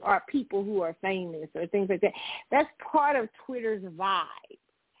celebrity or people who are famous or things like that. That's part of Twitter's vibe.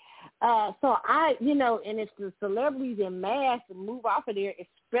 So and if the celebrities in mass move off of there,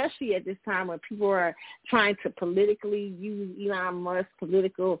 especially at this time when people are trying to politically use Elon Musk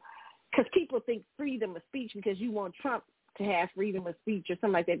because people think freedom of speech because you want Trump to have freedom of speech or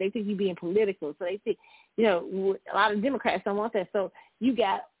something like that. They think you're being political. So they think, a lot of Democrats don't want that. So you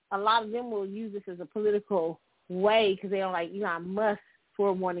got a lot of them will use this as a political way because they don't like Elon Musk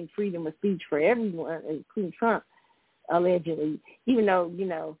for wanting freedom of speech for everyone, including Trump, allegedly, even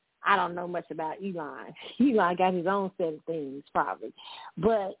though, I don't know much about Elon. Elon got his own set of things probably.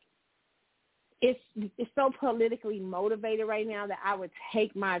 But it's so politically motivated right now that I would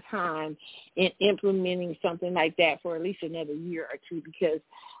take my time in implementing something like that for at least another year or two because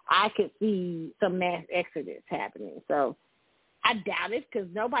I could see some mass exodus happening. So I doubt it because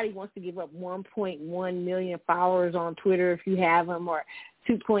nobody wants to give up 1.1 million followers on Twitter if you have them or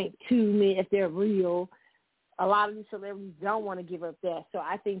 2.2 million if they're real. A lot of these celebrities don't want to give up that. So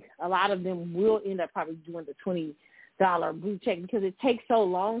I think a lot of them will end up probably doing the $20 blue check because it takes so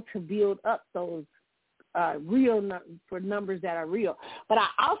long to build up those for numbers that are real. But I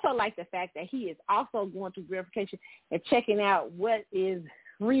also like the fact that he is also going through verification and checking out what is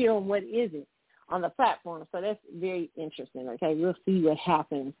real and what isn't on the platform. So that's very interesting. Okay, we'll see what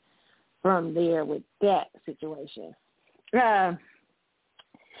happens from there with that situation. Rihanna's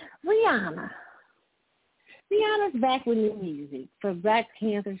back with new music for Black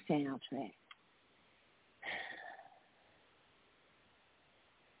Panther soundtrack.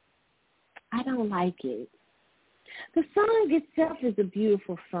 I don't like it. The song itself is a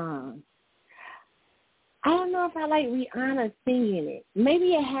beautiful song. I don't know if I like Rihanna singing it.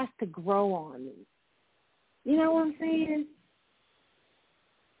 Maybe it has to grow on me. You know what I'm saying?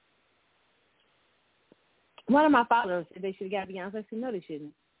 One of my followers said they should have got Beyonce. I said, no, they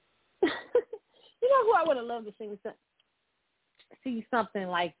shouldn't. You know who I would have loved to see something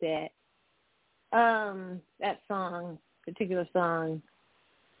like that? That song, particular song.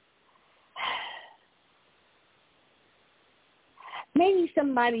 Maybe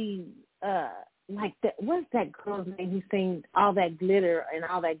somebody like that. What's that girl's name who sings All That Glitter and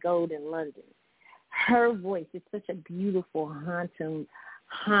All That Gold in London? Her voice is such a beautiful,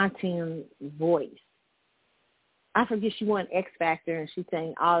 haunting voice. I forget she won X Factor and she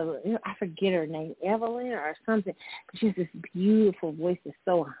sang I forget her name, Evelyn or something. But she has this beautiful voice that's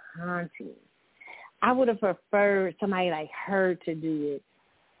so haunting. I would have preferred somebody like her to do it,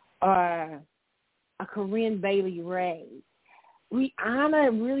 or a Corinne Bailey Rae.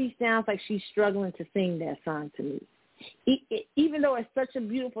 Rihanna really sounds like she's struggling to sing that song to me. Even though it's such a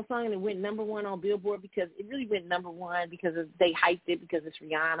beautiful song and it went number one on Billboard because it really went number one because they hyped it because it's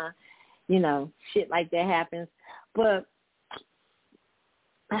Rihanna. Shit like that happens. But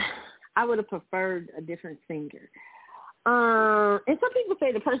I would have preferred a different singer. And some people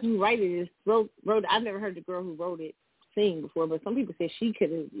say the person who wrote it. I've never heard the girl who wrote it sing before, but some people say she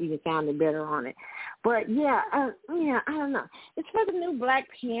could have even sounded better on it. But I don't know. It's for the new Black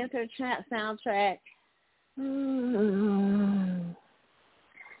Panther soundtrack.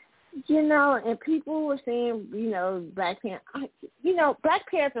 And people were saying, Black Panther. Black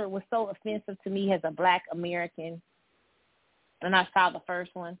Panther was so offensive to me as a Black American when I saw the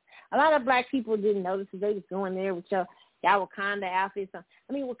first one. A lot of Black people didn't notice because they was going there with y'all Wakanda outfits. I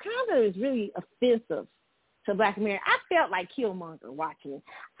mean, Wakanda is really offensive to Black America. I felt like Killmonger watching it.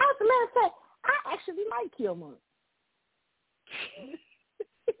 As a matter of fact, I actually like Killmonger.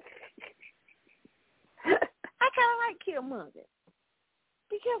 I kind of like Killmonger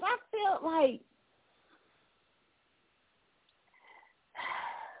because I felt like,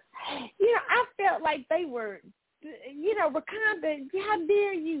 they were, Wakanda, how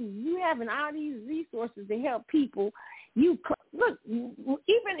dare you? You having all these resources to help people. Look,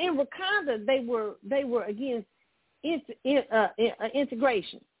 even in Wakanda, they were against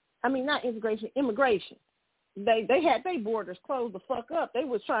integration. I mean, not integration, immigration. They had their borders closed the fuck up. They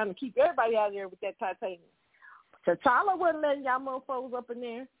was trying to keep everybody out of there with that titanium. T'Challa wasn't letting y'all mofos up in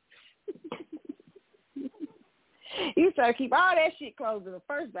there. He was trying to keep all that shit closed in the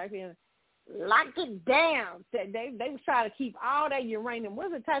first back then. Lock it down. They was trying to keep all that uranium.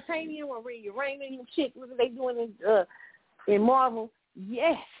 Was it titanium or uranium shit? What are they doing in Marvel?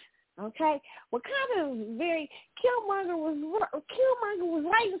 Yes. Okay. Well, kind of Killmonger was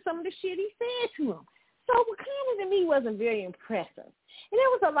writing some of the shit he said to him. So Wakanda to me wasn't very impressive. And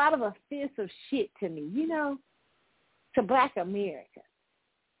there was a lot of offensive shit to me, to Black America.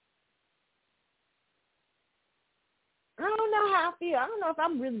 I don't know how I feel. I don't know if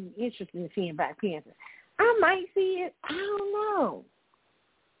I'm really interested in seeing Black Panther. I might see it. I don't know.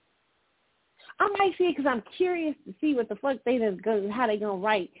 I might see it because I'm curious to see what the fuck how they gonna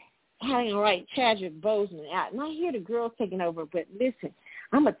write having to write Chadwick Boseman out. And I hear the girls taking over, but listen,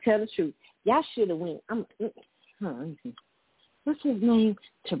 I'm going to tell the truth. Y'all should have went. What's his name?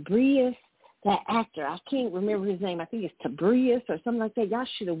 Tabrius, that actor. I can't remember his name. I think it's Tabrius or something like that. Y'all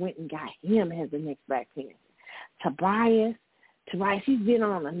should have went and got him as the next Black Panther. Tobias, he's been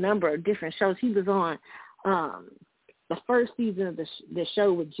on a number of different shows. He was on the first season of the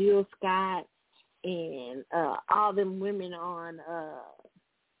show with Jill Scott and all them women on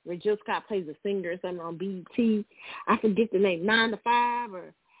where Jill Scott plays a singer or something on BET. I forget the name, 9 to 5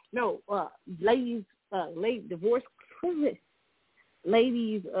 or no, ladies, late divorce. What is it?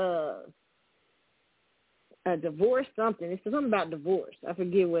 Ladies, divorce something. It's something about divorce. I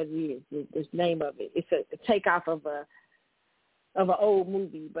forget what it is. The name of it. It's a takeoff of an old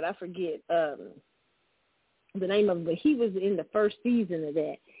movie, but I forget the name of it. But he was in the first season of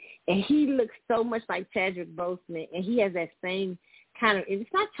that, and he looks so much like Chadwick Boseman, and he has that same kind of.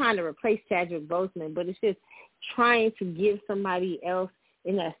 It's not trying to replace Chadwick Boseman, but it's just trying to give somebody else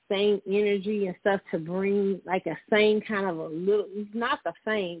in that same energy and stuff to bring like a same kind of a little. He's not the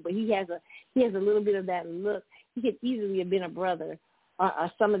same, but he has a little bit of that look. He could easily have been a brother.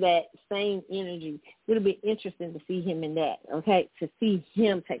 Some of that same energy. It would be interesting to see him in that, okay, to see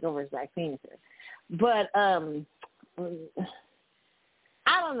him take over as Black Panther. But I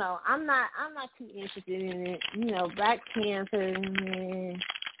don't know. I'm not too interested in it. You know, Black Panther,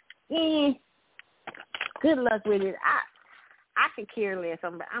 good luck with it. I could care less.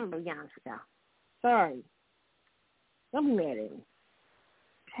 I'm going to be honest with y'all. Sorry. Don't be mad at me.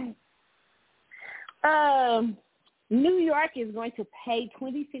 Okay. New York is going to pay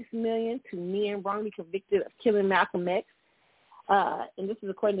 $26 million to men wrongly convicted of killing Malcolm X. And this is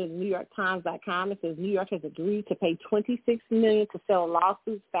according to NewYorkTimes.com. It says New York has agreed to pay $26 million to settle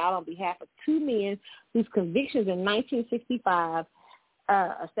lawsuits filed on behalf of two men whose convictions in 1965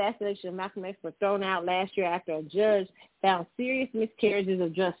 assassination of Malcolm X were thrown out last year after a judge found serious miscarriages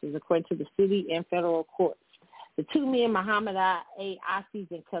of justice, according to the city and federal courts. The two men, Muhammad A. Aziz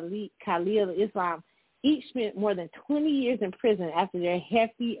and Khalil Islam, each spent more than 20 years in prison after their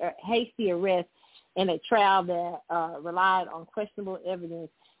hasty arrest in a trial that relied on questionable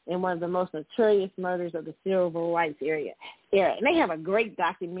evidence in one of the most notorious murders of the civil rights era. And they have a great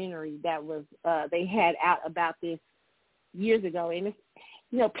documentary that was they had out about this years ago. And,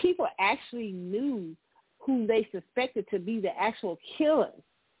 people actually knew who they suspected to be the actual killer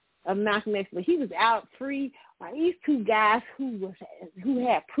of Malcolm X, but he was out free. These two guys who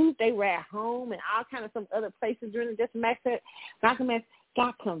had proof they were at home and all kind of some other places during the death of Malcolm X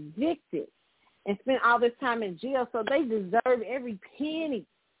got convicted and spent all this time in jail, so they deserve every penny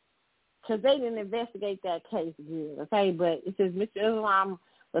because they didn't investigate that case good, okay? But it says Mr. Islam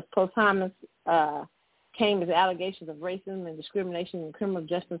was posthumous, came as allegations of racism and discrimination in the criminal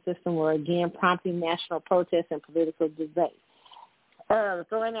justice system were again prompting national protests and political debate. The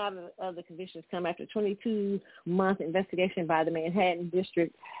throwing out of the convictions come after a 22-month investigation by the Manhattan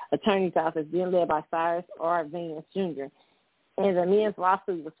District Attorney's Office, then led by Cyrus R. Vance, Jr. And the men's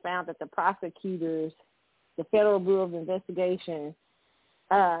lawsuit was found that the prosecutors, the Federal Bureau of Investigation,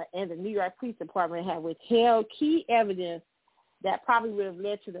 and the New York Police Department had withheld key evidence that probably would have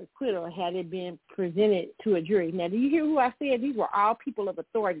led to the acquittal had it been presented to a jury. Now, do you hear who I said? These were all people of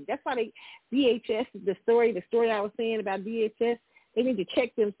authority. That's why DHS, the story I was saying about DHS, they need to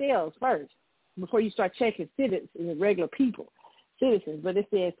check themselves first before you start checking citizens and regular citizens. But it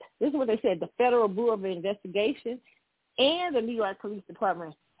says, this is what they said, the Federal Bureau of Investigation and the New York Police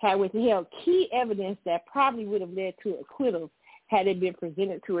Department had withheld key evidence that probably would have led to acquittals had it been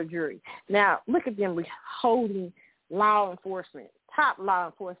presented to a jury. Now, look at them withholding law enforcement, top law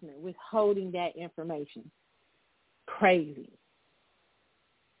enforcement, withholding that information. Crazy.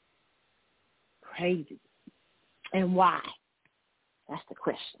 And why? That's the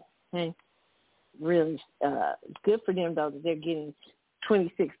question. Okay? Really good for them, though, that they're getting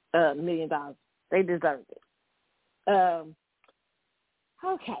 $26 million. They deserve it. Okay.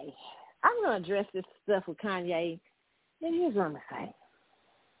 I'm going to address this stuff with Kanye. And here's what I'm going to say.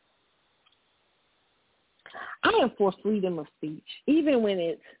 I am for freedom of speech, even when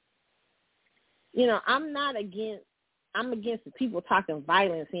it's, I'm against the people talking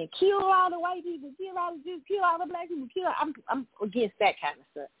violence and kill all the white people, kill all the Jews, kill all the black people, I'm against that kind of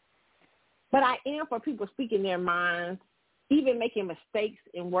stuff. But I am for people speaking their minds, even making mistakes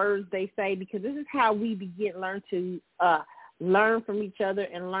in words they say, because this is how we learn to learn from each other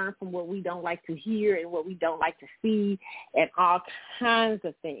and learn from what we don't like to hear and what we don't like to see and all kinds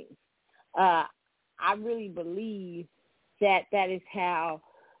of things. I really believe that is how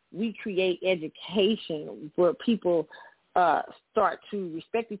we create education where people start to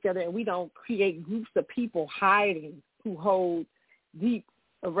respect each other, and we don't create groups of people hiding who hold deep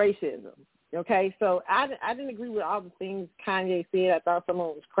racism. Okay, so I didn't agree with all the things Kanye said. I thought some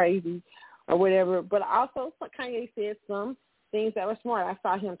of it was crazy or whatever, but also Kanye said some things that were smart. I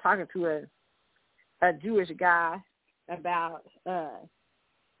saw him talking to a Jewish guy about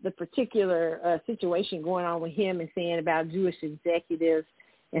the particular situation going on with him and saying about Jewish executives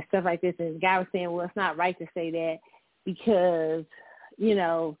and stuff like this. And the guy was saying, well, it's not right to say that because,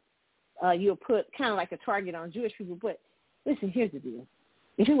 you'll put kind of like a target on Jewish people. But listen, here's the deal.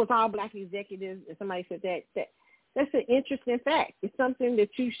 If it was all black executives and somebody said that's an interesting fact. It's something that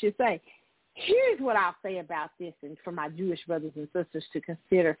you should say. Here's what I'll say about this, and for my Jewish brothers and sisters to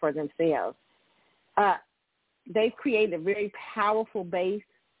consider for themselves. They've created a very powerful base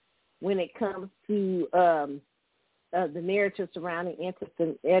when it comes to the narrative surrounding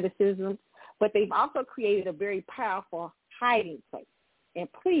anti-Semitism, but they've also created a very powerful hiding place. And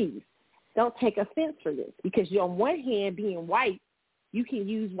please don't take offense for this, because on one hand, being white, you can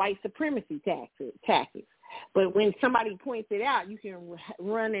use white supremacy tactics. But when somebody points it out, you can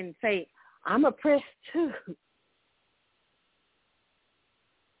run and say, I'm oppressed too.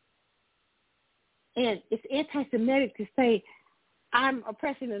 And it's anti-Semitic to say, I'm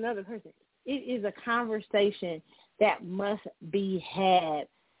oppressing another person. It is a conversation that must be had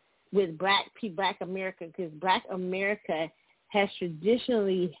with black America, because black America has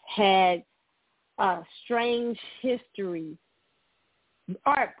traditionally had a strange history,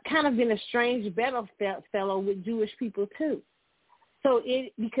 or kind of been a strange bedfellow with Jewish people too. So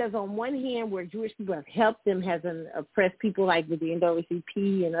because on one hand, where Jewish people have helped them, has oppressed people like with the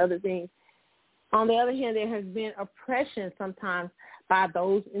NAACP and other things. On the other hand, there has been oppression sometimes by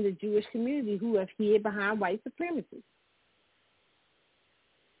those in the Jewish community who have hid behind white supremacy.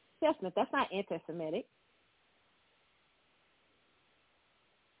 That's not anti-Semitic.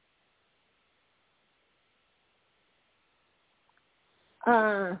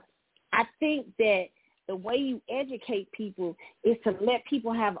 I think that the way you educate people is to let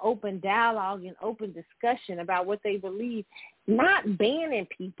people have open dialogue and open discussion about what they believe, not banning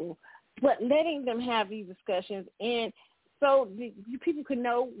people, but letting them have these discussions, and so people can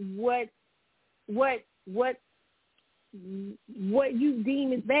know what you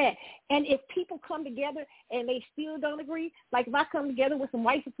deem is bad. And if people come together and they still don't agree, like if I come together with some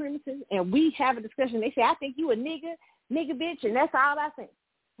white supremacists and we have a discussion, they say, I think you a nigga bitch, and that's all I think.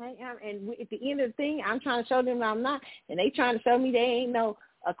 Right? And at the end of the thing, I'm trying to show them I'm not, and they trying to show me they ain't no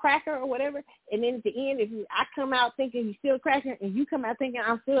a cracker or whatever. And then at the end, if I come out thinking you still a cracker and you come out thinking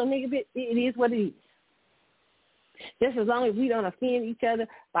I'm still a nigga bitch, it is what it is. Just as long as we don't offend each other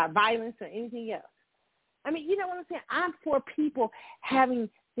by violence or anything else. I mean, you know what I'm saying? I'm for people having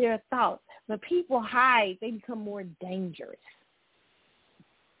their thoughts. When people hide, they become more dangerous.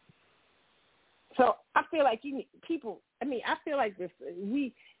 So I feel like I feel like this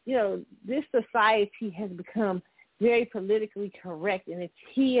society has become very politically correct, and it's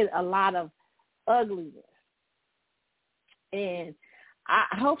hid a lot of ugliness. And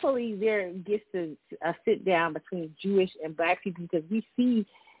hopefully there gets to a sit down between Jewish and black people, because we see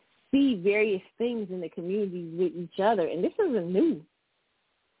various things in the community with each other, and this isn't new.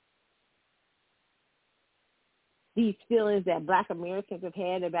 These feelings that black Americans have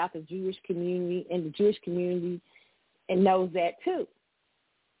had about the Jewish community, and the Jewish community and knows that too.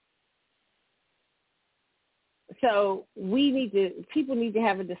 So people need to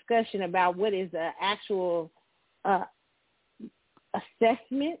have a discussion about what is the actual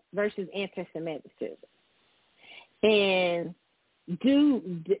assessment versus anti-Semitism, and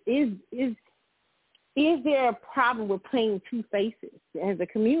is there a problem with playing two faces as a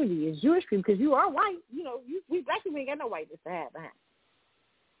community, as Jewish people? Because you are white, we black people ain't got no whiteness to have behind.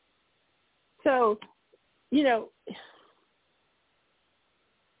 So,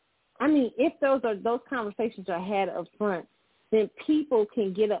 if those conversations are had up front, then people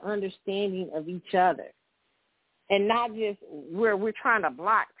can get an understanding of each other, and not just where we're trying to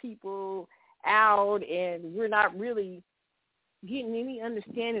block people out and we're not really getting any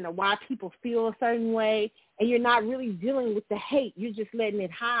understanding of why people feel a certain way, and you're not really dealing with the hate. You're just letting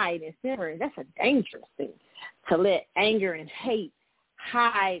it hide and simmer, and that's a dangerous thing, to let anger and hate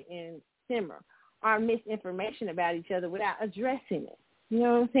hide and simmer, or misinformation about each other without addressing it. You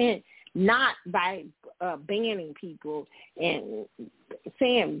know what I'm saying? Not by banning people and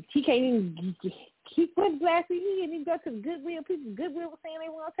saying he can't even keep putting blasting. He didn't even go to Goodwill. People Goodwill was saying they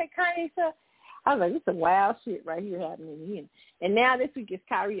want to take Kanye stuff. I was like, this is wild shit right here happening here. And now this week is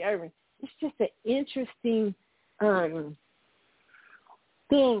Kyrie Irving. It's just an interesting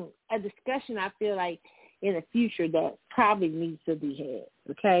thing, a discussion I feel like in the future that probably needs to be had,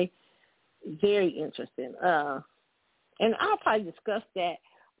 okay? Very interesting. And I'll probably discuss that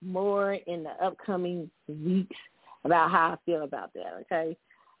more in the upcoming weeks about how I feel about that, okay?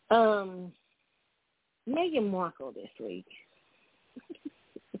 Meghan Markle this week.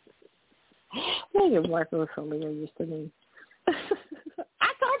 Meghan Markle is hilarious to me.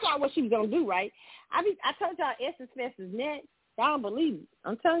 I told y'all what she was going to do, right? I told y'all Essence Fest is next. Y'all don't believe it.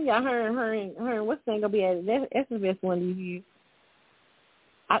 I'm telling y'all, her and what's the name going to be at Essence Fest one of these years.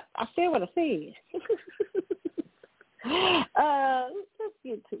 I said what I said. Let's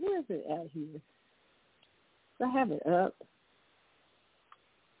get to, where is it out here? I have it up.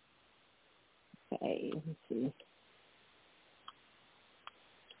 Okay, let's see.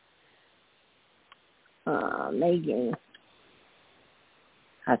 Megan.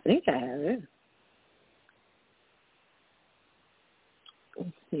 I think I have it.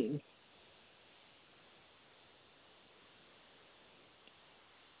 Let's see.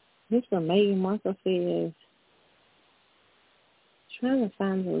 This one, Meghan Markle says, trying to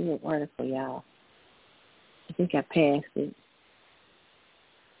find the little article, y'all. I think I passed it.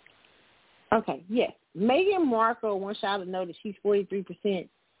 Okay, yes. Meghan Markle wants y'all to know that she's 43%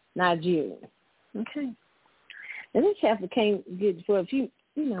 Nigerian. Okay. And this chapter came good for a few,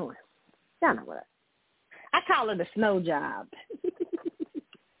 y'all know what. I call her the snow job.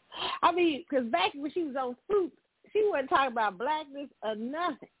 I mean, because back when she was on Fruit, she wasn't talking about blackness or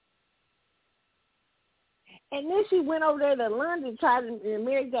nothing. And then she went over there to London, tried to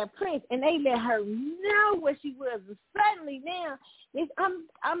marry that prince, and they let her know what she was. And suddenly now,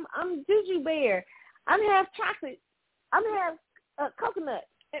 I'm Juju Bear. I'm half chocolate. I'm half coconut.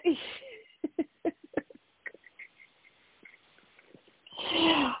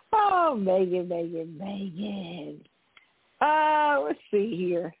 Oh, Megan. Let's see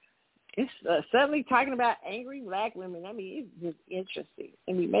here. It's suddenly talking about angry black women. I mean, it's just interesting.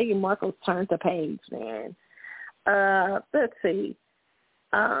 I mean, Meghan Markle's turned the page, man. Let's see.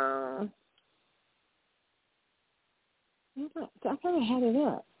 I thought I had it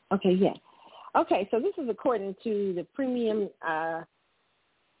up. Okay, yeah. Okay, so this is according to the Premium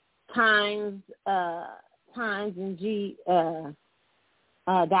Times and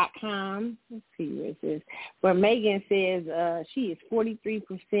 .com. Let's see where it is. Where Megan says she is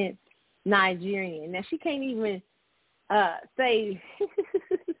 43% Nigerian. Now she can't even say.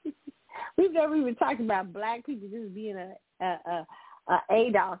 We've never even talked about black people just being a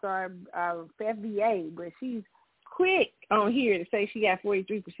ADOS or FBA, but she's quick on here to say she got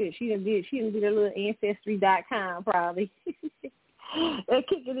 43%. She done did a little Ancestry.com probably. They're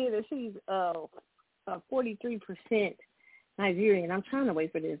kicking in that she's 43% Nigerian. I'm trying to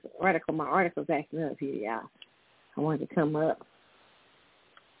wait for this article. My article's acting up here, y'all. I wanted to come up.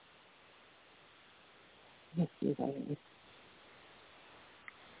 Let's see if I can.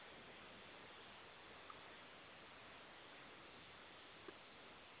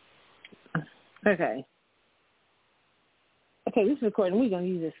 Okay, this is recording. We're going to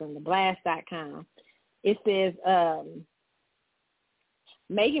use this from theblast.com. It says,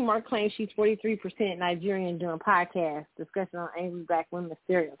 Meghan Markle claims she's 43% Nigerian during podcast discussion on angry black women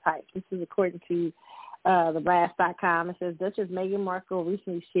stereotypes. This is according to theblast.com. It says, Duchess Meghan Markle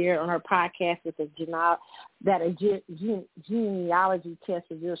recently shared on her podcast with a genealogy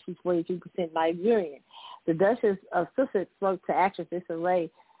test reveals she's 42% Nigerian. The Duchess of Sussex spoke to actress Issa Rae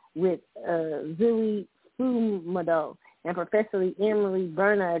with Zooey Fumado and Professor Emily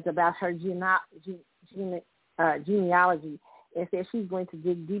Bernard about her genealogy and said she's going to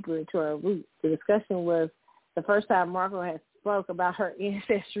dig deeper into her roots. The discussion was the first time Markle has spoke about her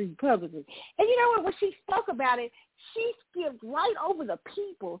ancestry publicly. And you know what? When she spoke about it, she skipped right over the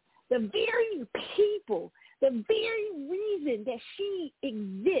people, the very reason that she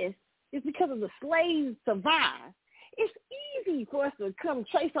exists is because of the slaves survived. It's easy for us to come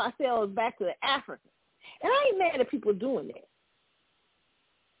trace ourselves back to Africa. And I ain't mad at people doing that.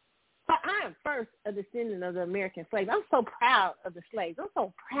 But I am first a descendant of the American slaves. I'm so proud of the slaves. I'm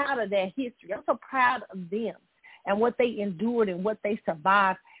so proud of their history. I'm so proud of them and what they endured and what they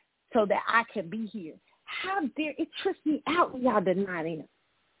survived so that I can be here. How dare it trips me out when y'all deny them.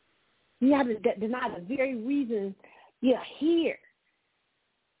 Y'all deny the very reason you're here.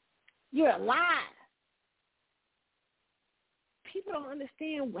 You're alive. People don't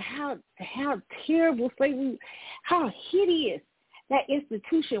understand how terrible slavery, how hideous that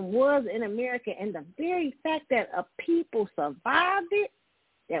institution was in America, and the very fact that a people survived it,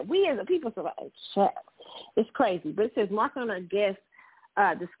 that we as a people survived it, it's crazy. But it says, Markle and her guests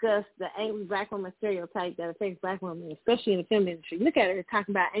discussed the angry black woman stereotype that affects black women, especially in the film industry. Look at her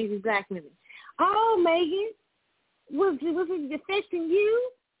talking about angry black women. Oh, Megan, was it affecting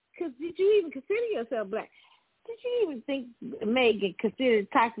you? Because did you even consider yourself black? Did you even think Megan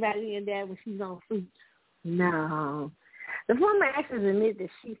talked about any of that when she was on Fruit? No. The former actress admitted that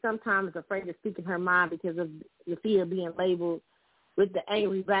she sometimes is afraid of speaking her mind because of the fear of being labeled with the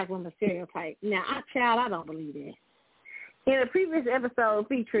angry black woman stereotype. Now, I don't believe that. In a previous episode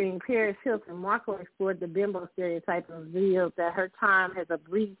featuring Paris Hilton, Marco explored the bimbo stereotype and revealed that her time as a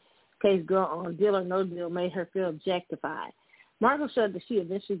briefcase girl on Deal or No Deal made her feel objectified. Marco showed that she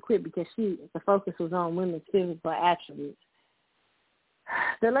eventually quit because the focus was on women's physical attributes.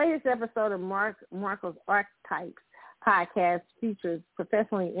 The latest episode of Marco's Archetypes podcast features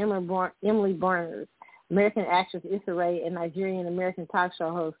professionally Emily Barnes, American actress Issa Rae, and Nigerian-American talk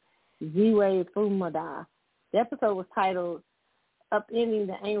show host Ziwe Fumada. The episode was titled Upending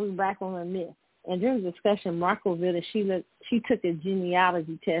the Angry Black Woman Myth. And during the discussion, Marco revealed that she took a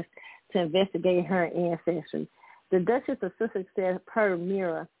genealogy test to investigate her ancestry. The Duchess of Sussex said per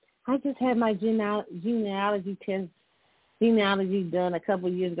Mirror, I just had my genealogy done a couple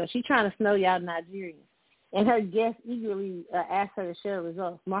of years ago. She's trying to snow y'all Nigerians. And her guest eagerly asked her to share the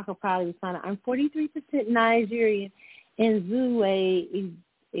results. Marco proudly responded, I'm 43% Nigerian. And Zue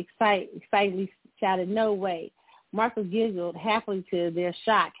excitedly shouted, no way. Marco giggled happily to their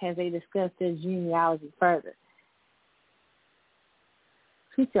shock as they discussed their genealogy further.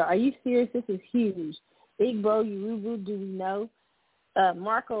 She said, are you serious? This is huge. Igbo, Yoruba, do we know?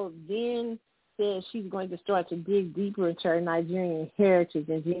 Marco then said she's going to start to dig deeper into her Nigerian heritage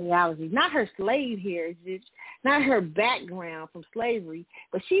and genealogy. Not her slave heritage, not her background from slavery,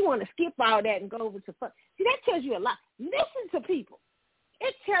 but she want to skip all that and go over to fun. See, that tells you a lot. Listen to people.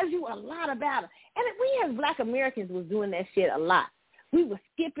 It tells you a lot about her. And we as black Americans was doing that shit a lot. We were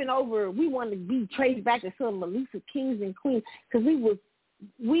skipping over. We wanted to be traced back to some elusive kings and queens because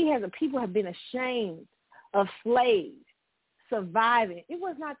we as a people have been ashamed of slaves surviving. It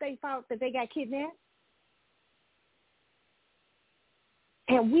was not their fault that they got kidnapped.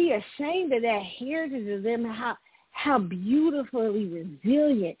 And we are ashamed of that heritage of them, how beautifully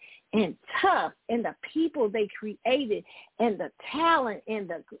resilient and tough, and the people they created, and the talent,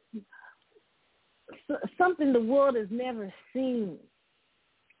 and something the world has never seen.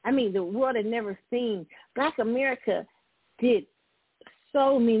 I mean, the world had never seen. Black America did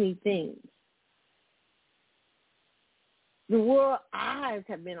so many things. The world eyes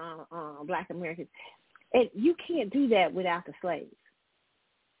have been on Black Americans. And you can't do that without the slaves.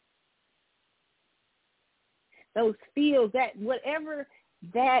 Those fields, what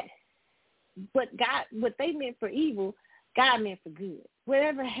they meant for evil, God meant for good.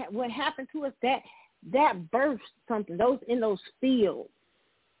 What happened to us, that birthed something. In those fields,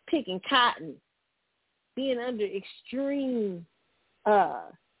 picking cotton, being under extreme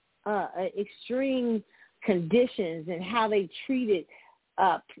conditions, and how they treated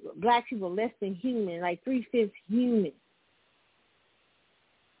black people less than human, like 3/5 human.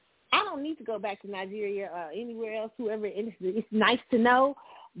 I don't need to go back to Nigeria or anywhere else, whoever it's nice to know,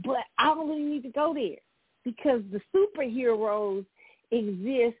 but I don't really need to go there because the superheroes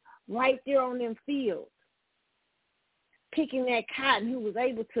exist right there on them fields, picking that cotton, who was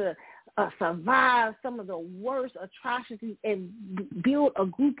able to survive some of the worst atrocities and build a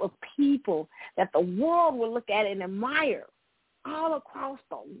group of people that the world will look at and admire all across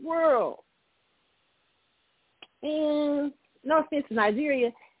the world. And no offense to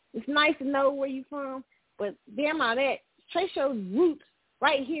Nigeria, it's nice to know where you're from, but damn all that, trace your roots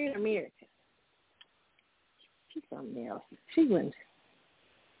right here in America. She's something else. She wouldn't.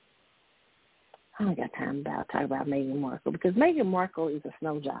 I don't got time to talk about Meghan Markle because Meghan Markle is a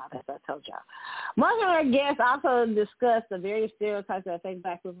snow job, as I told y'all. Markle and her guests also discussed the various stereotypes that affect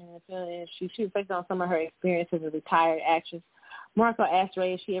black women in the film, and she reflected on some of her experiences as a retired actress. Markle asked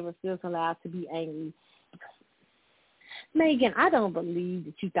Ray if she ever feels allowed to be angry. Megan, I don't believe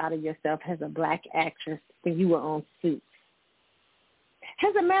that you thought of yourself as a black actress when you were on Suits.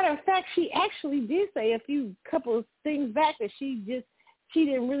 As a matter of fact, she actually did say a couple of things back that she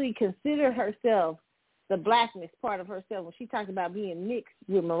didn't really consider herself the blackness part of herself when she talked about being mixed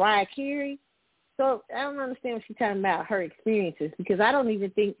with Mariah Carey. So I don't understand what she's talking about, her experiences, because I don't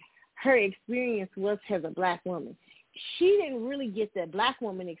even think her experience was as a black woman. She didn't really get the black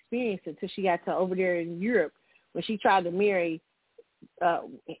woman experience until she got to over there in Europe when she tried to marry,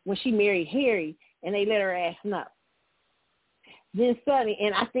 when she married Harry and they let her ass know. Then suddenly,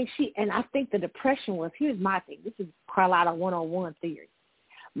 and I think the depression was, here's my thing. This is Carlotta 101 theory.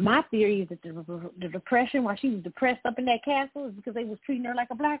 My theory is that the depression, why she was depressed up in that castle, is because they was treating her like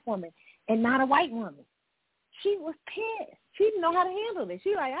a black woman and not a white woman. She was pissed. She didn't know how to handle it.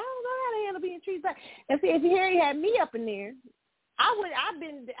 She was like, I don't know how to handle being treated black? And see, if Harry had me up in there, I'd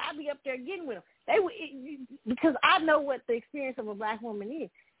be up there getting with them. They would, because I know what the experience of a black woman is.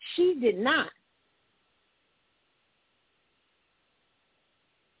 She did not.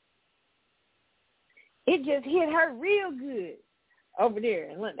 It just hit her real good over there,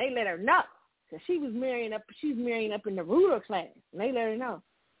 and look, they let her know because she was marrying up in the ruler class, and they let her know.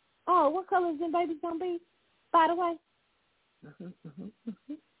 Oh, what color is them babies gonna be? By the way,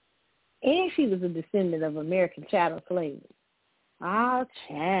 and she was a descendant of American chattel slaves. Oh,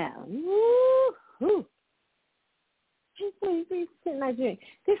 child. Woo-hoo. Please, Nigerian.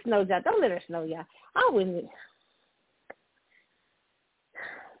 This snow job. Don't let her snow, y'all. I wouldn't.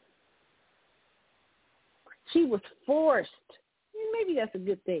 She was forced. Maybe that's a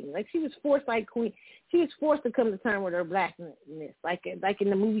good thing. Like, she was forced, like Queen. She was forced to come to terms with her blackness. Like in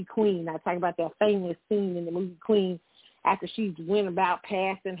the movie Queen. I talk about that famous scene in the movie Queen after she went about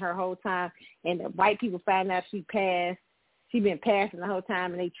passing her whole time, and the white people found out she passed. She'd been passing the whole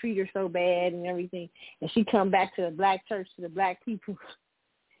time, and they treat her so bad and everything. And she come back to the black church, to the black people.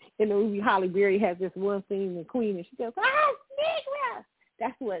 In the movie, Halle Berry has this one scene in Queen, and she goes, Negro!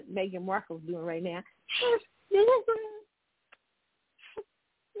 That's what Meghan Markle's doing right now.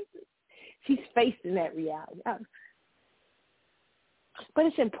 She's facing that reality. But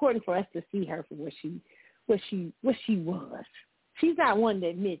it's important for us to see her for what she was. She's not one to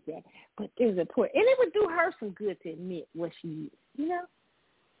admit that, but it's important. And it would do her some good to admit what she is, you know?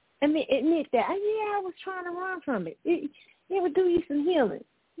 I mean, admit that, I was trying to run from it. It would do you some healing,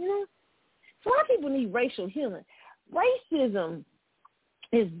 you know? So a lot of people need racial healing. Racism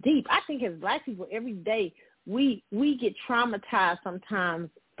is deep. I think as black people, every day, we get traumatized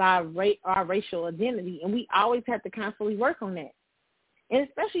sometimes by our racial identity, and we always have to constantly work on that. And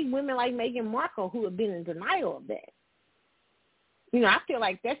especially women like Meghan Markle who have been in denial of that. You know, I feel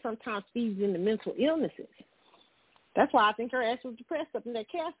like that sometimes feeds into mental illnesses. That's why I think her ass was depressed up in that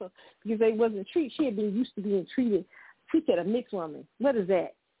castle, because they wasn't treated. She had been used to being treated. She said a mixed woman. What is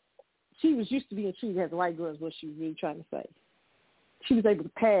that? She was used to being treated as a white girl is what she was really trying to say. She was able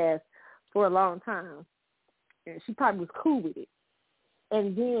to pass for a long time, and she probably was cool with it.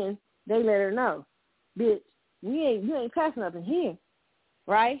 And then they let her know, bitch, you ain't passing up in here,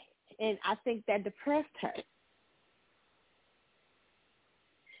 right? And I think that depressed her.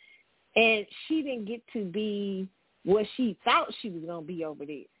 And she didn't get to be what she thought she was going to be over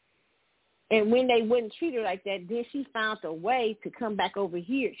there. And when they wouldn't treat her like that, then she found a way to come back over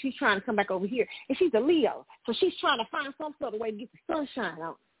here. She's trying to come back over here. And she's a Leo. So she's trying to find some sort of way to get the sunshine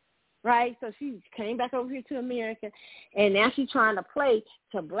on, right? So she came back over here to America. And now she's trying to play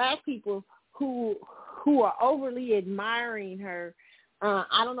to black people who are overly admiring her.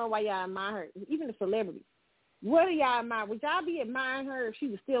 I don't know why y'all admire her, even the celebrities. What do y'all admire? Would y'all be admiring her if she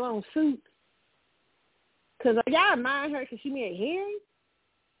was still on Suits? Because y'all admiring her because she married Harry?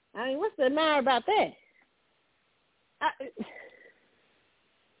 I mean, what's the admire about that?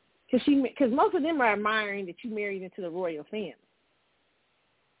 Because most of them are admiring that you married into the royal family.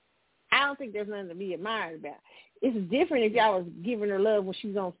 I don't think there's nothing to be admired about. It's different if y'all was giving her love when she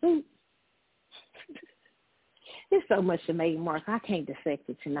was on Suits. There's so much to Meghan Markle. I can't dissect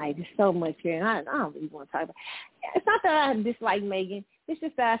it tonight. There's so much here, and I don't really want to talk about it. It's not that I dislike Meghan. It's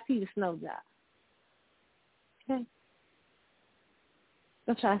just that I see the snow job. Okay?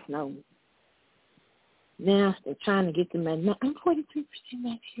 Don't try to snow me. Now they're trying to get them at I'm 43%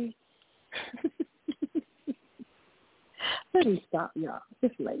 accurate. Let me stop, y'all.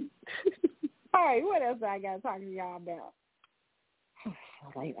 It's late. All right, what else I got to talk to y'all about?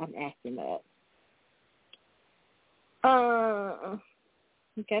 I'm acting up.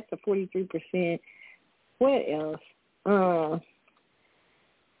 That's a 43%. What else?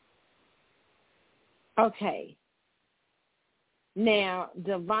 Okay. Now,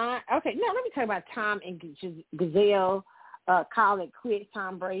 Devon. Okay, now let me talk about Tom and Gisele. Call it quits.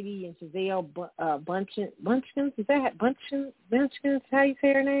 Tom Brady and Gisele Bunchkins. Is that Bunchkins? How you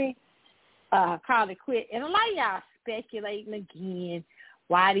say her name? Call it quit. And a lot of y'all speculating again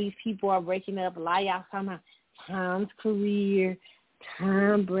why these people are breaking up. A lot of y'all talking about Tom's career,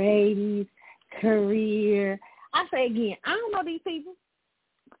 Tom Brady's career. I say again, I don't know these people.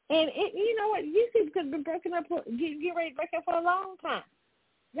 And you know what? These people could have been breaking up, get ready to break up for a long time.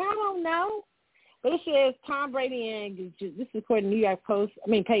 Y'all don't know. But it says Tom Brady and, this is according to New York Post,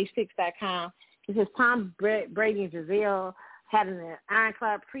 page6.com. It says Tom Brady and Gisele had an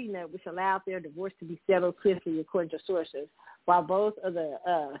ironclad prenup which allowed their divorce to be settled swiftly, according to sources, while both of the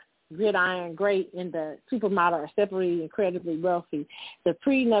gridiron great and the supermodel are separately incredibly wealthy. The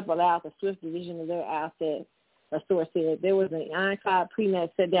prenup allowed the swift division of their assets. a source said. There was an ironclad prenup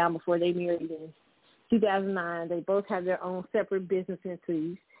set down before they married in 2009. They both have their own separate business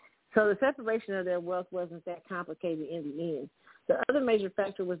entities, so the separation of their wealth wasn't that complicated in the end. The other major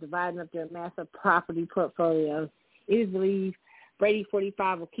factor was dividing up their massive property portfolio. It is believed Brady,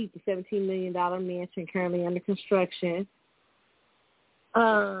 45, will keep the $17 million mansion currently under construction.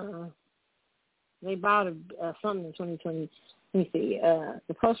 They bought something in 2020. Let me see.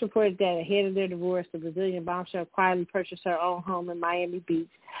 The Post reported that ahead of their divorce, the Brazilian bombshell quietly purchased her own home in Miami Beach,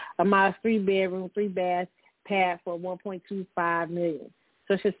 a modest 3-bedroom, 3-bath pad for $1.25 million.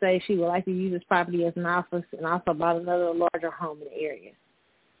 So she say she would like to use this property as an office and also bought another larger home in the area.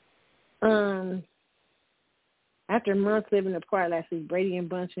 After months living apart last week, Brady and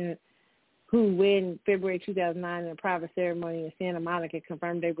Buncher, who wed in February 2009 in a private ceremony in Santa Monica,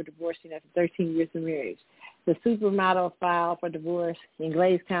 confirmed they were divorcing after 13 years of marriage. The supermodel filed for divorce in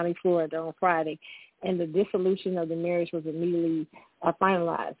Glades County, Florida on Friday, and the dissolution of the marriage was immediately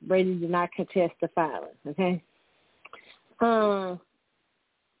finalized. Brady did not contest the filing, okay?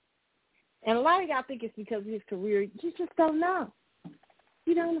 And a lot of y'all think it's because of his career. You just don't know.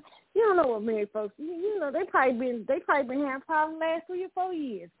 You don't know what married folks. You know they probably been having problems the last 3 or 4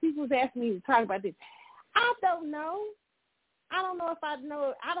 years. People was asking me to talk about this. I don't know. I don't know if I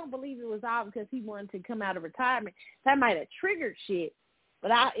know. I don't believe it was all because he wanted to come out of retirement. That might have triggered shit,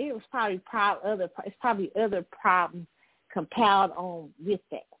 but it was probably other problems compiled on with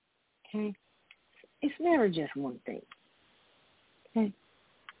that. Okay, it's never just one thing. Okay.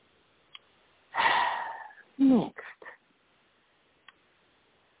 Next.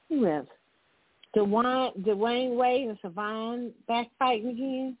 Who else? Dwayne Wade and Savon back fighting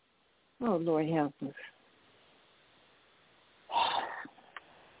again? Oh, Lord help us.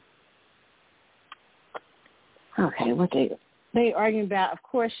 Okay, what they arguing about? Of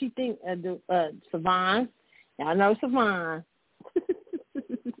course, she think Savon. Y'all know Savon.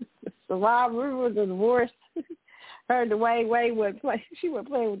 Savon River was divorced. Her Dwayne Wade would play. She would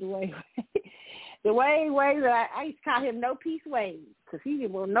play with Dwayne Wade. Dwayne Wade, I used to call him No Peace Wade because he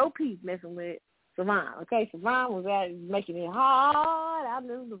didn't want no peace messing with Savon. Okay, Savon was out making it hard out in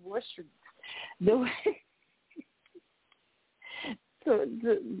the divorce streets.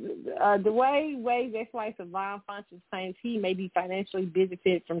 Dwayne Wade's ex-wife Savon Funches claims he may be financially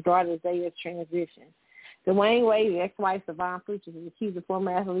benefited from daughter Zaya's transition. Dwayne Wade's ex-wife Savon Funches is accused of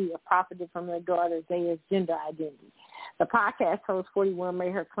former athlete of profiting from their daughter Zaya's gender identity. The podcast host 41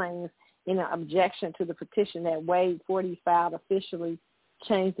 made her claims in an objection to the petition that Wade 40 filed officially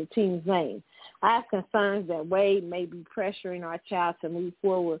change the team's name. I have concerns that Wade may be pressuring our child to move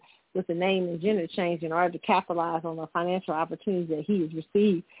forward with the name and gender change in order to capitalize on the financial opportunities that he has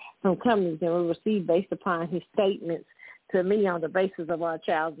received from companies that will receive based upon his statements to me on the basis of our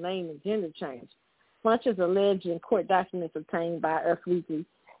child's name and gender change. Funches alleged in court documents obtained by Us Weekly.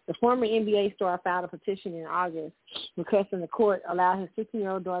 The former NBA star filed a petition in August requesting the court allow his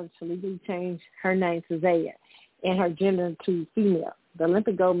 15-year-old daughter to legally change her name to Zaya and her gender to female. The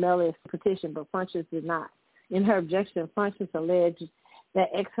Olympic gold medalist petitioned, but Funches did not. In her objection, Funches alleged that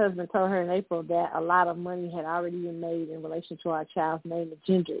ex-husband told her in April that a lot of money had already been made in relation to our child's name and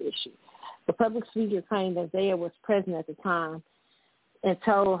gender issue. The public speaker claimed that Zaya was present at the time and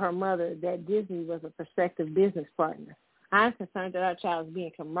told her mother that Disney was a prospective business partner. I'm concerned that our child is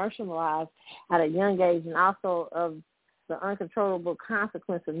being commercialized at a young age and also of the uncontrollable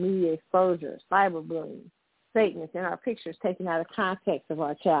consequence of media exposure, cyberbullying, statements, and our pictures taken out of context of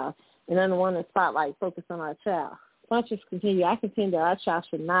our child and unwanted spotlight focused on our child. Funches continue, I contend that our child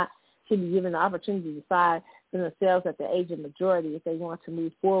should be given the opportunity to decide for themselves at the age of majority if they want to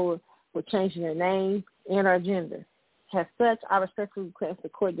move forward with changing their name and our gender. As such, I respectfully request the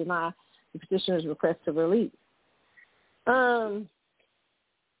court deny the petitioner's request to release. I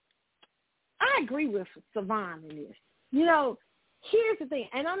agree with Savon in this. You know, here's the thing,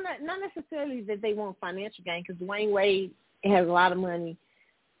 and I'm not necessarily that they want financial gain because Dwayne Wade has a lot of money.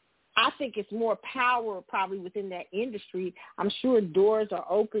 I think it's more power probably within that industry. I'm sure doors are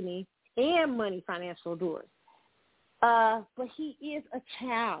opening and money, financial doors. But he is a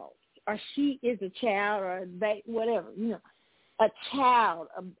child, or she is a child, or whatever, you know, a child.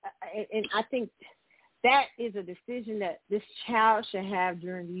 And I think that is a decision that this child should have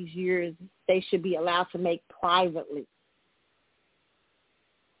during these years. They should be allowed to make privately,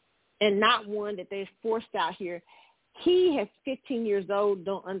 and not one that they're forced out here. He has 15 years old,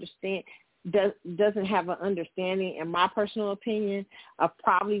 doesn't have an understanding, in my personal opinion, of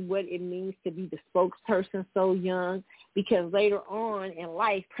probably what it means to be the spokesperson so young, because later on in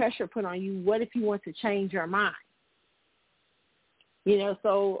life, pressure put on you, what if you want to change your mind? You know,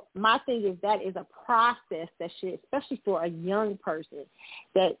 so my thing is that is a process that should, especially for a young person,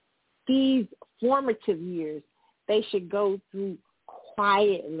 that these formative years, they should go through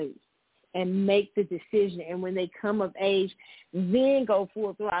quietly and make the decision. And when they come of age, then go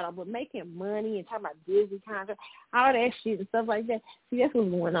full throttle. But making money and talking about Disney contracts, all that shit and stuff like that, see, that's what's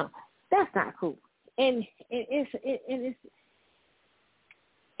going on. That's not cool. And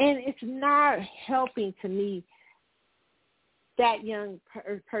it's not helping to me that young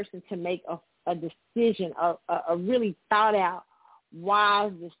person to make a decision, a really thought out,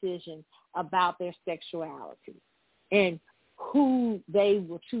 wise decision about their sexuality and who they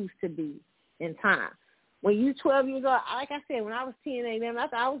will choose to be in time. When you're 12 years old, like I said, when I was 10, I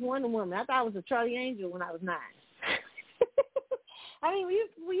thought I was Wonder Woman. I thought I was a Charlie Angel when I was 9. I mean,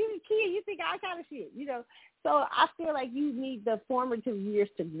 when you're a kid, you think all kind of shit, you know. So I feel like you need the formative years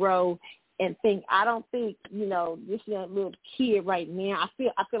to grow and think. I don't think, you know, this little kid right now,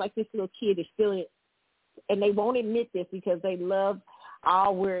 I feel like this little kid is feeling, and they won't admit this because they love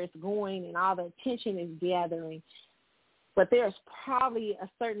all where it's going and all the attention is gathering. But there's probably a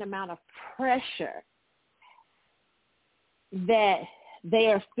certain amount of pressure that they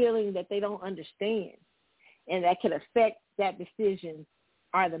are feeling that they don't understand, and that could affect that decision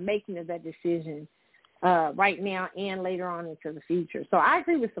or the making of that decision right now and later on into the future. So I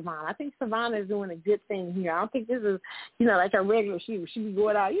agree with Savannah. I think Savannah is doing a good thing here. I don't think this is, you know, like a regular she be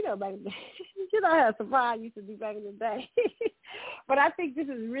going out, you know, back in the, you know how Savannah used to be back in the day. But I think this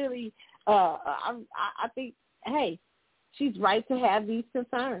is really, I think, hey, she's right to have these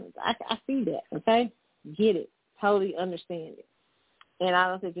concerns. I see that, okay? Get it. Totally understand it. And I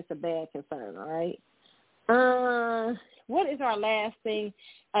don't think it's a bad concern, all right? What is our last thing?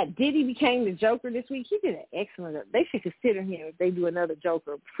 Diddy became the Joker this week. He did an excellent. They should consider him if they do another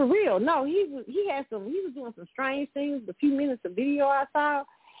Joker. For real. No, he was doing some strange things. The few minutes of video I saw,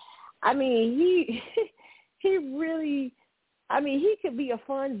 I mean, he really, I mean, he could be a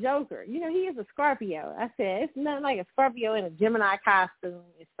fun Joker. You know, he is a Scorpio. I said, it's nothing like a Scorpio in a Gemini costume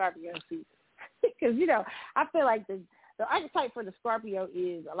and Scorpio suit. Because, you know, I feel like the archetype for the Scorpio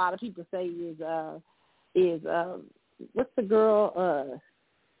is, a lot of people say is what's the girl,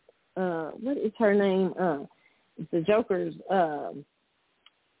 what is her name? It's the Joker's,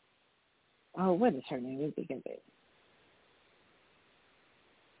 what is her name? Let me think of it.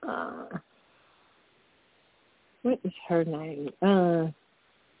 What is her name?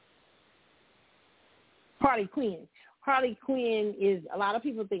 Harley Quinn. Harley Quinn is, a lot of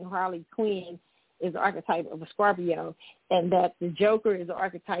people think Harley Quinn is the archetype of a Scorpio and that the Joker is the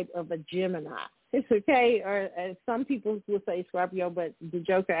archetype of a Gemini. It's okay, or as some people will say Scorpio, but the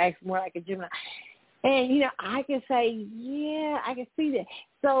Joker acts more like a Gemini. And, you know, I can say, yeah, I can see that.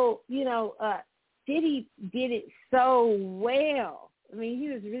 So, you know, Diddy did it so well. I mean, he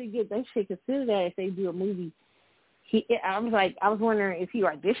was really good. They should consider that if they do a movie. I was wondering if he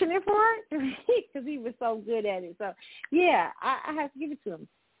auditioned for it because he was so good at it. So, yeah, I have to give it to him.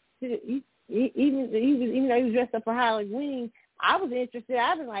 Even though he was dressed up for Halloween, I was interested.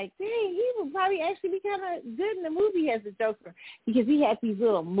 I was like, dang, he would probably actually be kind of good in the movie as a Joker because he had these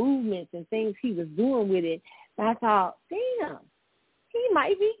little movements and things he was doing with it. And I thought, damn, he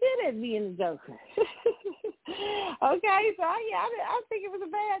might be good at being a Joker. Okay, so yeah, I think it was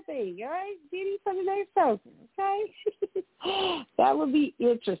a bad thing. All right, Diddy for the next Joker. Okay, that would be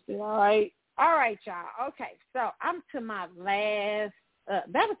interesting. All right, y'all. Okay, so I'm to my last.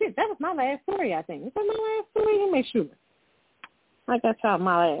 That was it. That was my last story. I think. Is that my last story? Let me make sure. I got y'all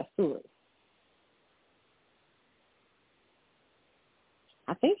my last story.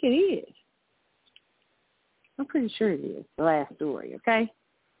 I think it is. I'm pretty sure it is the last story. Okay.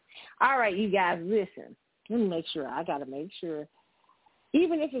 All right, you guys, listen. Let me make sure. I gotta make sure.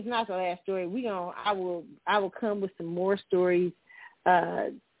 Even if it's not the last story, I will come with some more stories.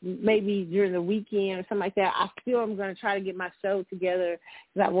 Maybe during the weekend or something like that. I still am going to try to get my show together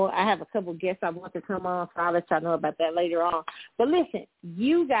because I have a couple of guests I want to come on, so I'll let y'all know about that later on. But listen,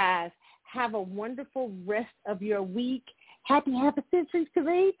 you guys have a wonderful rest of your week. Happy century to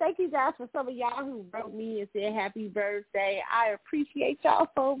me. Thank you guys for some of y'all who wrote me and said happy birthday. I appreciate y'all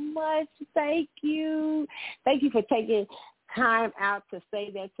so much. Thank you. Thank you for taking time out to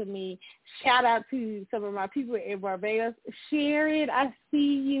say that to me. Shout out to some of my people in Barbados. Sharon, I see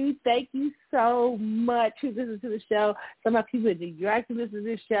you. Thank you so much who listen to the show. Some of my people in New York who listen to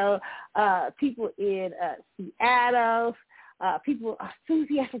this show. People in Seattle. People,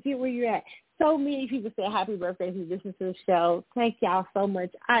 Susie, I forget where you're at. So many people say happy birthday who listen to the show. Thank y'all so much.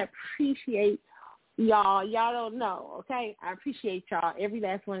 I appreciate y'all. Y'all don't know, okay? I appreciate y'all, every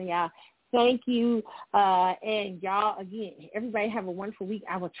last one of y'all. Thank you. And y'all, again, everybody have a wonderful week.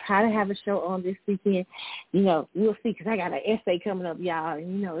 I will try to have a show on this weekend. You know, we'll see, because I got an essay coming up, y'all. And,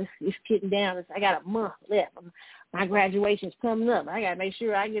 you know, it's getting down. I got a month left. My graduation's coming up. I got to make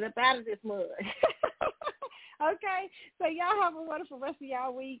sure I get up out of this mud. Okay, so y'all have a wonderful rest of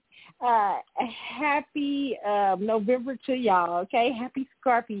y'all week. Happy November to y'all, okay? Happy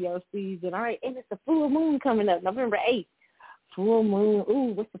Scorpio season, all right? And it's the full moon coming up, November 8th. Full moon.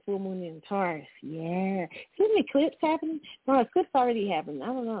 Ooh, what's the full moon in Taurus? Yeah. Is there an eclipse happening? No, eclipse already happened. I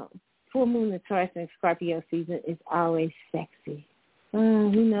don't know. Full moon in Taurus and Scorpio season is always sexy.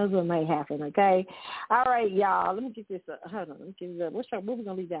 Who knows what might happen, okay? All right, y'all. Let me get this up. Hold on. Let me get this up. What we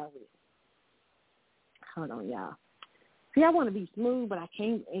going to leave out with? Hold on, y'all. See, I want to be smooth, but I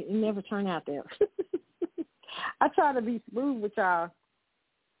can't. It never turned out there. I try to be smooth with y'all,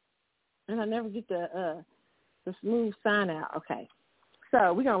 and I never get the smooth sign out. Okay.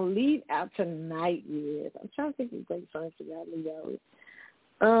 So we're going to leave out tonight with, I'm trying to think of great songs for y'all to leave out with.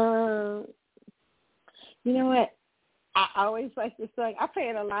 You know what? I always like this song. I play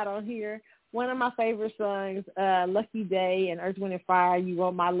it a lot on here. One of my favorite songs, Lucky Day and Earth, Wind & Fire, You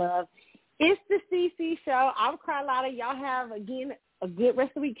Want My Love. It's the CC Show. I'm Carlotta. Y'all have, again, a good rest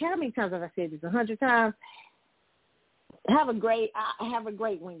of the week. How many times have I said this? 100 times? Have a great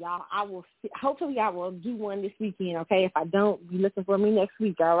one, y'all. Hopefully I will do one this weekend, okay? If I don't, be looking for me next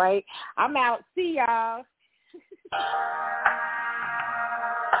week, all right? I'm out. See y'all.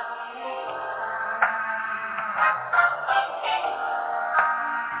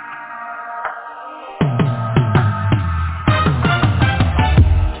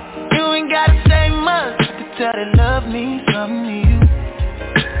 Tell they love me from you.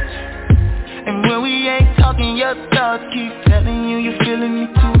 And when we ain't talking, your thoughts keep telling you you're feeling me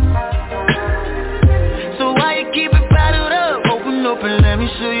too. So why you keep it bottled up? Open, let me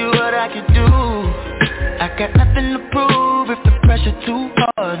show you what I can do. I got nothing to prove. If the pressure too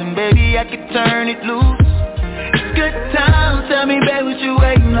hard, then baby I can turn it loose. It's good times, tell me babe what you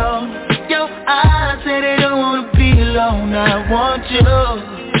waiting on. Your eyes say they don't wanna be alone. I want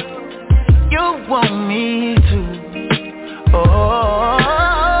you. You want me to,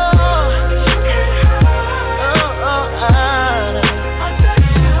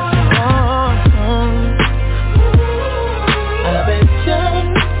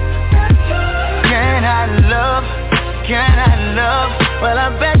 Can I love? Well, I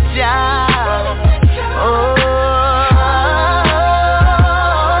bet ya.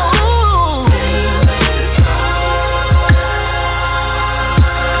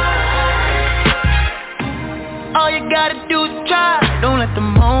 All you gotta do is try. Don't let the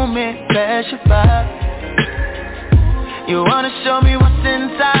moment pass you by. You wanna show me what's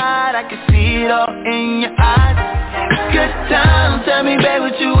inside? I can see it all in your eyes. Good time, tell me, babe,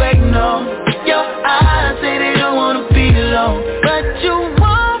 what you waiting on? Your eyes say they don't wanna be alone, but you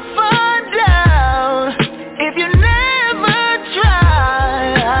won't find out if you never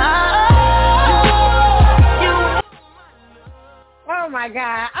try. Oh my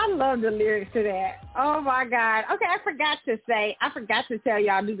God, I love the lyrics to that. Oh my God. Okay, I forgot to tell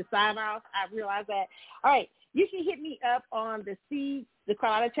y'all do the sign off. I realized that. All right, you can hit me up on the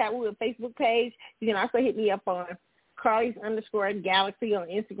Carlotta Chatwood Facebook page. You can also hit me up on Carly's_Galaxy on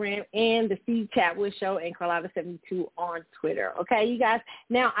Instagram and the C Chatwood Show and Carlotta72 on Twitter. Okay, you guys.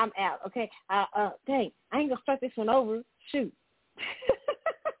 Now I'm out. Okay. Dang, I ain't gonna start this one over. Shoot.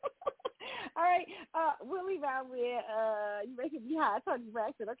 All right. We'll leave out with you making me high. I told you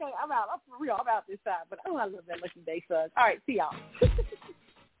Braxton. Okay, I'm out. I'm for real. I'm out this time. But I love that Lucky Day song. All right, see y'all.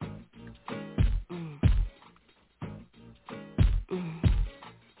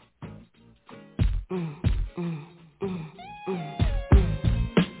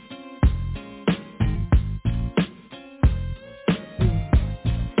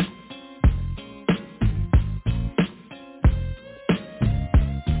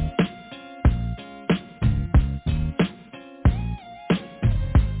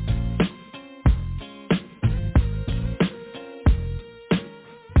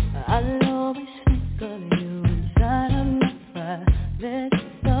 I'll always think of you inside of my private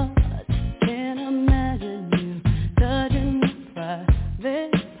thoughts. Can't imagine you touching my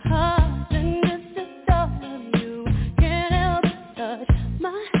private part. And just the thought of you can't help but touch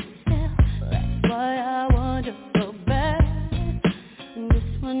myself. That's why I want to go back. This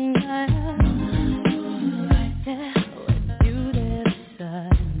one night